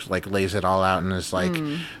Sherlock like lays it all out and is like,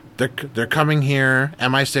 "They're coming here.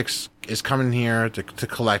 MI6 is coming here to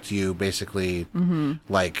collect you, basically.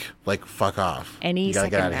 Like fuck off. Any You gotta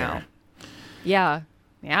second get out of now. here."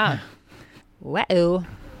 Yeah. Wow.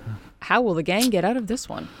 How will the gang get out of this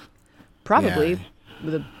one? Probably Yeah.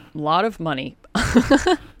 with a lot of money.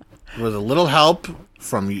 With a little help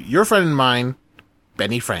from your friend and mine,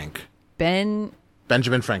 Benjamin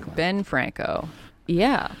Franklin. Ben Franco.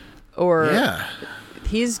 Yeah. Or Yeah,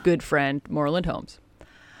 his good friend, Moreland Holmes.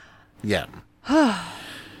 yeah.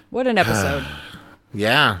 What an episode.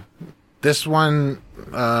 Yeah, this one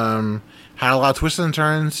had a lot of twists and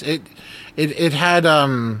turns. It had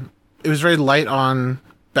it was very light on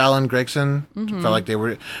Bell and Gregson. Felt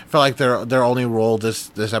like their only role this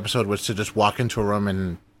episode was to just walk into a room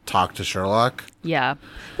and talk to Sherlock. Yeah.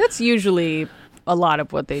 That's usually a lot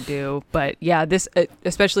of what they do. But yeah, this,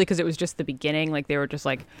 especially because it was just the beginning, like they were just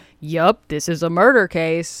like, yup, this is a murder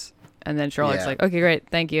case. And then Sherlock's Yeah. like, okay, great,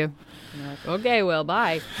 thank you. And you're like, okay, well,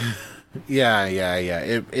 bye. Yeah.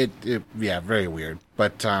 It very weird.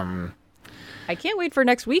 But I can't wait for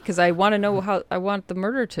next week because I want to know how I want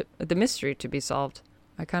the mystery to be solved.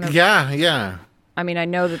 I kind of, yeah. I mean, I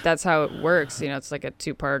know that that's how it works. You know, it's like a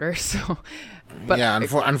two-parter. So, but Yeah,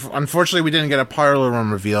 unfortunately, we didn't get a parlor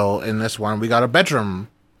room reveal in this one. We got a bedroom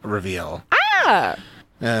reveal.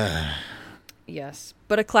 yes,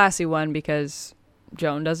 but a classy one because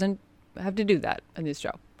Joan doesn't have to do that in this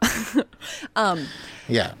show.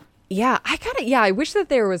 Yeah. Yeah, I wish that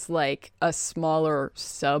there was like a smaller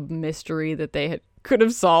sub mystery that they could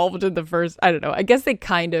have solved in the first. I don't know. I guess they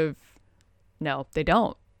kind of. No, they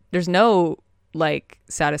don't. There's no like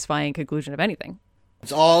satisfying conclusion of anything.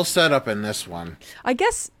 It's all set up in this one. I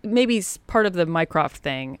guess maybe it's part of the Mycroft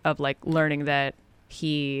thing of like learning that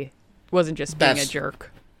he wasn't just being a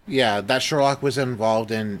jerk. Yeah, that Sherlock was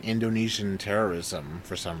involved in Indonesian terrorism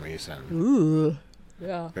for some reason. Ooh.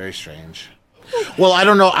 Yeah. Very strange. Well, I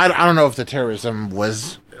don't know. I don't know if the terrorism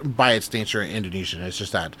was by its nature Indonesian. It's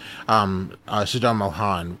just that Saddam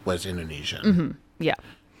Mohan was Indonesian. Yeah.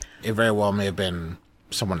 It very well may have been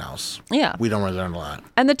someone else. Yeah. We don't really learn a lot.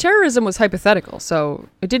 And the terrorism was hypothetical, so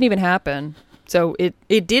it didn't even happen. So it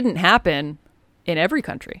didn't happen in every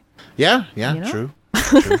country. Yeah, You know? true.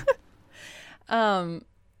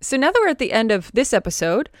 So now that we're at the end of this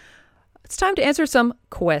episode, it's time to answer some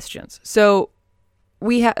questions. So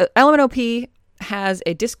we have LMNOP has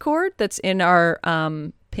a Discord that's in our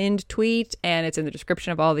pinned tweet, and it's in the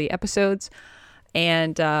description of all the episodes.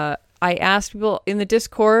 And I asked people in the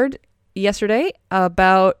Discord yesterday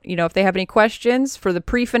about, if they have any questions for the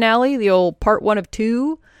pre-finale, the old part 1 of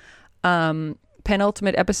 2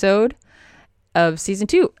 penultimate episode of season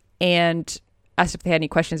 2, and asked if they had any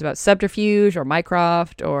questions about subterfuge or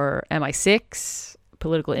Mycroft or MI6,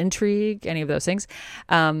 political intrigue, any of those things.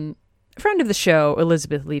 Friend of the show,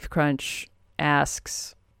 Elizabeth Leaf Crunch,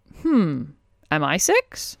 asks,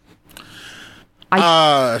 MI6?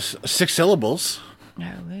 6 syllables.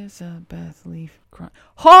 Elizabeth Leaf Crunch.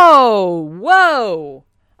 Oh, whoa!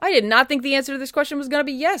 I did not think the answer to this question was going to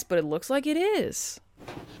be yes, but it looks like it is.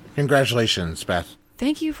 Congratulations, Beth.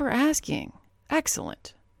 Thank you for asking.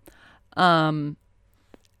 Excellent.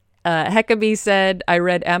 Heckabee said, I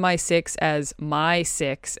read MI6 as My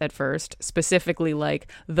 6 at first, specifically like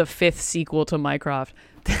the 5th sequel to Mycroft.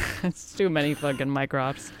 That's too many fucking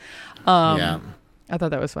Mycrofts. Yeah. I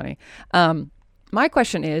thought that was funny. My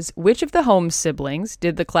question is, which of the Holmes siblings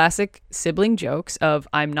did the classic sibling jokes of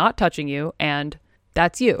I'm not touching you and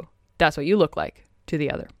that's you. That's what you look like to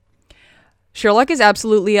the other? Sherlock is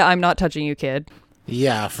absolutely a I'm not touching you kid.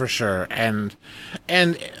 Yeah, for sure. And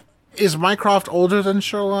is Mycroft older than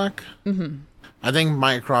Sherlock? Mm-hmm. I think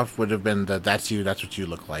Mycroft would have been the that's you, that's what you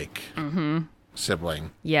look like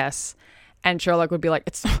sibling. Yes. And Sherlock would be like,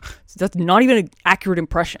 that's not even an accurate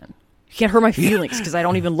impression. You can't hurt my feelings because I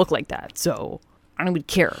don't even look like that. So I don't even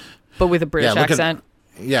care. But with a British accent.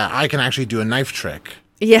 I can actually do a knife trick.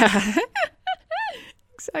 Yeah.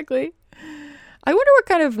 Exactly. I wonder what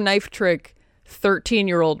kind of knife trick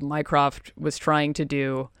 13-year-old Mycroft was trying to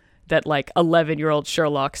do that like 11-year-old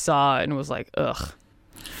Sherlock saw and was like, ugh,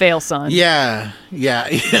 fail, son. Yeah.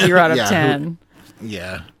 You're out of 10.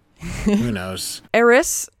 Who knows?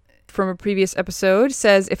 Eris from a previous episode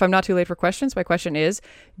says, if I'm not too late for questions, my question is,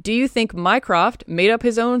 do you think Mycroft made up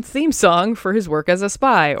his own theme song for his work as a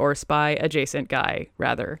spy, or spy adjacent guy,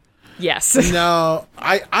 rather? Yes. No,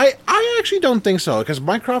 I actually don't think so, because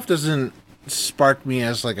Mycroft doesn't spark me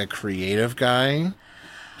as like a creative guy.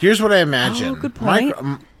 Here's what I imagine. Oh, good point.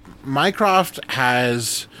 Mycroft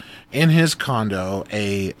has in his condo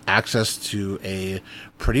access to a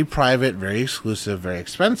pretty private, very exclusive, very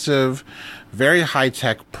expensive, very high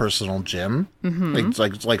tech personal gym,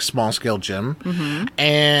 like small scale gym.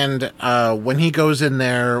 And when he goes in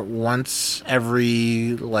there once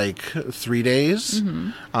every like 3 days,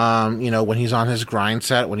 when he's on his grind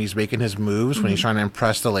set, when he's making his moves, when he's trying to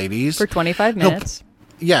impress the ladies For 25 minutes.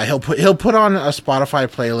 he'll put on a Spotify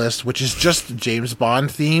playlist which is just James Bond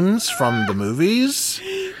themes from the movies.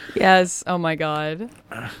 Yes. Oh my God.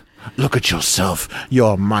 Look at yourself.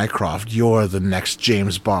 You're Mycroft. You're the next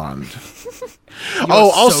James Bond.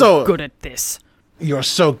 So good at this. You're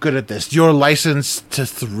so good at this. Your license to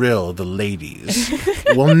thrill the ladies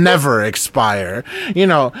will never expire.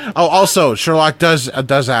 Also, Sherlock does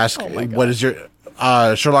ask, what is your...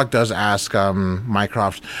 Sherlock does ask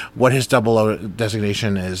Mycroft what his 00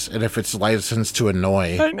 designation is, and if it's license to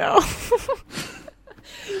annoy. I know.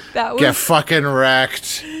 Get fucking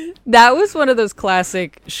wrecked. That was one of those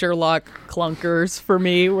classic Sherlock clunkers for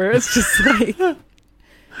me, where it's just like...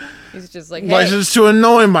 He's just like, hey, license to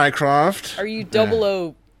annoy, Mycroft. are you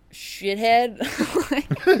 00 shithead?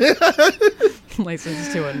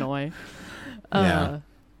 License to annoy.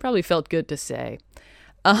 Probably felt good to say.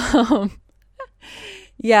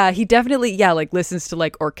 Yeah, he definitely, like listens to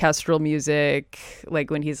like orchestral music,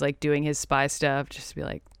 like when he's like doing his spy stuff, just to be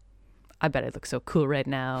like, I bet I look so cool right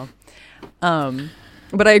now.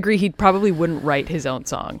 But I agree, he probably wouldn't write his own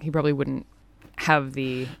song. He probably wouldn't have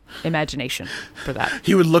the imagination for that.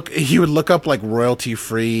 He would look up like royalty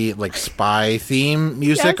free like spy theme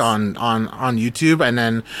music on YouTube, and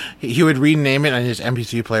then he would rename it on his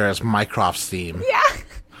MP3 player as Mycroft's theme. Yeah.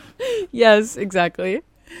 Yes, exactly.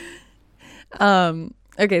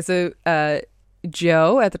 Okay, so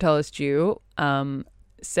Joe at the Tallest Jew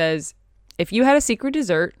says, if you had a secret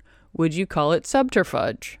dessert, would you call it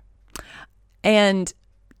subterfuge? And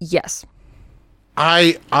yes.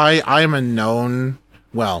 I'm a known,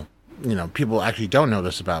 people actually don't know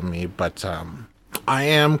this about me, but I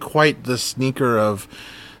am quite the sneaker of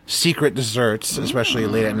secret desserts, especially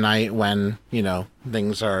late at night when,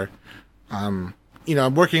 things are, I'm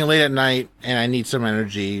working late at night and I need some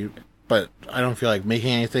energy, but I don't feel like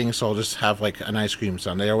making anything, so I'll just have like an ice cream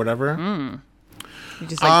sundae or whatever. You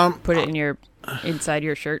just like put it in inside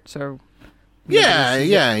your shirt, so...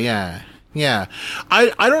 Yeah.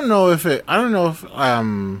 I don't know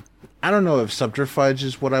if subterfuge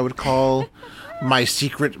is what I would call my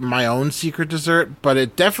own secret dessert, but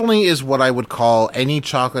it definitely is what I would call any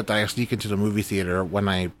chocolate that I sneak into the movie theater when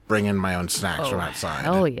I bring in my own snacks from outside.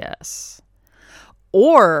 Oh yes.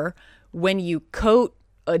 Or when you coat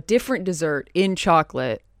a different dessert in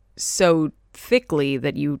chocolate so thickly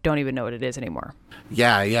that you don't even know what it is anymore.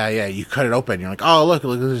 Yeah. You cut it open. You're like, oh, look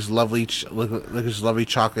at this lovely, look at this lovely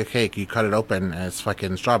chocolate cake. You cut it open, and it's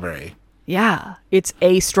fucking strawberry. Yeah, it's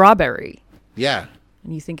a strawberry. Yeah.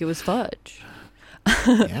 And you think it was fudge.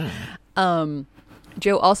 Yeah.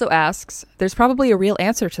 Joe also asks, there's probably a real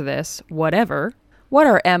answer to this. Whatever. What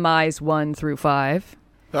are MIs 1 through 5?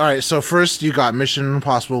 All right, so first you got Mission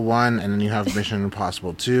Impossible 1, and then you have Mission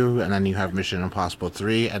Impossible 2, and then you have Mission Impossible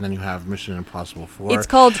 3, and then you have Mission Impossible 4. It's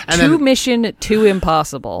called Mission 2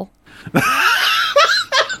 Impossible.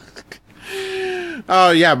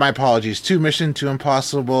 Oh, yeah, my apologies. 2 Mission, 2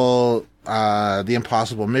 Impossible, The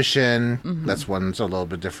Impossible Mission. Mm-hmm. That's one's a little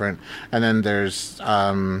bit different. And then there's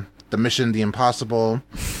the Mission, The Impossible,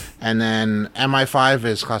 and then MI5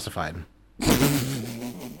 is classified.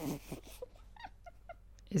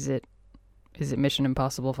 Is it Mission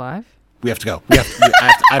Impossible 5? We have to go. I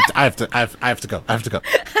have to go.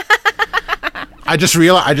 I just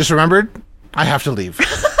remembered I have to leave.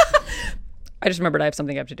 I just remembered I have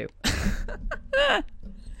something I have to do.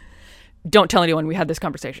 Don't tell anyone we had this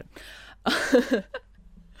conversation.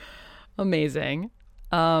 Amazing.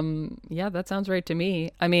 Yeah, that sounds right to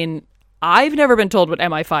me. I mean, I've never been told what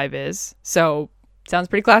MI5 is, so sounds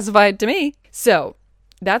pretty classified to me. So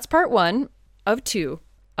that's part 1 of 2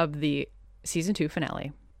 of the season 2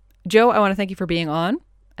 finale. Joe, I want to thank you for being on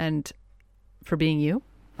and for being you.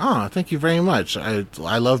 Oh, thank you very much. I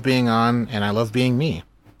love being on, and I love being me.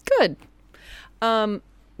 Good.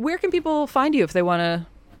 Where can people find you if they want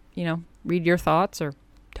to, read your thoughts or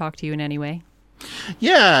talk to you in any way?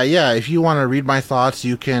 Yeah. If you want to read my thoughts,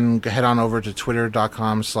 you can head on over to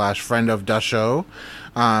twitter.com/friendoftheshow.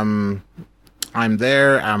 I'm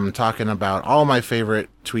there. I'm talking about all my favorite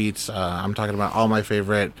tweets. I'm talking about all my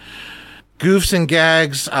favorite goofs and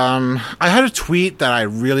gags. I had a tweet that I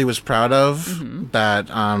really was proud of that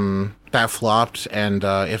flopped, and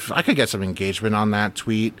if I could get some engagement on that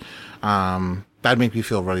tweet, that'd make me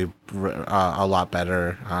feel really a lot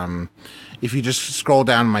better. If you just scroll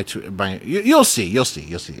down you'll see.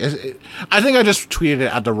 I think I just tweeted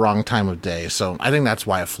it at the wrong time of day, so I think that's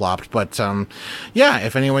why it flopped. But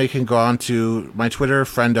if anyone can go on to my Twitter,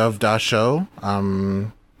 friend of the show,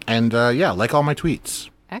 and like all my tweets.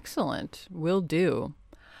 Excellent. Will do.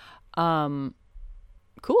 Cool.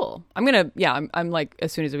 I'm like,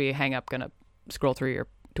 as soon as we hang up, gonna scroll through your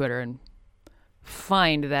Twitter and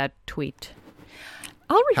find that tweet.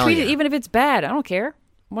 I'll retweet it even if it's bad. I don't care.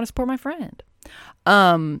 I want to support my friend.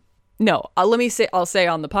 No, I'll say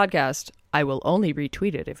on the podcast, I will only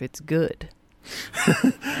retweet it if it's good.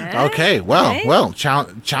 Okay, well,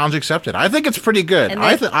 challenge accepted. I think it's pretty good.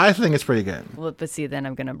 I think it's pretty good. Well, but see, then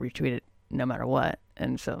I'm gonna retweet it no matter what,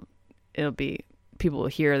 and so people will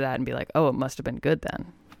hear that and be like, "Oh, it must have been good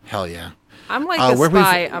then." Hell yeah! I'm like a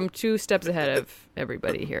spy. I'm 2 steps ahead of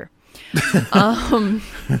everybody here.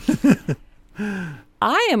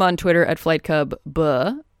 I am on Twitter at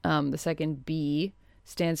FlightCubB. The second B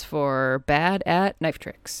stands for Bad at Knife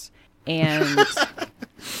Tricks. And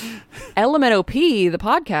LMNOP, the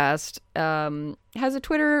podcast, has a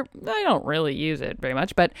Twitter. I don't really use it very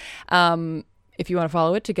much, but if you want to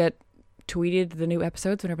follow it to get tweeted the new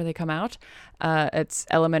episodes whenever they come out, it's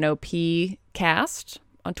LMNOP Cast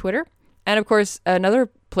on Twitter. And of course, another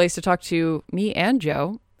place to talk to me and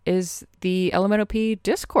Joe is the LMNOP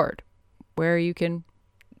Discord, where you can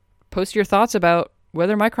post your thoughts about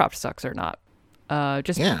whether Mycroft sucks or not.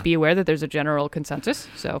 Be aware that there's a general consensus.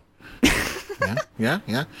 So, yeah.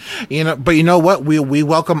 But you know what? We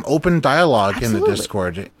welcome open dialogue Absolutely. In the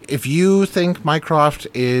Discord. If you think Mycroft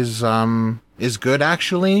is good,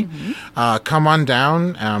 actually, come on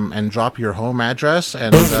down and drop your home address,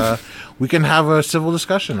 and we can have a civil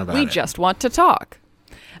discussion about it. We just want to talk.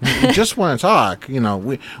 We just want to talk.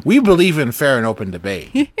 We believe in fair and open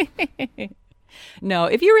debate. No,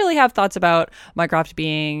 if you really have thoughts about Mycroft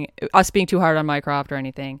being too hard on Mycroft or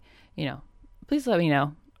anything, please let me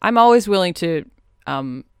know. I'm always willing to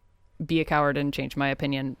be a coward and change my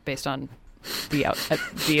opinion based on the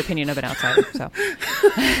opinion of an outsider. So,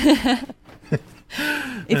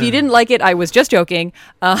 if you didn't like it, I was just joking.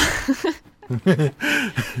 The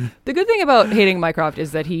good thing about hating Mycroft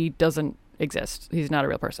is that he doesn't exist. He's not a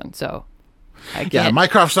real person. So,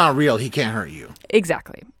 Mycroft's not real. He can't hurt you.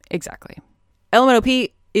 Exactly.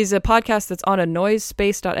 LMNOP is a podcast that's on a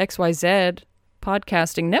Noisepace.xyz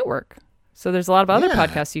podcasting network. So there's a lot of other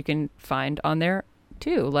podcasts you can find on there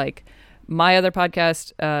too, like my other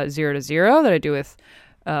podcast, 0 to 0, that I do with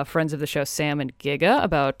friends of the show Sam and Giga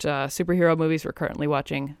about superhero movies. We're currently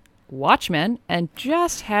watching Watchmen and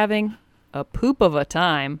just having a poop of a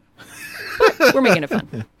time. But we're making it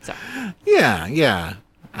fun. So Yeah,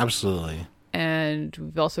 absolutely. And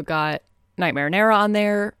we've also got Night Marinara on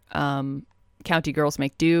there. County Girls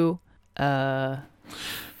Make Do, Fear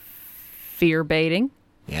Baiting.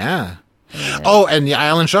 Yeah. Oh, and the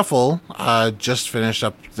Island Shuffle just finished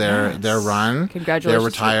up their run. Congratulations. They're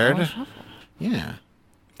retired. Yeah.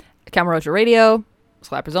 Camarocha Radio,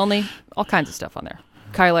 Slappers Only, all kinds of stuff on there.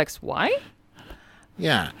 Kylex, why?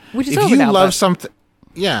 Yeah. Which is if over you now, love but... something,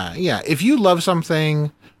 yeah. If you love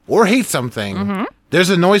something or hate something,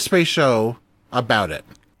 there's a Noise Space show about it.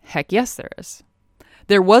 Heck yes, there is.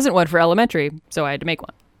 There wasn't one for Elementary, so I had to make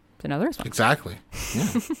one. So now there is one. Exactly.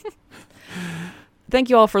 Yeah. Thank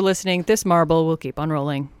you all for listening. This marble will keep on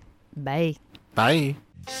rolling. Bye. Bye.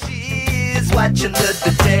 She's watching the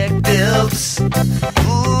detectives.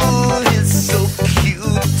 Ooh, he's so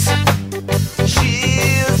cute.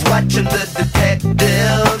 She's watching the detectives.